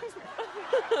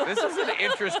 This is an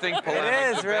interesting polemic.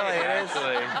 It is, really, it is.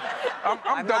 Actually.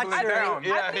 I'm doubling down.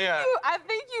 I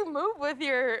think you move with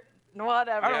your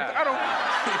whatever. I don't.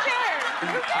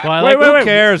 Well, I Wait, like, wait, who wait.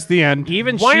 cares? The end.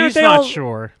 Even Why aren't she's they not all-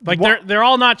 sure. Like Wha- they're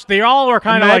all not. They all are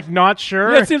kind of like not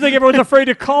sure. Yeah, it seems like everyone's afraid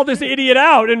to call this idiot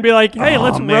out and be like, "Hey, Oh,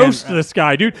 let's man. roast this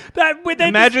guy, dude."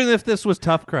 Imagine if this was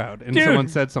Tough Crowd and Dude. someone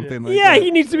said something like yeah, that. he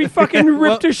needs to be fucking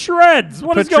ripped to shreds.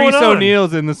 What is Patrice going on?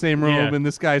 O'Neal's in the same room, Yeah. and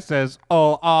this guy says,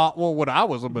 well, when I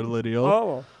was a millennial,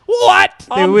 Oh. what?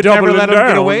 They I'm would never doubling let him get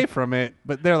down. away from it,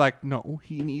 but they're like, no,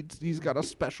 he's got a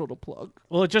special to plug.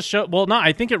 Well, it just show. Well, no,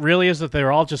 I think it really is that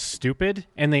they're all just stupid,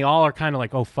 and they all are kind of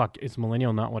like, "Oh fuck, is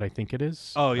millennial not what I think it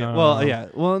is?" Oh yeah, well yeah,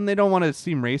 well, and they don't want to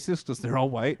seem racist because they're all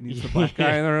white and he's the black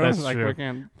guy in the room. That's Like, true. we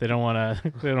can't. They don't want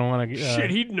to. They don't want to. Shit,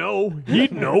 he'd know.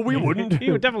 He'd know. We wouldn't.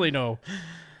 He would definitely know.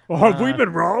 Well, have we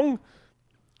been wrong?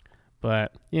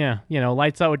 But yeah,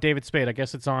 Lights Out with David Spade. I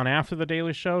guess it's on after the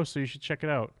Daily Show, so you should check it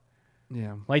out.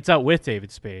 Yeah, Lights Out with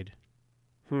David Spade.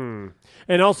 And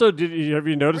also, have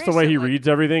you noticed the way he reads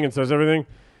everything and says everything?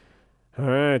 All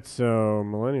right, so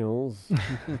millennials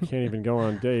can't even go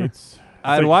on dates.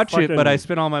 I'd like watch it, but fucking- I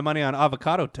spent all my money on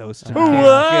avocado toast. I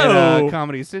Whoa! can't get,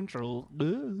 Comedy Central.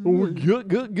 Good.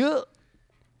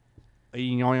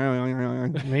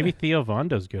 Maybe Theo Von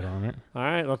does good on it. All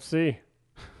right, let's see.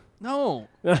 No.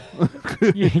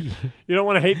 You don't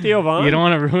want to hate Theo Von? You don't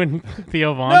want to ruin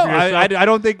Theo Von No, for yourself? I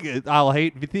don't think I'll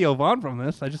hate Theo Von from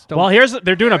this. I just don't. Well,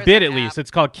 they're doing a bit at least.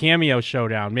 It's called Cameo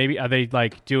Showdown. Maybe are they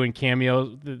like doing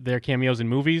cameos? Their cameos in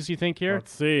movies? You think here?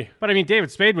 Let's see. But I mean,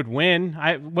 David Spade would win.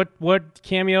 What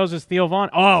cameos is Theo Von?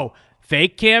 Oh,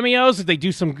 fake cameos? Did they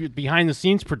do some behind the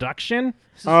scenes production?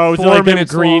 Oh, is it 4 like them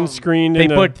minutes green long. screened? They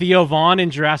in put Theo Von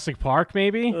in Jurassic Park,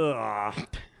 maybe. Ugh.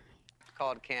 It's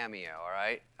called Cameo, all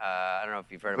right? I don't know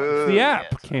if you've heard about the it.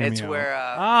 app Cameo. It's where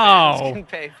Oh, fans can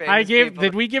pay famous I gave. people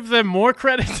Did we give them more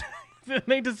credit than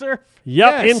they deserve?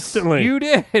 Yep, instantly. You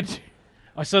did.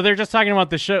 Oh, so they're just talking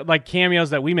about the show, like cameos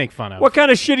that we make fun of. What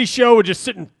kind of shitty show would just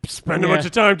sit and spend a Yeah. bunch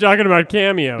of time talking about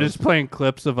cameos? Just playing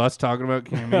clips of us talking about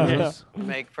cameos.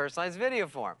 make personalized video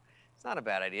for 'em. It's not a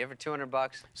bad idea for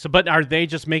 $200. So, but are they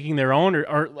just making their own,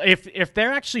 or if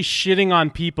they're actually shitting on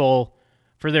people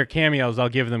for their cameos, I'll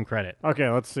give them credit. Okay,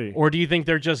 let's see. Or do you think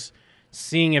they're just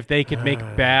seeing if they could make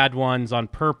bad ones on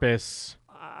purpose?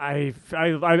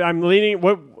 I'm leaning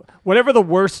whatever the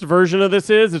worst version of this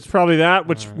is. It's probably that,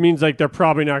 which means like they're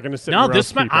probably not going to sit. No, and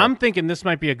roast people. I'm thinking this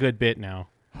might be a good bit now.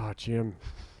 Oh, Jim,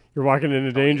 you're walking in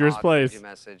a dangerous Hawk place. sends you a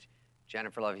message.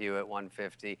 Jennifer Love Hewitt,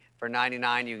 150. For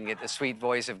 $99, you can get the sweet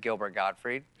voice of Gilbert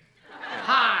Gottfried.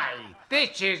 Hi,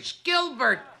 this is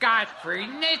Gilbert Gottfried,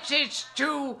 and this is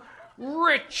to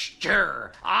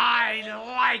Richter. I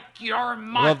like your I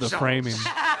muscles. love the framing.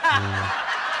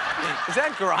 Is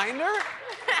that Grinder?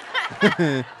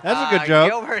 That's a good joke.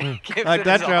 Gilbert gives Like it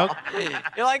that his joke. all.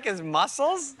 You like his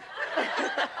muscles?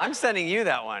 I'm sending you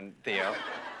that one, Theo.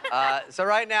 So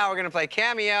right now we're gonna play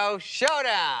Cameo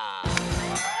Showdown.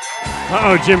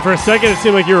 Uh-oh, Jim, for a second it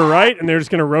seemed like you were right, and they're just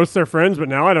going to roast their friends, but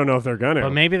now I don't know if they're going to.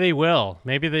 But maybe they will.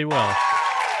 Maybe they will.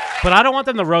 But I don't want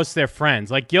them to roast their friends.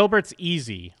 Like, Gilbert's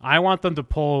easy. I want them to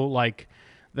pull, like,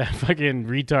 that fucking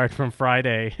retard from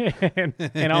Friday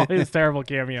and all his terrible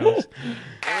cameos. Here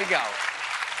we go.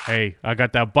 Hey, I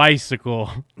got that bicycle.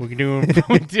 We can do.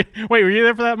 Wait, were you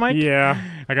there for that, Mike? Yeah.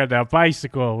 I got that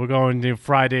bicycle. We're going to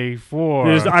Friday 4.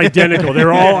 It is identical.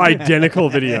 They're all identical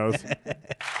videos.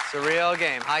 It's a real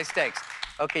game, high stakes.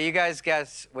 Okay, you guys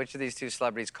guess which of these two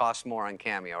celebrities cost more on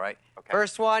Cameo, right? Okay.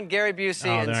 First one, Gary Busey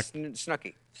Oh, and they're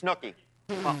Snooki. Snooki.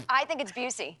 I think it's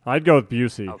Busey. I'd go with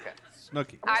Busey. Okay.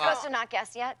 Snooki. Am I supposed to not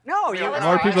guess yet? No, you.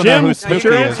 More people Jim, know who what's Snooki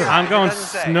your is. answer? I'm going doesn't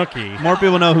say. Snooki. More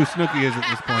people know who Snooki is at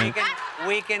this point.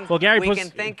 We can. Well, Gary we Pussy. can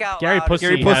think out Gary loud. Pussy.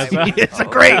 Gary has Pussy. a- It's a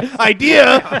great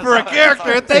idea for a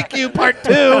character. Thank you, part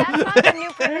 2. That's not the new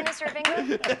Prime Minister of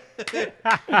England.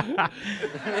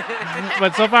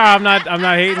 But so far, I'm not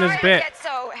hating this Sorry to bit. get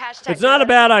so hashtag It's not a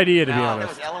bad idea, to be No.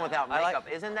 honest. Ellen without makeup,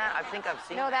 isn't that? I think I've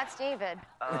seen. No, that's David.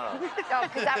 Oh. No,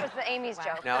 because that was the Amy's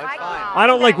joke. No, it's fine. I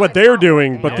don't like what they're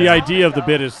doing, but the idea of the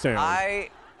bit is sound.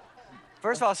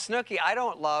 First of all, Snooki, I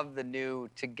don't love the new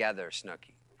Together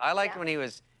Snooki. I liked when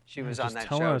she was on Just that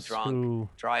tell show, us drunk, who-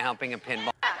 dry humping a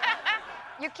pinball.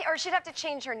 Or she'd have to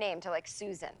change her name to like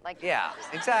Susan. Like Yeah,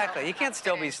 exactly. You can't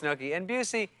still be Snooki. And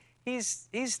Busey, he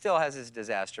still has his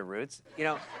disaster roots. You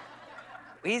know,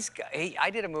 I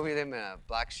did a movie with him,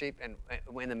 Black Sheep, and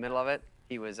in the middle of it,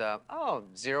 he was,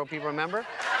 0 people remember. And,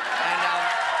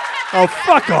 oh,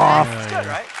 fuck off. It's good,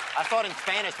 right? I saw it in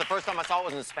Spanish. The first time I saw it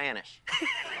was in Spanish.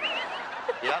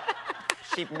 Yep.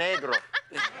 Sheep negro.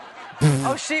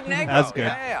 Oh, Sheep Negro. That's good.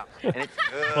 Yeah. And it's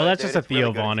good, Well, that's dude. just a It's really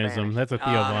Theo good in Vaughnism. Spanish. That's a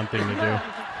Theo Vaughn thing to do.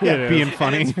 Yeah, being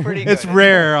funny. It's pretty It's good.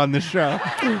 rare on the show.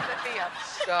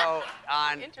 So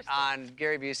on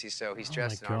Gary Busey's show, he's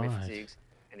dressed in army God. fatigues,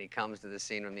 and he comes to the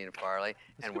scene with me and Farley,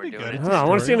 and we're doing good. it. Oh, I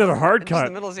want to see another hard And just in cut.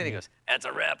 the middle of the scene, he goes, "That's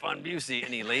a wrap on Busey,"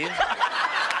 and he leaves.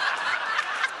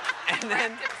 And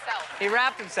then he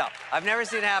wrapped himself. I've never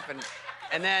seen it happen.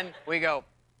 And then we go,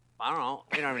 I don't know,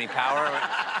 we don't have any power.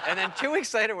 And then 2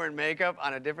 weeks later, we're in makeup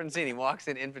on a different scene. He walks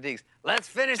in fatigues. Let's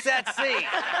finish that scene.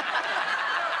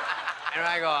 And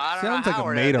I go, I don't Sounds know like how a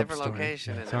we're at a made-up different story.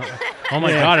 location. And Oh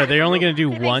my God, are they only going to do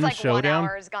He thinks one like 1 showdown?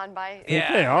 hour has gone by. I think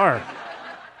they are.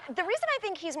 The reason I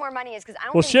think he's more money is because I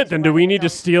don't Well, think shit, he's then do we running need to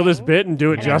his own steal this thing. bit and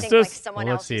do it And I think, like, justice? someone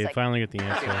Well, else let's see. is, I like, finally get the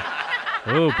answer.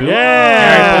 Oh,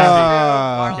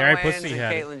 Yeah. Gary Marlon Pussy Wayans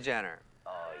had and it. Caitlyn Jenner.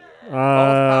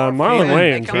 Marlon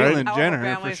Wayans, Caitlyn right? Jenner, for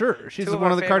Family, sure. She's two of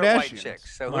one our of the favorite white Kardashians.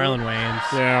 chicks. So who- Marlon Wayans.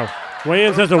 Yeah.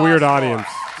 Wayans has a weird audience.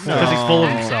 Because he's full of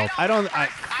himself. I don't.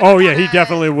 Oh, yeah, he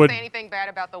definitely would. Say anything bad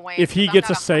about the Wayans, If he 'cause I'm gets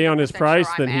a not say on his 100% price,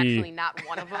 sure then I'm he. actually not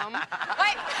one of them. Wait,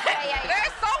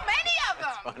 there's so many of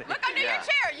them. Look under your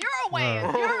chair. You're a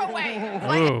Wayans. You're a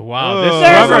Wayans. Oh, wow.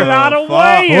 There's a lot of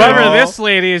Wayans. Whoever this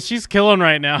lady is, she's killing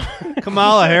right now.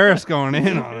 Kamala Harris going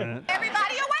in on it.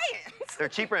 Everybody a Wayans. They're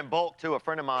cheaper in bulk too. A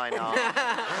friend of mine.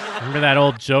 Remember that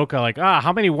old joke? Like,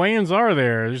 how many Wayans are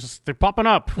there? They're popping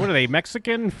up. What are they,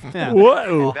 Mexican? Yeah.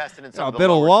 Whoa. Invested in some A of the bit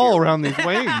of lower wall tier around ones. these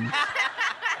Wayans.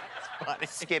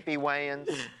 Skippy Wayans,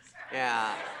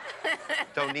 Yeah,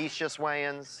 Donetius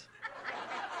Wayans.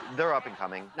 They're up and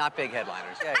coming. not big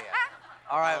headliners. Yeah.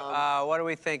 All right, what are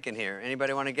we thinking here?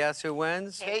 Anybody want to guess who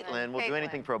wins? Caitlyn will do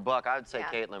anything for a buck. I would say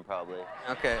Caitlyn probably.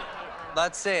 Okay,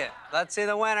 let's see it. Let's see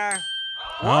the winner.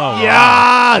 Oh,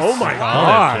 Yes! Oh my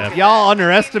God. God. Y'all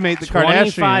underestimate the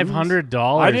Kardashians.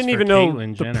 $2,500. I didn't even for know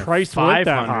Caitlyn the Jenner. price went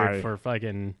that $500 high. for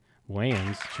fucking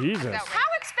Wayans. Jesus. How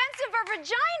expensive are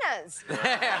vaginas?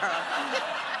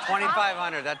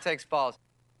 2,500. That takes balls.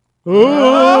 You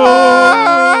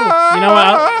know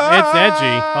what? It's edgy.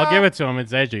 I'll give it to him.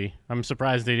 It's edgy. I'm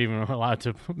surprised they'd even allowed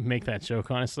to make that joke,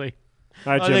 honestly.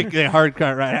 All right, I Jim. think they hard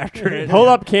cut right after it. Pull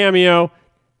up Cameo.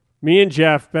 Me and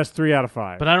Jeff, best 3 out of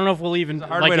 5. But I don't know if we'll even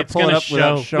hard like way to it's pull it gonna up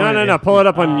without show. showing No. Pull it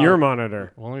up on your Oh.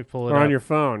 monitor. Well, let me pull it or up. on your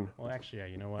phone. Well, actually, yeah.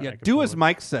 You know what? Yeah, I can do pull as it.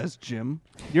 Mike says, Jim.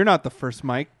 You're not the first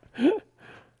Mike. Jim,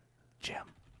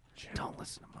 don't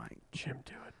listen to Mike. Jim,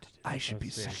 do it. I should be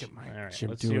Let's see. second Mike. All right, Jim,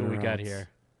 let's do see it what we or got else. here.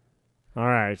 All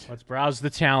right. Let's browse the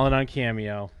talent on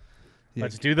Cameo. Yeah.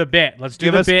 Let's do the bit. Let's do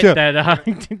Give the us bit two.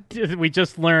 that we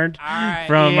just learned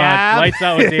from Yeah. Lights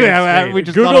Out with David Yeah, Spade. we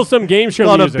just Google some game show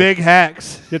lot music. of big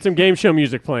hacks. Get some game show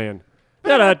music playing.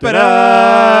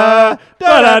 Da-da-da-da,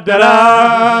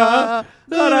 da-da-da-da,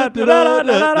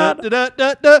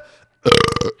 da-da-da-da-da-da-da-da.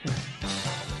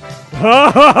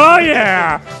 Oh,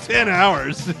 yeah. 10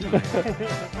 hours.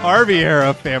 Harvey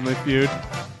era Family Feud.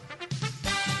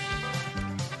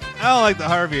 I don't like the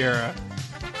Harvey era.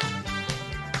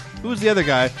 Who's the other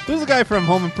guy? Who's the guy from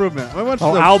Home Improvement? I want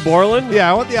Oh, the, Al Borland?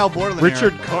 Yeah, I want the Al Borland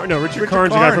Richard era. Karn. No, Richard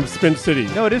Karn's the guy from Spin City.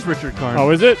 No, it is Richard Karn.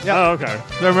 Oh, is it? Yeah. Oh, okay.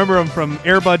 So I remember him from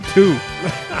Airbud 2.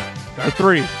 or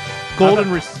 3.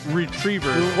 Golden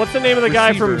Retriever. What's the name of the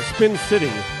guy from Receiver. Spin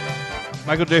City?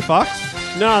 Michael J. Fox?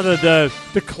 No, the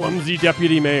clumsy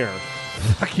deputy mayor.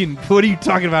 Fucking, what are you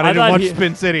talking about? I didn't thought watch he-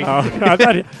 Spin City. Oh, I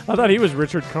thought he was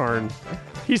Richard Karn.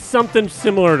 He's something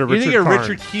similar to You Richard think you're Karn.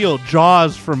 Richard Keel,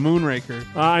 Jaws from Moonraker.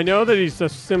 I know that he's a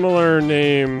similar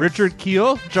name. Richard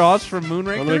Keel, Jaws from I'm going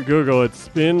to Moonraker? Google it.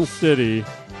 Spin City.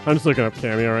 I'm just looking up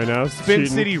Cameo right now. It's Spin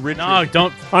cheating. City Richard. No,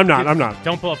 don't. I'm not.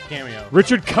 Don't pull up Cameo.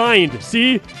 Richard Kind.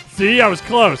 See, I was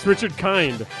close. Richard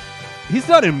Kind. He's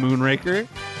not in Moonraker.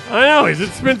 I know. He's at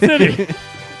Spin City.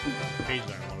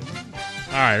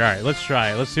 All right. Let's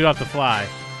try it. Let's do it off the fly.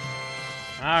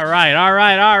 All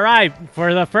right.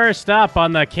 For the first up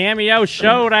on the Cameo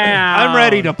Showdown. I'm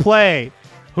ready to play.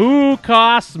 Who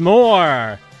costs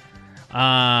more?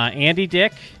 Andy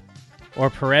Dick or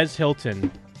Perez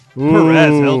Hilton?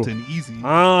 Perez Hilton, easy.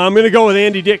 I'm going to go with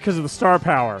Andy Dick because of the star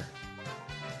power.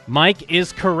 Mike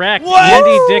is correct. What?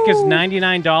 Andy Dick is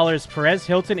 $99. Perez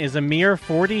Hilton is a mere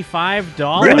 $45.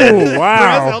 Oh,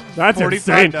 wow. That's $45.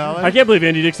 insane. I can't believe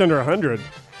Andy Dick's under 100.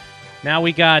 Now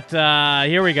we got,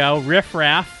 here we go, Riff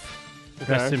Raff.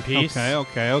 Okay. Rest in peace.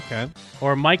 Okay.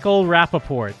 Or Michael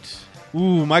Rappaport.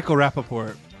 Ooh, Michael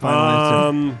Rappaport.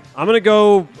 I'm going to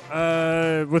go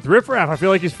with Riff Raff. I feel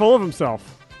like he's full of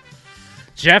himself.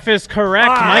 Jeff is correct.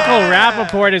 Michael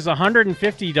Rappaport is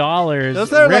 $150.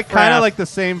 Those are like kind Raff- of like the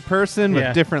same person Yeah.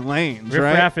 with different lanes, Riff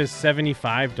right? Raff is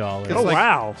 $75. It's like-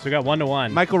 wow. So we got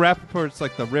 1-1. Michael Rappaport's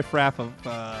like the Riff Raff of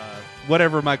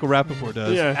whatever Michael Rappaport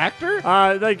does. Yeah. Actor?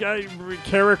 Like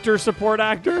character support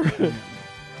actor.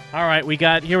 All right,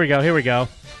 here we go.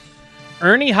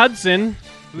 Ernie Hudson.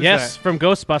 Who's yes, that? from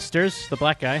Ghostbusters, the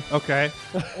black guy. Okay.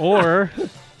 Or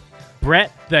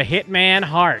Bret the Hitman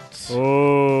Hart.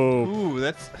 Oh. Ooh,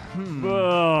 that's...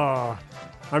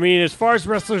 I mean, as far as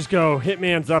wrestlers go,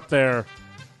 Hitman's up there.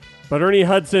 But Ernie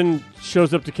Hudson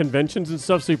shows up to conventions and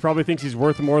stuff, so he probably thinks he's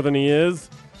worth more than he is.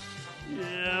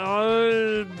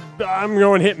 Yeah, I'm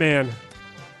going Hitman.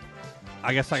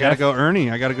 I guess I gotta go Ernie.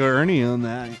 On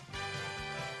that.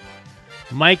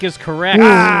 Mike is correct.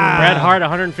 Bret Hart,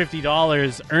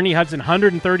 $150. Ernie Hudson,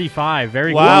 $135.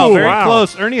 Very Wow, good. very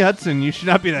close. Ernie Hudson, you should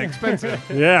not be that expensive.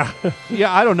 Yeah.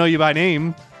 Yeah, I don't know you by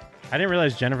name. I didn't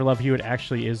realize Jennifer Love Hewitt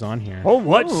actually is on here. Oh,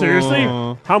 what? Seriously?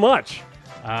 How much?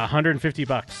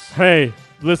 $150. Hey,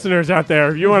 listeners out there,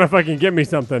 if you want to fucking give me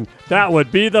something, that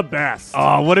would be the best.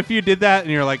 Oh, what if you did that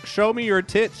and you're like, show me your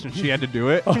tits, and she had to do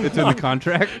it? It's in the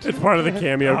contract. It's part of the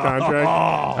Cameo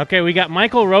contract. Okay, we got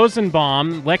Michael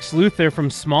Rosenbaum, Lex Luthor from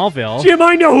Smallville. Jim,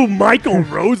 I know who Michael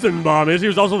Rosenbaum is. He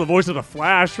was also the voice of the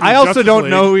Flash. From I the also Justice don't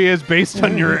League. know who he is based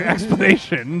on your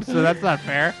explanation, so that's not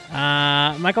fair.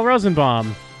 Michael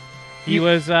Rosenbaum. He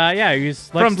was Lex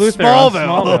From Luthor on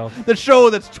Smallville, the show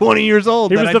that's 20 years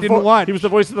old that I didn't watch. He was the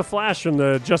voice of the Flash from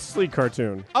the Justice League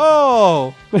cartoon.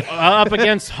 Oh, up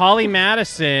against Holly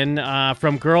Madison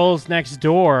from Girls Next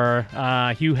Door,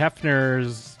 Hugh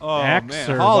Hefner's ex man.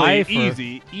 or Holly, wife.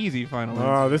 easy final.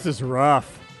 Oh, this is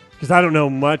rough because I don't know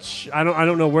much. I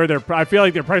don't know where I feel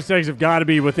like their price tags have got to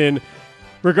be within,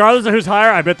 regardless of who's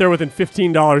higher. I bet they're within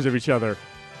 $15 of each other.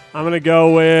 I'm gonna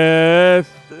go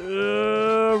with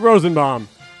Rosenbaum.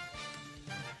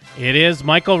 It is.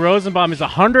 Michael Rosenbaum is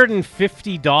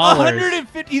 $150.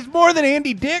 $150. He's more than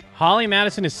Andy Dick. Holly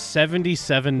Madison is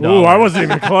 $77. Ooh, I wasn't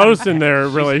even close in their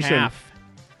She's relation.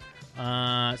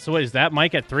 half. So what is that,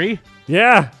 Mike, at 3?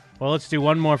 Yeah. Well, let's do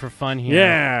one more for fun here.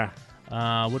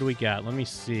 Yeah. What do we got? Let me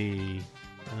see.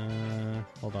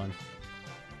 Hold on.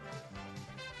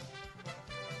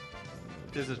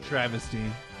 This is a travesty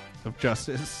of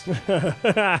justice.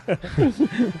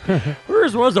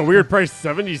 Hers was a weird price,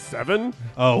 77.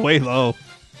 Oh, way low,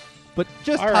 but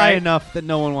just All high right. enough that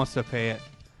no one wants to pay it.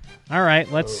 All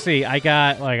right, let's see. I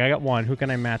got one. Who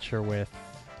can I match her with?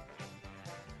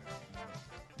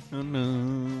 Oh,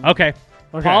 no. Okay.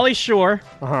 Pauly Shore.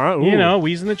 Uh-huh. You know,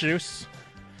 Wheeze in the Juice.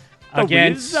 The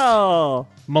Against Weasel.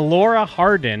 Melora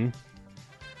Hardin,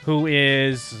 who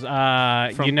is From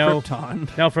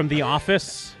Krypton. No, from The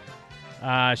Office.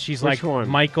 She's Which like one?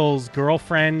 Michael's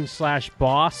girlfriend /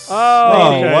 boss.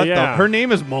 Oh, okay, what yeah. the? Her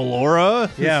name is Melora.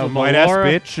 Yeah, This white ass Melora.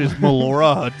 bitch is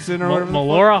Melora Hudson or whatever.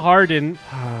 Melora Hardin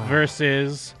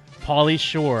versus Pauly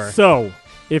Shore. So,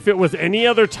 if it was any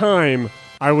other time,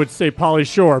 I would say Pauly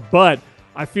Shore, but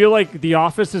I feel like The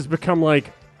Office has become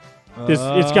like this.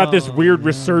 It's got this weird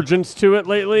resurgence to it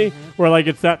lately, where like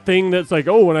it's that thing that's like,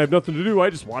 oh, when I have nothing to do, I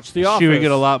just watch The Office. She would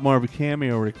get a lot more of a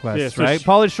cameo requests, Yeah, so right? she-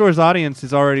 Pauly Shore's audience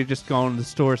is already just going to the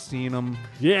store, seeing him,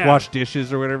 Yeah. wash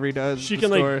dishes or whatever he does. She at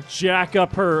can the store. like jack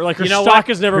up her her You know stock what?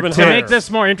 has never been To higher. make this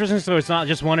more interesting, so it's not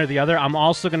just one or the other, I'm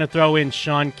also going to throw in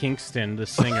Sean Kingston, the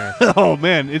singer. Oh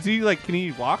man, is he like? Can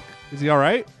he walk? Is he all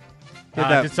right? He had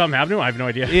that- Did something happen to him? I have no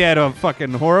idea. He had a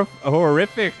fucking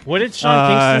horrific. What did Sean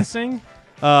Kingston sing?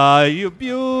 You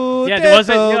beautiful Yeah, was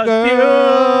it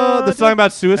girl. The song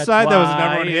about suicide that was a That's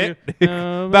number one why hit.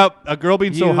 you- About a girl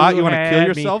being so hot you want to kill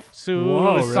had me yourself.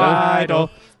 suicidal.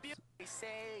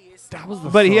 That was the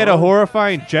But he had a song.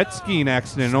 horrifying jet skiing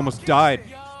accident and almost died.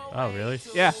 Oh, really?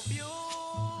 Yeah.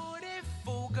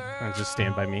 I'll just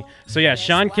stand by me. So yeah,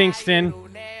 Sean Kingston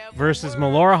versus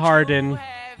Melora Hardin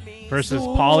versus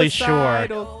Pauly Shore.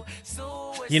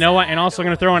 You know what? And also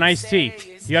going to throw in Ice-T.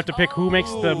 You have to pick who makes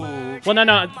the... Well,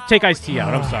 no. Take Ice-T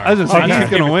out. I'm sorry. I was going to say, he's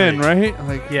going to win, right?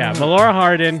 Like, yeah, Melora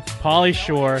Hardin, Pauly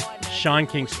Shore, Sean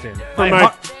Kingston.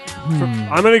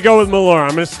 I'm going to go with Melora.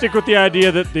 I'm going to stick with the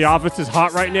idea that The Office is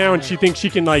hot right now, and she thinks she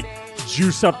can, like,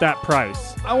 juice up that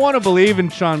price. I want to believe in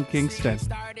Sean Kingston.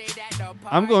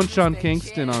 I'm going Sean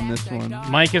Kingston on this one.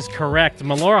 Mike is correct.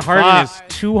 Melora Hardin is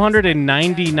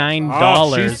 $299.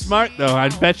 Oh, she's smart, though. I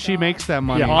bet she makes that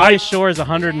money. Yeah, Pauly Shore is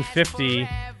 $150,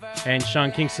 and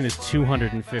Sean Kingston is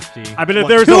 $250. I bet if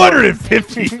there's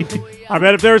 $250. I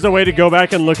bet if there's a way to go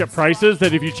back and look at prices,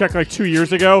 that if you check like 2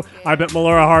 years ago, I bet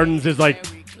Melora Hardin's is like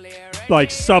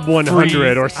sub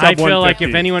 100 or sub 150. I feel like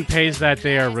if anyone pays that,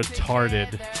 they are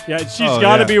retarded. Yeah, she's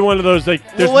got to be one of those, like,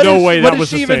 there's no way that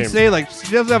was the same. What does she even say? Like,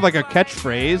 she doesn't have, like, a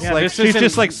catchphrase. Yeah, like, she's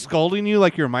just, like, scolding you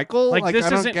like you're Michael. Like this I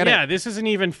don't isn't, get it. yeah, this isn't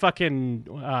even fucking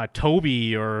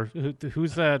Toby or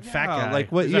who's that fat guy?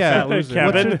 Like, what? Who's that Yeah, fat loser?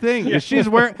 what's your thing? If she's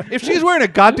wearing a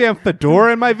goddamn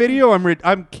fedora in my video,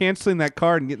 I'm canceling that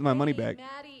card and getting my money back.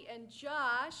 Maddie and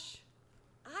Josh,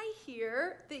 I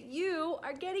hear that you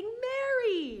are getting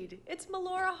married. It's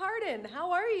Melora Hardin.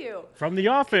 How are you? From The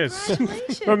Office.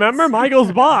 Remember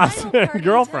Michael's boss,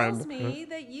 girlfriend. Tells me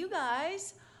that you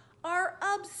guys are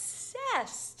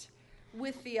obsessed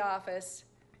with The Office,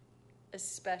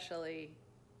 especially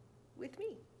with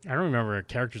me. I don't remember a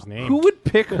character's name. Who would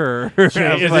pick her? Is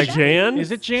it Jan?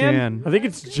 Is it Jan? I think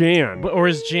it's Jan. Or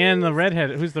is Jan the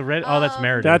redhead? Who's the red? Oh, that's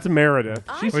Meredith. That's Meredith.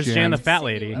 Or is Jan the fat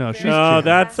lady? No, she's No, Jan.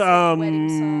 that's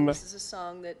This is a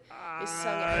song that is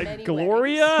sung at many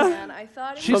Gloria? weddings, and I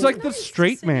thought it She's was like the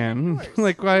straight man.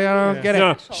 Like, I don't get it.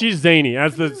 No, she's zany.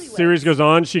 As the series goes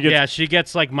on, she gets... Yeah, she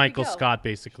gets like Michael Scott,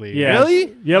 basically. Yeah.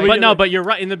 Really? Yeah, but you're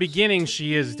right. In the beginning,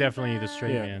 she is definitely the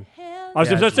straight man. I was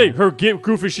just going to say, her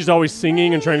goofy, she's always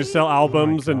singing and trying to sell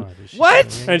albums.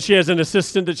 What? And she has an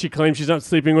assistant that she claims she's not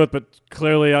sleeping with, but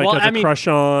clearly has a crush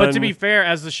on. But to be fair,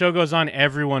 as the show goes on,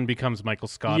 everyone becomes Michael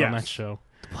Scott on that show.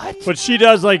 What? But she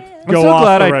does, like, go I'm so off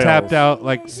glad the I rails. tapped out,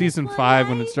 like, season 5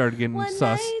 when it started getting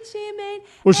sus.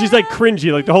 Well, she's, like,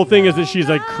 cringy. Like, the whole thing is that she's,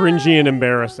 like, cringy and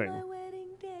embarrassing.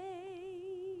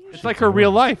 It's like her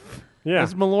real life. Yeah.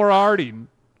 It's Melora Hardin.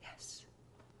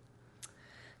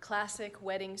 classic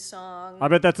wedding song. I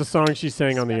bet that's a song she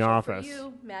sang on The Special Office. For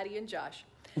you, Maddie and Josh.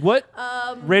 What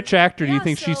rich actor do you yeah,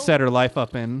 think she so, set her life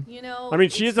up in? You know, I mean,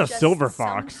 she is a just silver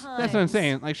fox. That's what I'm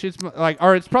saying. Like she's like,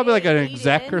 or it's probably like an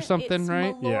exec or something,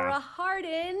 right? Melora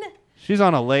Hardin She's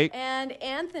on a lake. and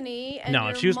Anthony. And No,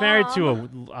 your if she was married to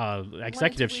mom a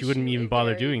executive, she wouldn't even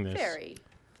bother doing this. very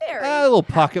A little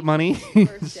pocket money,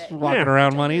 just walking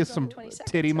around money, some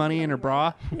titty money in her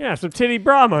bra. Yeah, some titty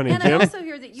bra money, And Jim. I also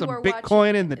hear that you Some are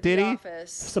Bitcoin in the titty.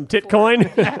 Some tit coin.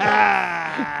 Which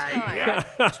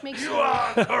makes you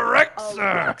are correct,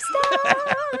 sir.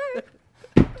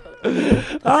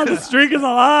 The streak is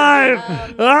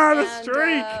alive. The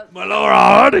streak. Melora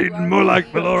Hardin, more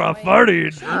like Melora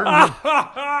Farting.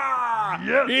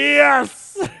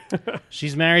 Yes.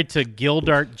 She's married to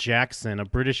Gildart Jackson, a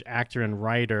British actor and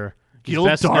writer.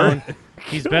 Gildart?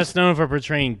 He's best known for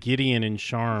portraying Gideon in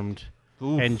Charmed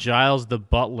and Giles the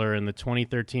Butler in the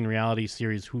 2013 reality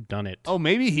series Who Done It. Oh,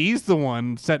 maybe he's the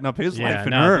one setting up his life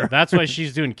in no, her. That's why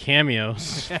she's doing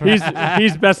cameos.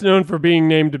 He's best known for being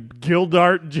named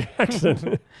Gildart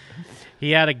Jackson.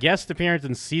 He had a guest appearance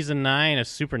in season 9 of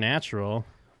Supernatural.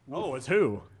 Oh, it's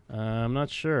who? I'm not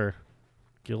sure.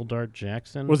 Gildart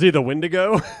Jackson. Was he the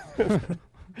Wendigo? That's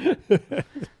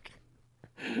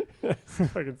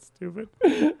fucking stupid.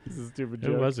 This is a stupid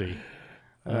joke. Who was he?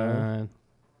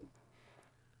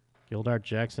 Gildart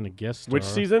Jackson, a guest star. Which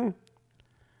season?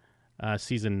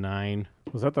 Season 9.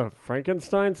 Was that the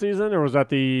Frankenstein season, or was that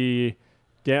the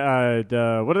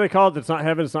what do they call it? It's not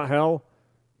heaven, it's not hell.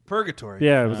 Purgatory.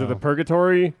 Yeah, was it the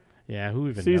Purgatory? Yeah, who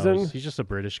even season? knows? He's just a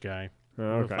British guy. Oh,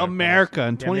 okay. America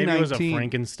in Yeah, maybe it was a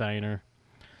 2019. Frankensteiner.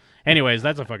 Anyways,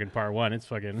 that's a fucking part 1. It's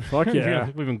fucking Fuck yeah.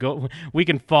 we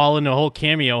can fall into a whole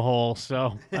cameo hole,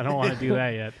 so I don't want to do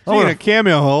that yet. Speaking of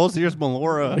cameo holes, here's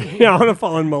Melora. Yeah, I want to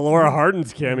fall in Melora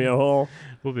Hardin's cameo hole.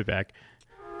 We'll be back.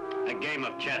 A game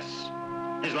of chess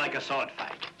is like a sword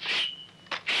fight.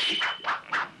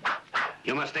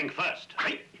 You must think first,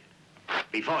 right?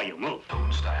 Before you move.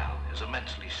 Style is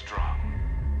immensely strong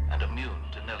and immune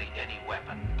to nearly any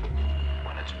weapon.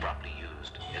 When it's properly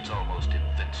used, it's almost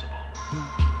invincible.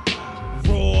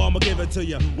 Raw I'ma give it to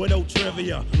you with no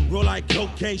trivia. Roll like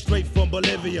cocaine straight from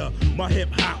Bolivia. My hip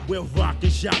hop will rock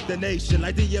and shock the nation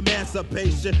like the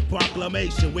Emancipation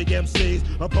Proclamation. Weak MCs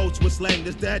approach with slang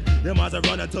that's dead. Them eyes are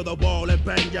running to the wall and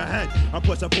bang your head. I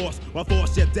push a force, my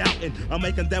force you're doubting. I'm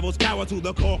making devils cower to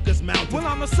the Caucasus Mountains. Well,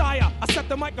 I'm Messiah. I set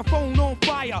the microphone on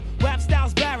fire. Rap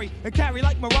styles vary and carry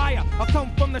like Mariah. I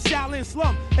come from the Shaolin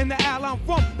slum, and the al I'm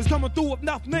from is coming through with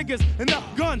enough niggas, enough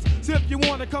guns. So if you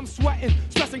wanna come sweating,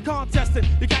 stressing, contesting,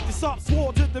 you got your soft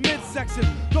sword to the midsection.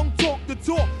 Don't talk the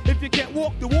talk if you can't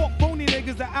walk the walk. Phony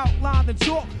niggas that outline the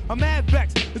chalk. I'm mad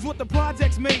vex is what the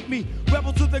projects made me.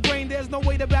 Rebel to the grain, there's no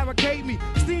way to barricade me.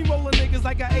 Steamroller niggas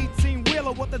like an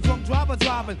 18-wheeler with the drunk driver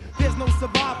driving. There's no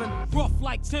surviving. Rough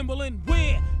like Timberland,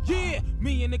 where? Yeah,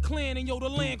 me and the clan and yo, the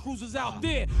Land Cruisers out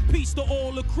there. Peace to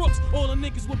all the crooks, all the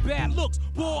niggas with bad looks.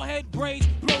 Bald head braids,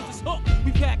 blows his hook.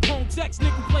 We pack home text,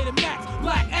 nigga play the max.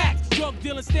 Black axe, drug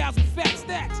dealing styles with fat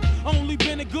stacks. I only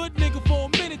been a good nigga for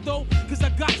a minute though, cause I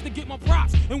got to get my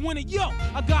props and win it. Yo,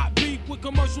 I got beef with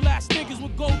commercial ass niggas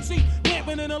with gold teeth,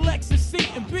 lamping in a Lexus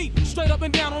seat and beat. Straight up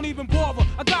and down, don't even bother.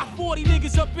 I got 40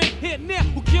 niggas up in here now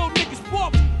who kill niggas for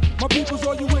me. My peoples,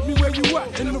 are you with me where you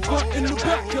at? In the front, in the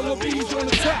back, killer bees on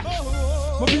attack.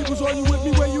 My peoples, are you with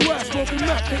me where you at? Smoking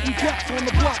nut, hitting cats on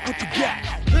the block with the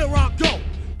gap. Here I go,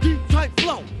 deep tight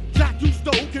flow. Jack you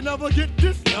stole can never get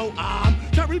this. No, I'm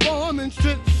Terry Bomb and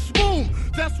shit. Boom,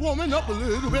 that's warming up a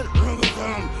little bit.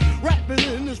 Rapping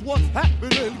in is what's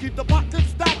happening. Keep the pockets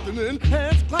stacking in,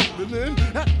 hands clapping in.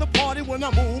 At the party when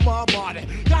I move my body.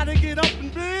 Gotta get up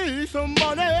and be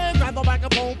somebody. Grab the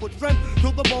microphone, put strength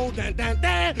to the bone. Dan, dan,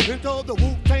 dan, into the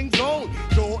Wu-Tang zone.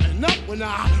 Sure enough, when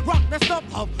I rock that stuff,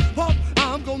 huff, puff,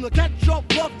 I'm gonna catch up,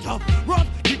 rough, tough, rough.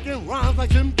 Kicking rhymes like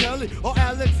Jim Kelly or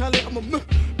Alex Haley. I'm a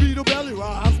beat a belly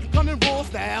rhymes, coming raw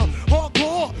style,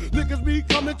 hardcore. Niggas be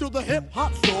coming to the hip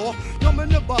hop store. Coming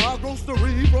to buy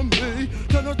grocery from me.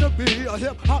 Turn out to be a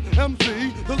hip hop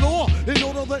MC. The law, in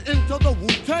order to enter the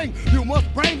Wu-Tang, you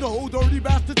must bring the old dirty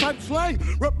bastard type slang.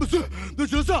 Represent the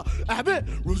Jizza, Abbott,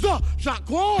 Ruza,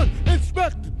 Shaquan,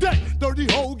 Inspect Deck.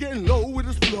 Dirty hoe getting low with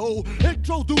his flow.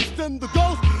 Introduced in the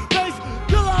ghost face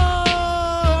killer.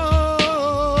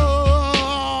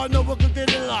 Never could get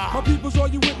it live. My peoples, are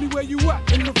you with me where you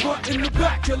at? In the front, in the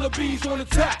back, killer bees on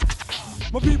attack.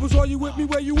 My peoples, are you with me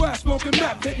where you at? Smoking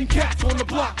meth, hitting cats on the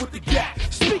block with the gap.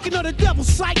 Speaking of the devil's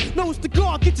sight, know it's the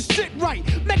God, get your shit right.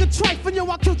 Mega trife, and yo,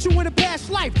 I killed you in a past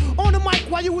life. On the mic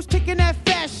while you was kicking that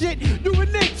fast shit. You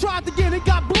and Nick tried to get it,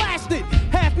 got blasted.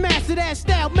 Half-mastered ass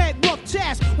style, mad rough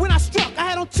chast. When I struck,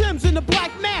 I had on Tim's in the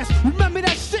black mask. Remember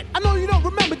that shit? I know you don't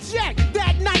remember Jack.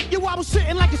 That night, yo, I was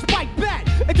sitting like a spiked bat.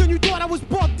 And then you thought I was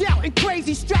bugged out and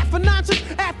crazy. Strapped for nonsense,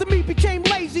 after me became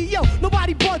lazy. Yo,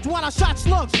 nobody budged while I shot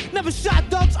slugs. Never shot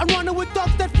ducks, I'm running with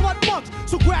ducks that flood mugs.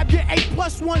 So grab your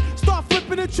 8+1, start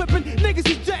flipping and tripping. Niggas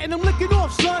is jetting, I'm licking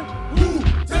off, son.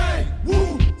 Wu-Tang,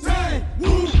 Wu-Tang,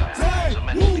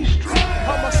 Wu-Tang, Wu-Tang.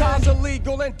 Homicide's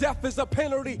illegal and death is a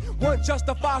penalty. One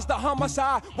justifies the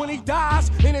homicide when he dies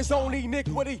in his own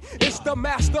iniquity. It's the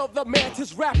master of the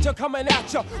mantis rapture coming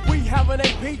at ya. We have an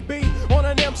APB on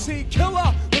an MC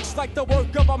killer. Looks like the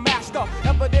work of a master.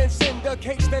 Evidence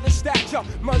indicates that his stature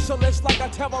merciless like a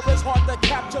terrorist, hard to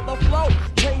capture. The flow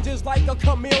changes like a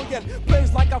chameleon,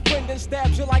 plays like a friend and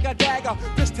stabs you like a dagger.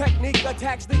 This technique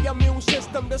attacks the immune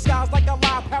system, disguised like a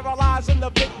lie, paralyzing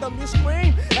the victim. You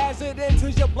scream as it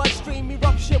enters your bloodstream,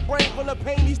 erupts your brain from the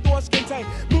pain these thoughts contain.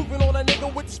 Moving on a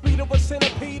nigga with the speed of a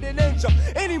centipede and injure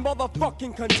any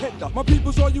motherfucking contender. My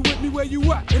peoples, are you with me where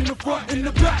you at? In the front, in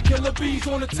the back, killer bees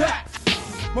on attack.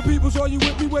 My peoples, are you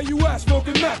with me where you at?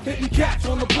 Smoking meth, hitting cats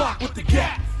on the block with the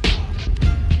gap.